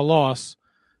Night Raw loss.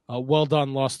 Well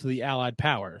Done lost to the Allied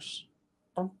Powers.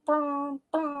 And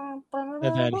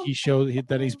then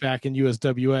he's back in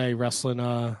USWA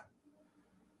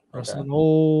wrestling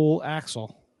old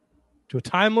Axel to a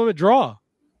time limit draw.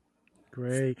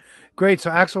 Great. So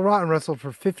Axel Rotten wrestled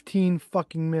for 15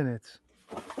 fucking minutes.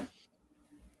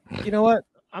 You know what?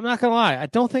 I'm not gonna lie. I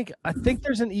think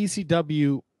there's an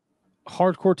ECW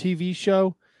hardcore TV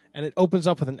show, and it opens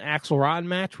up with an Axel Rotten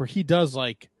match where he does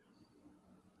like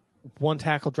one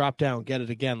tackle drop down, get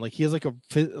it again. Like he has a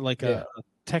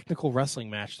technical wrestling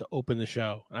match to open the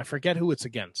show, and I forget who it's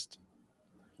against.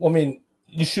 Well, I mean,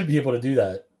 you should be able to do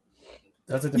that.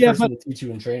 That's like the first thing to teach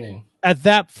you in training. At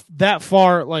that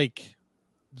far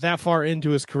into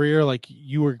his career, like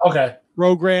you were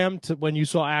programmed to when you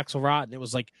saw Axel Rotten, it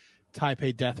was like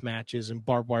Taipei death matches and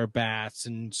barbed wire bats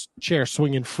and chair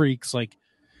swinging freaks. Like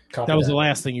that was the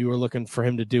last thing you were looking for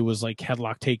him to do was like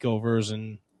headlock takeovers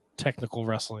and technical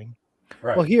wrestling.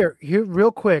 Right. Well, here,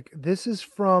 real quick. This is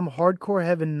from Hardcore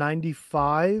Heaven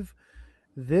 95.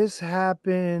 This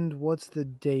happened, what's the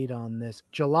date on this?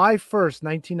 July 1st,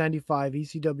 1995,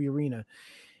 ECW Arena.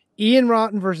 Ian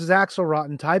Rotten versus Axel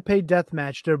Rotten, Taipei death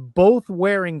match. They're both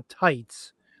wearing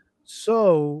tights.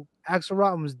 So Axel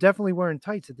Rotten was definitely wearing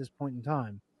tights at this point in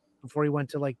time before he went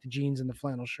to like the jeans and the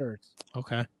flannel shirts.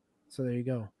 Okay. So there you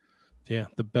go. Yeah,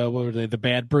 what were they, the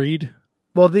Bad Breed?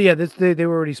 Well, they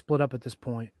were already split up at this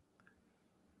point.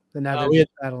 Then now they're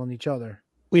battling each other.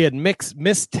 We had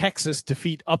Miss Texas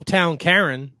defeat Uptown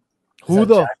Karen. Who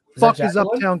the fuck is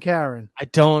Uptown Karen?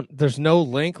 There's no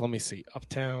link. Let me see.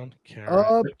 Uptown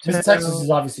Karen. Miss Texas is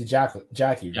obviously Jackie,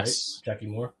 right? Yes. Jackie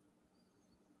Moore.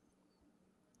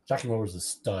 Jackie Moore was a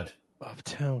stud.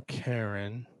 Uptown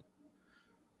Karen.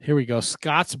 Here we go.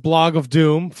 Scott's Blog of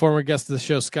Doom, former guest of the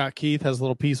show, Scott Keith, has a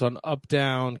little piece on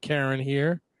Uptown Karen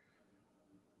here.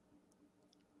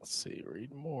 Let's see,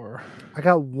 read more. I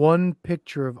got one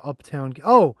picture of Uptown.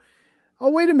 Oh,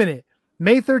 wait a minute.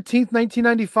 May 13th,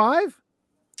 1995?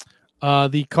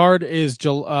 The card is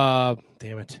damn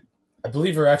it. I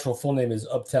believe her actual full name is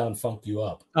Uptown Funk You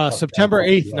Up. September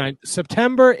 8th,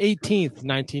 September 18th,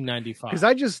 1995. Because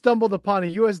I just stumbled upon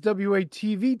a USWA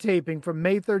TV taping from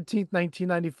May 13th,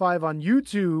 1995 on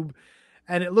YouTube,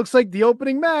 and it looks like the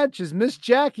opening match is Miss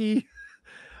Jackie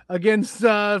against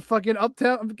fucking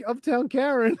Uptown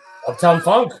Karen. Uptown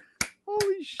Funk.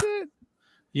 Holy shit.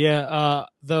 Yeah,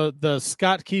 the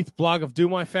Scott Keith blog of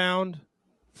Doom I found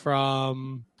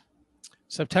from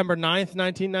September 9th,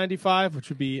 1995, which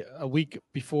would be a week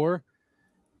before.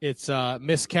 It's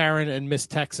Miss Karen and Miss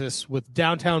Texas with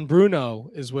Downtown Bruno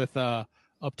is with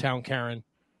Uptown Karen.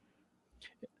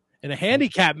 In a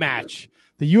handicap match,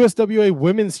 the USWA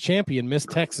Women's Champion, Miss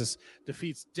Texas,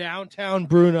 defeats Downtown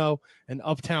Bruno and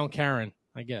Uptown Karen.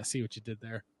 I guess. See what you did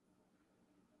there.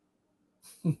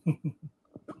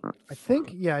 I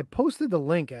think, yeah, I posted the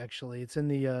link actually. It's in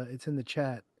the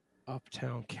chat.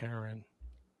 Uptown Karen.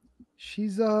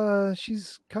 She's kind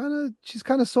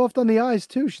of soft on the eyes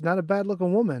too. She's not a bad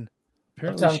looking woman.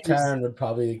 Apparently Uptown Karen would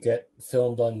probably get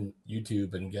filmed on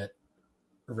YouTube and get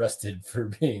arrested for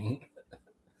being.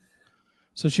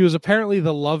 So she was apparently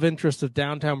the love interest of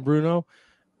Downtown Bruno,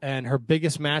 and her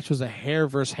biggest match was a hair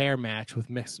versus hair match with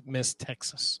Miss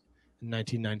Texas in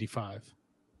 1995.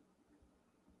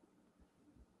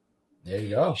 There you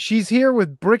go. She's here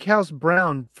with Brickhouse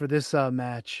Brown for this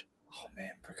match. Oh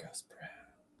man, Brickhouse Brown.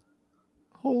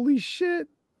 Holy shit.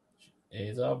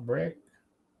 Is a brick.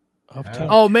 Uptown.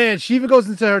 Oh man, she even goes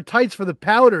into her tights for the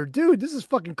powder. Dude, this is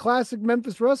fucking classic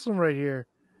Memphis wrestling right here.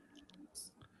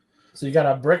 So you got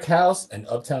a Brick House and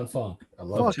Uptown Funk. I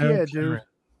love Fuck it. yeah, dude.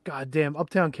 God damn,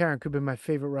 Uptown Karen could be my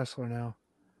favorite wrestler now.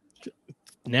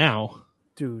 Now.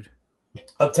 Dude.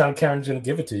 Uptown Karen's gonna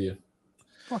give it to you.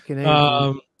 Fucking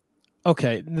A,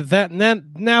 okay.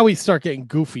 Now we start getting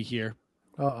goofy here.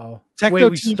 Uh-oh. Techno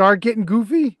Wait, we Team- start getting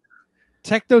goofy?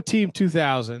 Techno Team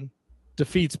 2000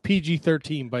 defeats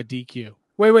PG-13 by DQ.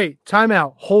 Wait, time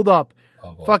out. Hold up.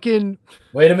 Oh, boy. Fucking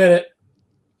Wait a minute.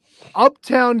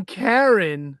 Uptown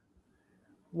Karen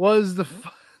was the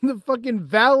fucking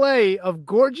valet of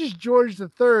Gorgeous George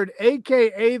III,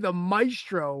 a.k.a. the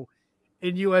Maestro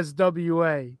in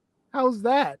USWA. How's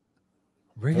that?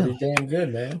 Pretty damn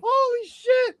good, man. Holy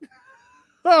shit.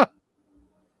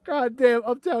 God damn,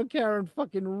 Uptown Karen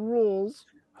fucking rules.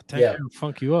 Karen will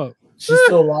funk you up. She's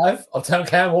still alive. Uptown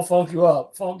Karen will funk you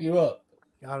up. Funk you up.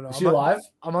 I don't know. Is she alive?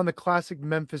 I'm on the classic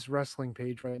Memphis wrestling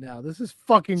page right now. This is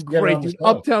fucking Let's get her great, on the dude. show.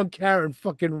 Uptown Karen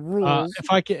fucking rules.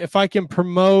 If I can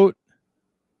promote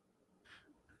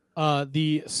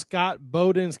the Scott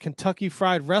Bowden's Kentucky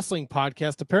Fried Wrestling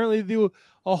podcast, apparently they do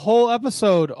a whole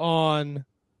episode on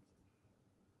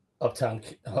Uptown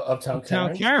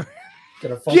Karen.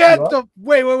 Gonna funk Get you up? the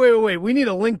wait. We need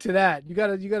a link to that. You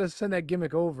gotta send that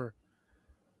gimmick over.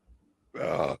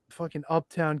 Fucking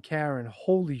Uptown Karen.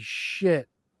 Holy shit.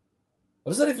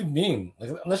 What does that even mean?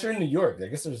 Like, unless you're in New York, I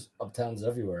guess there's uptowns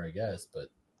everywhere. I guess, but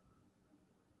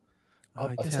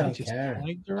Uptown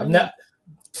Karen. I'm not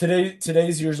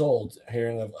today's years old.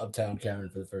 Hearing of Uptown Karen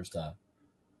for the first time.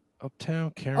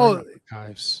 Uptown Karen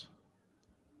archives.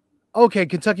 Okay,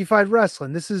 Kentucky Fried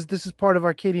Wrestling. This is part of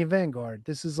Arcadian Vanguard.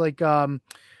 This is like the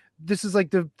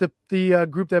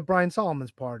group that Brian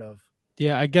Solomon's part of.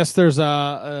 Yeah, I guess there's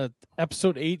a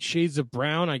episode 8, Shades of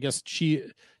Brown. I guess she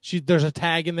there's a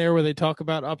tag in there where they talk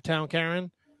about Uptown Karen.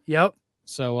 Yep.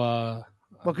 So well,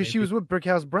 because she was with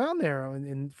Brickhouse Brown there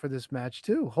in for this match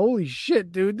too. Holy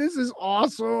shit, dude! This is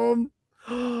awesome.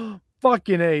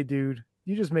 Fucking A, dude!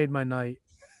 You just made my night.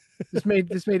 This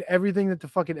made everything that the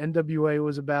fucking NWA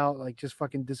was about like just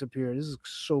fucking disappear. This is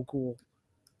so cool.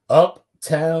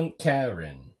 Uptown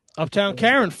Karen. Uptown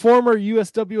Karen, former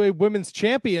USWA Women's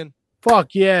Champion.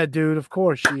 Fuck yeah, dude! Of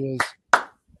course she is.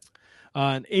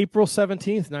 On April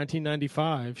 17th,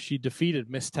 1995, she defeated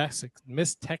Miss Texas,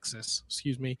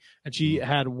 and she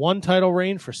had one title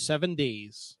reign for 7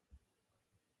 days.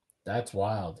 That's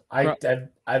wild.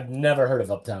 I've never heard of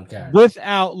Uptown Karen.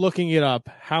 Without looking it up,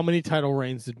 how many title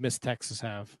reigns did Miss Texas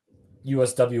have?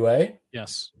 USWA?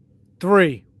 Yes.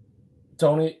 3.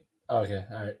 Tony? Okay,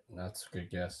 all right. That's a good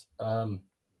guess.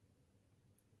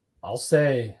 I'll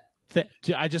say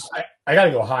I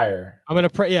gotta go higher. I'm gonna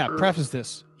preface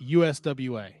this.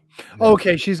 USWA.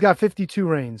 Okay, she's got 52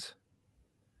 reigns.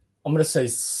 I'm gonna say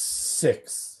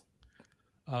 6.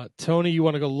 Tony, you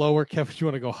want to go lower? Kevin, you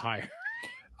want to go higher?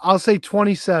 I'll say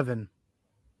 27.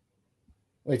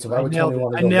 Wait, so why would I Tony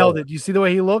want to go nailed lower? it. You see the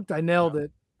way he looked? I nailed it.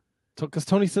 Because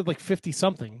Tony said like 50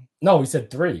 something. No, he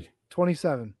said 3.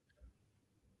 27.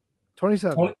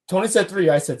 27. Tony said 3.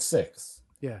 I said 6.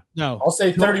 Yeah. No. I'll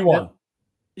say 31.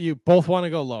 You both want to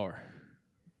go lower.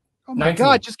 Oh my 19.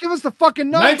 God! Just give us the fucking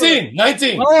number.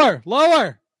 19.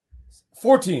 Lower.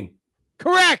 14.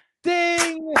 Correct.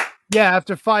 Ding. Yeah,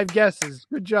 after 5 guesses.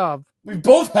 Good job. We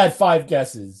both had 5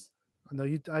 guesses. No,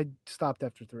 I stopped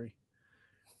after 3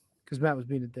 because Matt was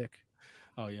being a dick.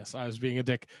 Oh yes, I was being a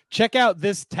dick. Check out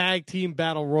this tag team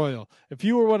battle royal. If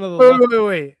you were one of the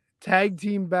Wait. Tag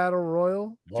team battle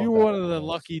royal. If you were one of the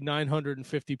lucky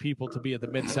 950 people to be at the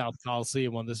Mid-South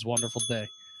Coliseum on this wonderful day.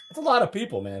 That's a lot of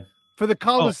people, man. For the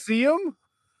Coliseum?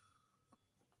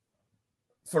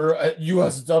 For a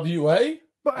USWA?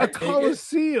 But a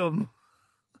Coliseum.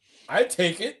 I'd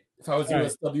take it if I was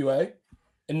USWA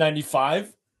in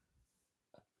 95.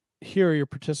 Here are your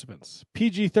participants.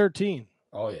 PG-13.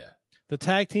 Oh, yeah. The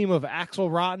tag team of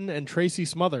Axel Rotten and Tracy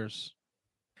Smothers.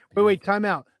 Wait, time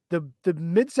out. The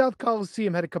Mid-South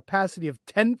Coliseum had a capacity of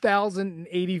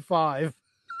 10,085.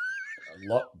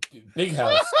 Big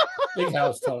house. Big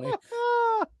house, Tony.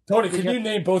 Tony, can you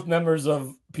name both members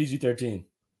of PG-13?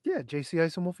 Yeah, JC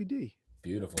Ice and Wolfie D.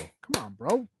 Beautiful. Come on,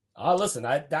 bro. Listen,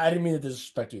 I didn't mean to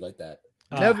disrespect you like that.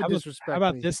 Never disrespect How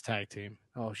about me. this tag team?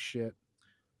 Oh, shit.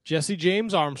 Jesse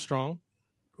James Armstrong.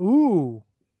 Ooh.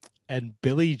 And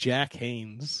Billy Jack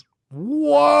Haynes.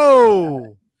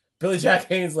 Whoa. Billy Jack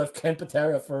Haynes left Ken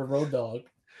Patera for a Road Dogg.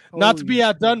 Not to be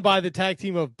outdone by the tag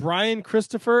team of Brian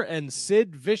Christopher and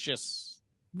Sid Vicious.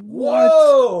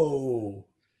 Whoa.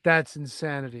 That's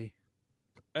insanity.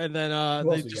 And then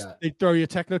they throw you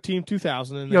Techno Team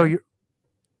 2000 in Yo, there.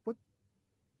 What?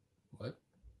 What?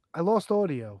 I lost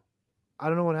audio. I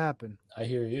don't know what happened. I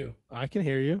hear you. I can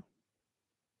hear you.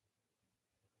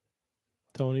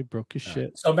 Tony broke your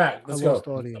shit. So, Matt, let's go. Lost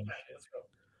audio.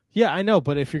 Yeah, I know,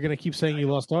 but if you're going to keep saying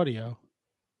you lost audio.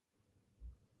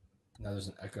 Now there's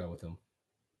an echo with him.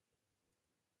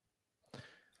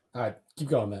 All right, keep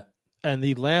going, Matt. And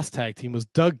the last tag team was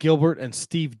Doug Gilbert and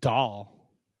Steve Dahl.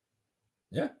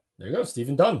 Yeah, there you go.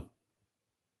 Stephen Dunn.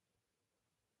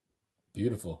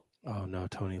 Beautiful. Oh, no,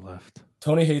 Tony left.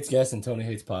 Tony hates guests and Tony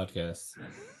hates podcasts.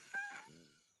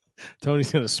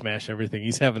 Tony's going to smash everything.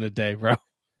 He's having a day, bro.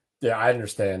 Yeah, I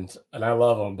understand. And I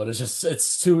love him, but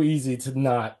it's too easy to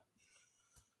not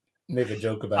make a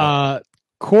joke about it.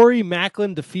 Corey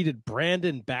Macklin defeated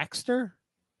Brandon Baxter.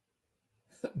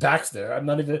 Baxter, I'm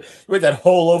not even with that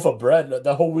whole loaf of bread,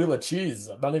 the whole wheel of cheese.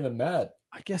 I'm not even mad.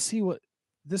 I guess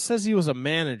this says he was a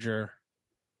manager.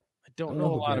 I don't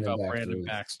know a lot about Brandon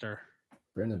Baxter.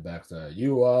 Brandon Baxter,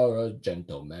 you are a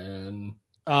gentleman.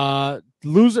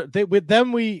 Loser.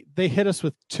 They hit us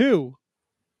with 2,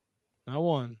 not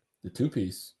 1. The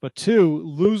 2-piece, but 2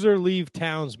 loser leave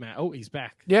towns. Matt. Oh, he's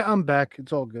back. Yeah, I'm back.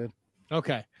 It's all good.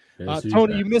 Okay,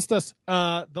 Tony, you missed us.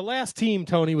 The last team,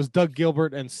 Tony, was Doug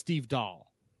Gilbert and Steve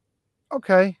Dahl.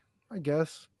 Okay, I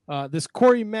guess. This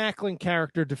Corey Macklin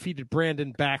character defeated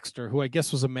Brandon Baxter, who I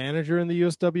guess was a manager in the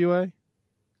USWA.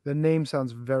 The name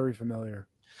sounds very familiar.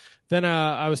 Then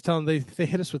I was telling they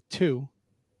hit us with 2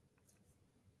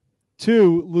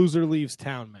 loser leaves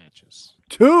town matches.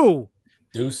 2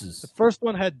 deuces. The first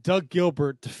one had Doug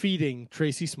Gilbert defeating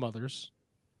Tracy Smothers.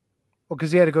 Well,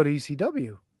 because he had to go to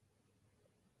ECW.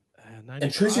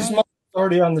 And Tracy Smothers was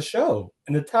already on the show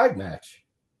in the tag match.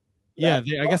 Yeah,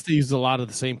 I guess they used a lot of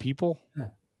the same people. Yeah.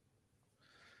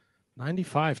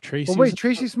 95, Tracy. Well, wait,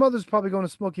 Tracy Smothers is probably going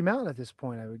to Smoky Mountain at this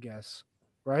point, I would guess.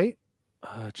 Right?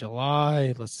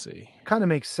 July, let's see. Kind of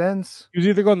makes sense. He was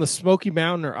either going to Smoky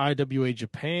Mountain or IWA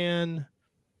Japan.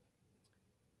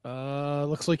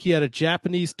 Looks like he had a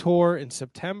Japanese tour in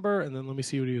September, and then let me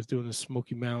see what he was doing in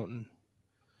Smoky Mountain.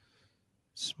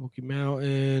 Smoky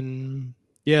Mountain.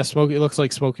 Yeah, it looks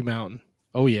like Smoky Mountain.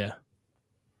 Oh, yeah.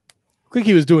 I think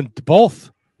he was doing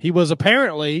both. He was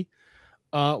apparently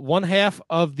one half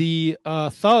of the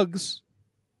Thugs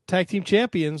tag team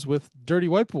champions with Dirty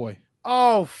White Boy.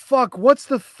 Oh, fuck. What's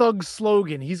the Thug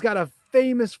slogan? He's got a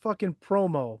famous fucking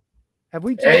promo. Have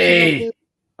we talked about this?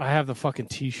 I have the fucking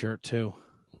T-shirt, too.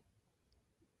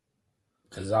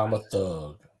 Because I'm a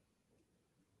thug.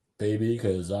 Baby,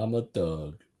 because I'm a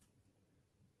thug.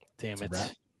 Damn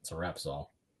it. It's a rap song.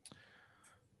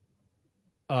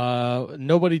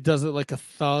 Nobody does it like a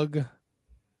thug.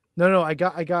 No, I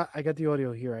got the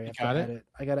audio here. I have to add it.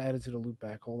 I got to add it to the loop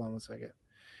back. Hold on one second.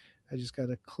 I just got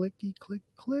to click.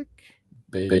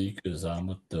 Baby, because I'm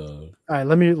a thug. All right,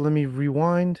 let me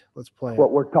rewind. Let's play.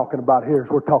 What we're talking about here is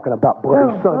we're talking about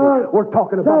Bloody Sunday. We're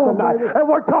talking about the night. And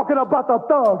we're talking about the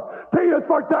thugs. T is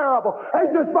for terrible.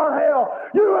 H is for hell.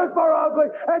 U is for ugly.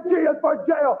 And G is for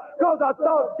jail. Because a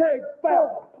thug can't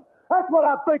spell. That's what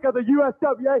I think of the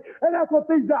USWA. And that's what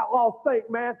these outlaws think,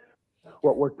 man.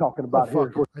 What we're talking about here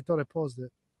is I thought I paused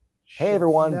it. Hey,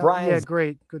 everyone. Brian. Yeah,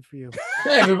 great. Good for you.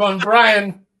 Hey, everyone,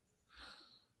 Brian.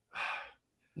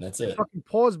 And that's The it. fucking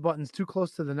pause button's too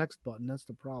close to the next button. That's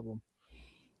the problem.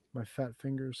 My fat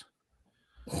fingers.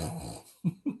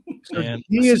 So Man,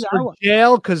 G is for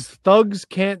jail because thugs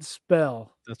can't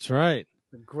spell. That's right.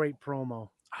 A great promo.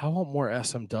 I want more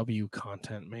SMW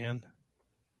content, man.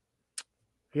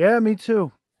 Yeah, me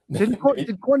too. Did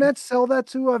Cornette sell that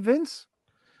to Vince?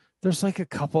 There's like a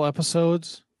couple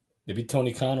episodes. Maybe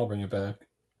Tony Khan will bring it back.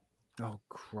 Oh,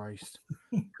 Christ.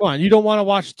 Come on, you don't want to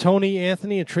watch Tony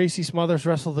Anthony and Tracy Smothers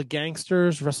wrestle the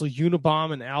Gangsters, wrestle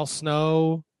Unabomb and Al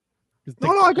Snow?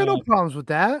 No, I got no problems with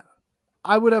that.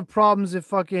 I would have problems if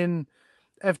fucking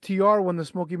FTR won the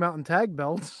Smoky Mountain tag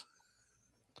belts.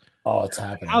 Oh, it's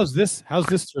happening. How's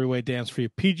this three-way dance for you?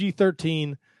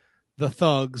 PG-13, the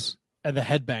Thugs, and the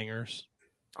Headbangers.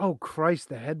 Oh, Christ,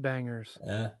 the Headbangers.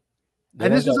 Yeah.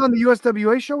 And this is on the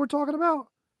USWA show we're talking about?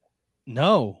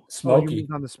 No. Smokey.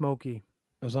 On the Smokey.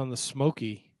 It was on the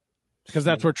Smokey. Because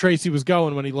that's where Tracy was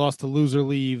going when he lost to Loser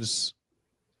Leaves.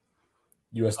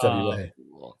 USWA.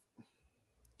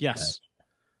 Yes.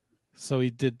 So he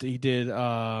did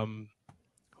what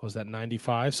was that,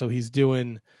 95? So he's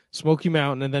doing Smoky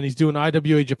Mountain, and then he's doing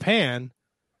IWA Japan,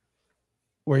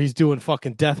 where he's doing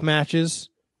fucking death matches.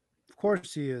 Of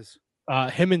course he is.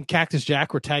 Him and Cactus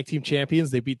Jack were tag team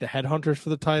champions. They beat the Headhunters for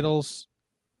the titles.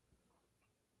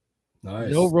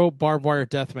 Nice. No rope barbed wire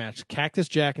death match. Cactus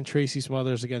Jack and Tracy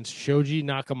Smothers against Shoji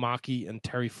Nakamaki and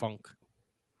Terry Funk.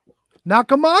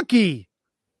 Nakamaki!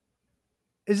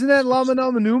 Isn't that Lama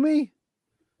Namanumi?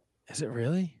 Is it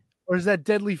really? Or is that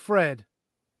Deadly Fred?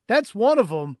 That's one of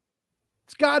them.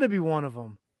 It's got to be one of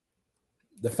them.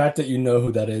 The fact that you know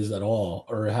who that is at all,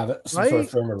 or have it some sort of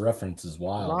frame of reference, is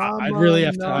wild. I'd really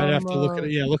have to. I'd have to look at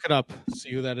it. Yeah, look it up.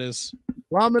 See who that is.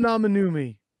 Rama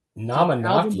Namanumi.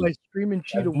 Namanaki.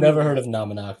 I've never heard of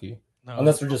Namanaki, No.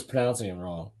 unless we're just pronouncing it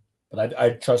wrong. But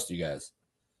I trust you guys.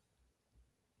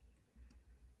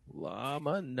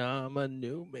 Lama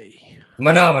Namanumi.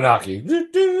 Manamanaki.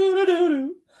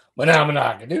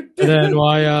 Manamanaki. And then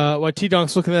while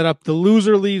T-Donk's looking that up, the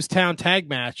Loser Leaves Town tag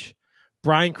match.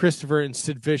 Brian Christopher and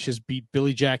Sid Vicious beat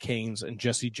Billy Jack Haynes and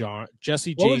Jesse James.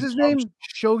 What was his name?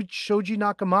 Shoji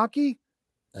Nakamaki?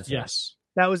 That's yes.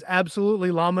 That was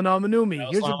absolutely Lama Namanumi.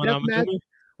 Here's a death match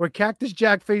where Cactus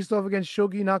Jack faced off against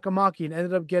Shogi Nakamaki and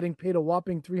ended up getting paid a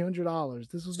whopping $300.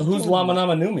 This was so who's Lama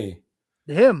Namanumi?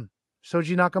 Him,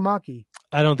 Shoji Nakamaki.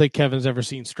 I don't think Kevin's ever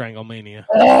seen Stranglemania.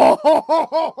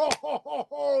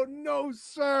 Oh, no,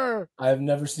 sir. I've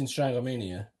never seen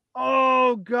Stranglemania.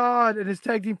 Oh, God. And his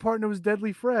tag team partner was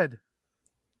Deadly Fred.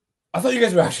 I thought you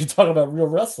guys were actually talking about real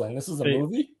wrestling. This is a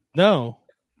movie? No.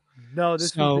 No,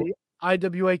 this was the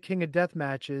IWA King of Death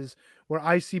matches where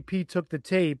ICP took the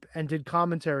tape and did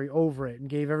commentary over it and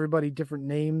gave everybody different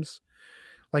names.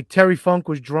 Like Terry Funk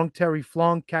was Drunk Terry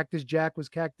Flunk. Cactus Jack was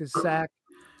Cactus Sack.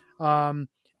 And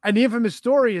the infamous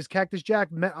story is Cactus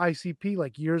Jack met ICP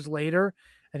like years later.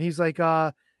 And he's like,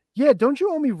 yeah, don't you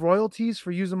owe me royalties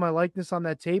for using my likeness on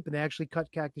that tape? And they actually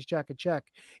cut Cactus Jack a check.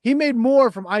 He made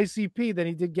more from ICP than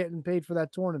he did getting paid for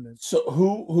that tournament. So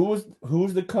who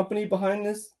was the company behind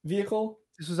this vehicle?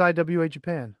 This was IWA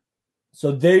Japan.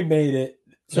 So they made it.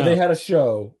 So they had a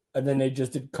show, and then they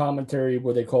just did commentary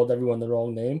where they called everyone the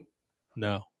wrong name?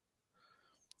 No.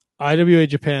 IWA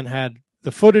Japan had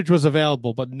the footage was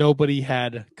available, but nobody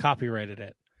had copyrighted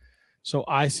it. So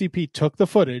ICP took the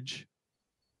footage.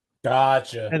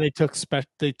 Gotcha. And they took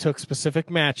specific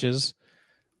matches,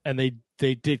 and they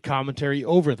did commentary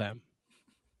over them,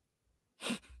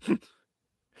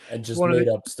 and just made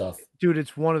up stuff. Dude,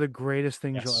 it's one of the greatest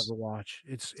things you'll ever watch.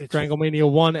 It's Stranglemania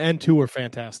 1 and 2 are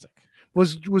fantastic.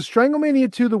 Was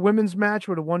Stranglemania 2 the women's match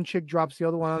where the one chick drops the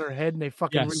other one on her head and they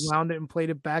fucking rewound it and played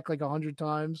it back like 100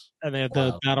 times? And they had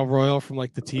the Battle Royal from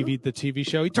like the TV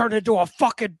show. He turned into a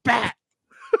fucking bat.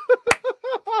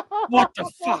 What the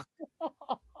fuck?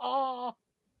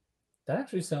 That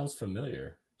actually sounds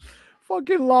familiar.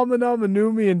 Fucking Lama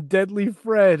Namanumi and Deadly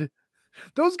Fred.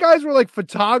 Those guys were like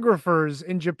photographers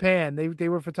in Japan. They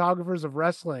were photographers of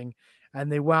wrestling,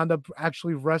 and they wound up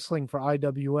actually wrestling for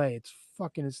IWA. It's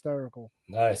fucking hysterical.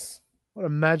 Nice. What a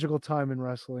magical time in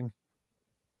wrestling.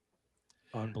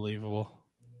 Unbelievable.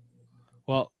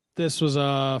 Well, this was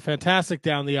fantastic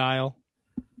down the aisle.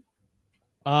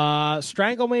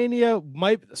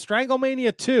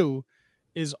 Stranglemania 2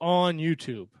 is on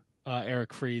YouTube, Eric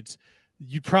Freeds.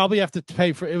 You'd probably have to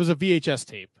pay for it. Was a VHS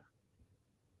tape.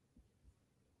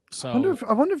 So I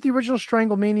wonder if the original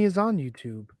Stranglemania is on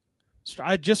YouTube.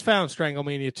 I just found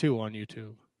Stranglemania 2 on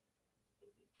YouTube.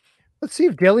 Let's see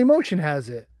if Daily Motion has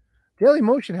it. Daily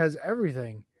Motion has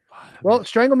everything. Well,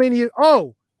 Stranglemania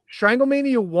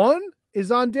 1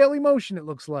 is on Daily Motion, it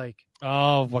looks like.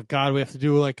 Oh my God, we have to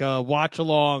do like a watch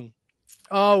along.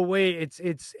 Oh wait,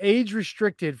 it's age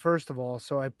restricted first of all,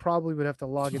 so I probably would have to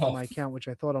log into my account, which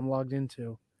I thought I'm logged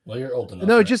into. Well, you're old enough.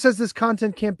 No, it just says this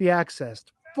content can't be accessed.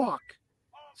 Fuck.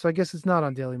 So I guess it's not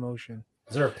on Daily Motion.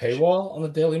 Is there a paywall on the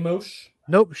Daily Motion?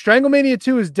 Nope. Stranglemania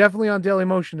 2 is definitely on Daily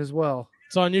Motion as well.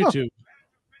 It's on YouTube.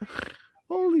 Oh.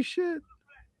 Holy shit.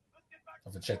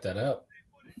 I'll have to check that out.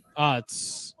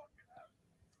 It's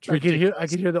I could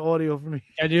hear the audio from me.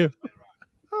 Can you?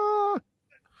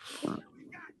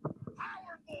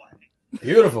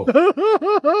 Beautiful.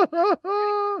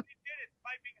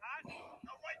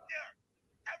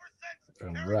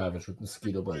 I'm ravaged with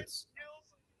mosquito bites.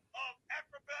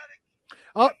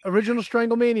 Original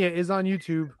Stranglemania is on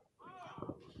YouTube.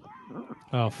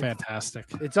 Oh, fantastic.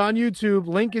 It's on YouTube.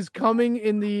 Link is coming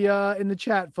in the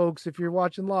chat, folks, if you're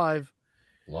watching live.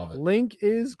 Love it. Link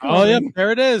is coming. Oh, yep,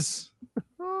 there it is.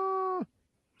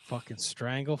 Fucking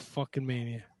Strangle fucking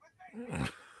Mania.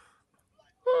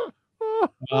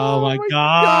 Oh my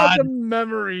God. The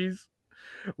memories.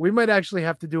 We might actually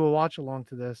have to do a watch along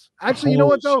to this. Actually, you know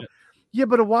what though? Shit. Yeah,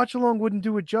 but a watch along wouldn't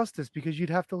do it justice because you'd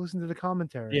have to listen to the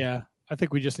commentary. Yeah, I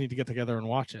think we just need to get together and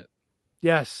watch it.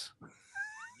 Yes.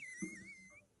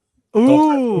 It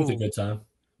Ooh. was a good time.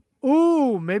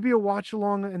 Ooh, maybe a watch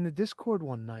along in the Discord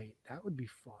one night. That would be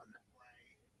fun.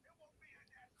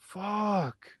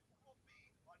 Fuck.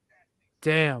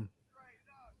 Damn.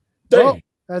 Dang. Well,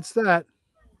 that's that.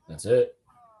 That's it.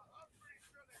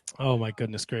 Oh my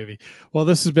goodness gravy. Well,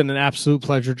 this has been an absolute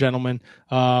pleasure, gentlemen.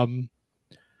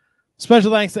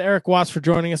 Special thanks to Eric Watts for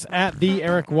joining us at the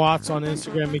Eric Watts on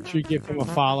Instagram. Make sure you give him a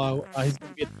follow. He's going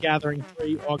to be at Gathering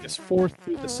 3 August 4th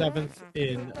through the 7th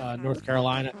in North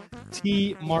Carolina.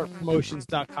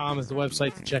 tmartpromotions.com is the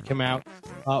website to check him out.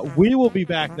 We will be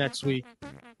back next week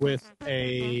with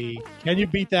a Can You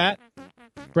Beat That?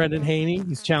 Brendan Haney.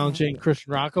 He's challenging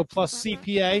Christian Rocco plus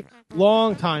CPA,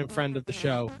 longtime friend of the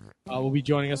show, will be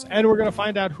joining us. And we're going to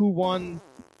find out who won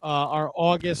our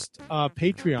August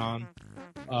Patreon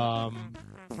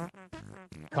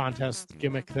contest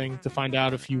gimmick thing to find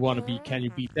out if you want to be Can You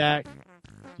Beat That? Do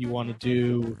you want to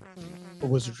do a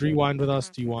Wizards Rewind with us?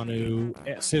 Do you want to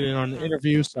sit in on an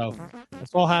interview? So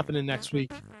that's all happening next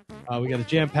week. We got a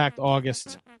jam-packed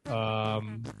August.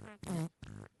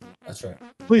 That's right.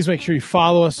 Please make sure you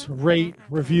follow us, rate,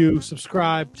 review,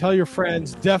 subscribe, tell your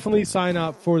friends. Definitely sign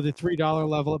up for the $3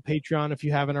 level at Patreon if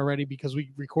you haven't already, because we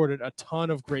recorded a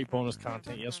ton of great bonus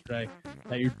content yesterday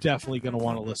that you're definitely going to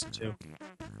want to listen to.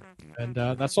 And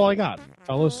that's all I got.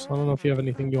 Fellas, I don't know if you have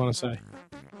anything you want to say.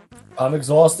 I'm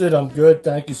exhausted. I'm good.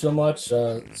 Thank you so much.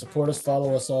 Support us.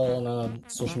 Follow us all on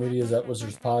social medias at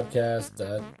Wizards Podcast,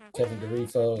 at Kevin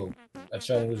Garifo, at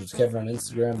Shining Wizards Kevin on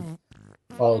Instagram.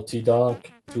 Follow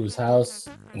T-Donk to his house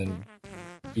and then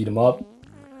beat him up.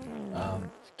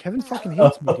 Kevin fucking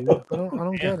hates me, dude. I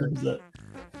don't get it.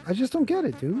 I just don't get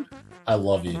it, dude. I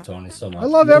love you, Tony, so much. I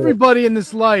love everybody in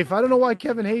this life. I don't know why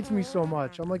Kevin hates me so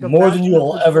much. I'm like a more than you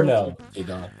will bachelor. ever know,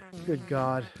 T-Donk. Good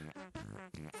God.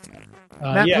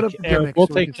 Yeah, Matt, put up a Eric, gimmick we'll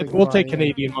so we take can say we'll goodbye, take yeah.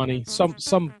 Canadian money.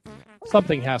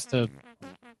 Something has to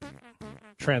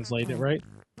translate it, right?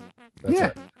 That's Yeah,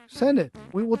 right. send it.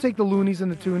 We'll take the loonies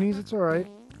and the toonies. It's all right.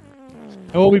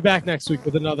 And we'll be back next week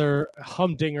with another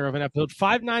humdinger of an episode.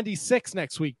 596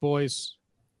 next week, boys.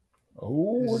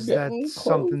 Oh, we're Is that getting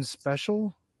something close.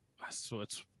 special? So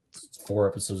it's 4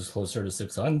 episodes closer to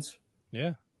 600.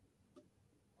 yeah.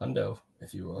 Hundo,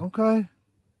 if you will. Okay.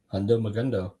 Hundo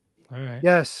Magundo. All right.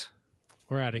 Yes.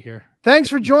 We're out of here. Thanks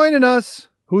for joining us.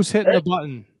 Who's hitting the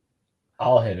button?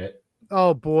 I'll hit it.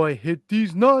 Oh boy, hit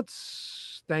these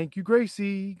nuts. Thank you,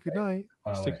 Gracie. Good night.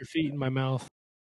 All Stick right. your feet in my mouth.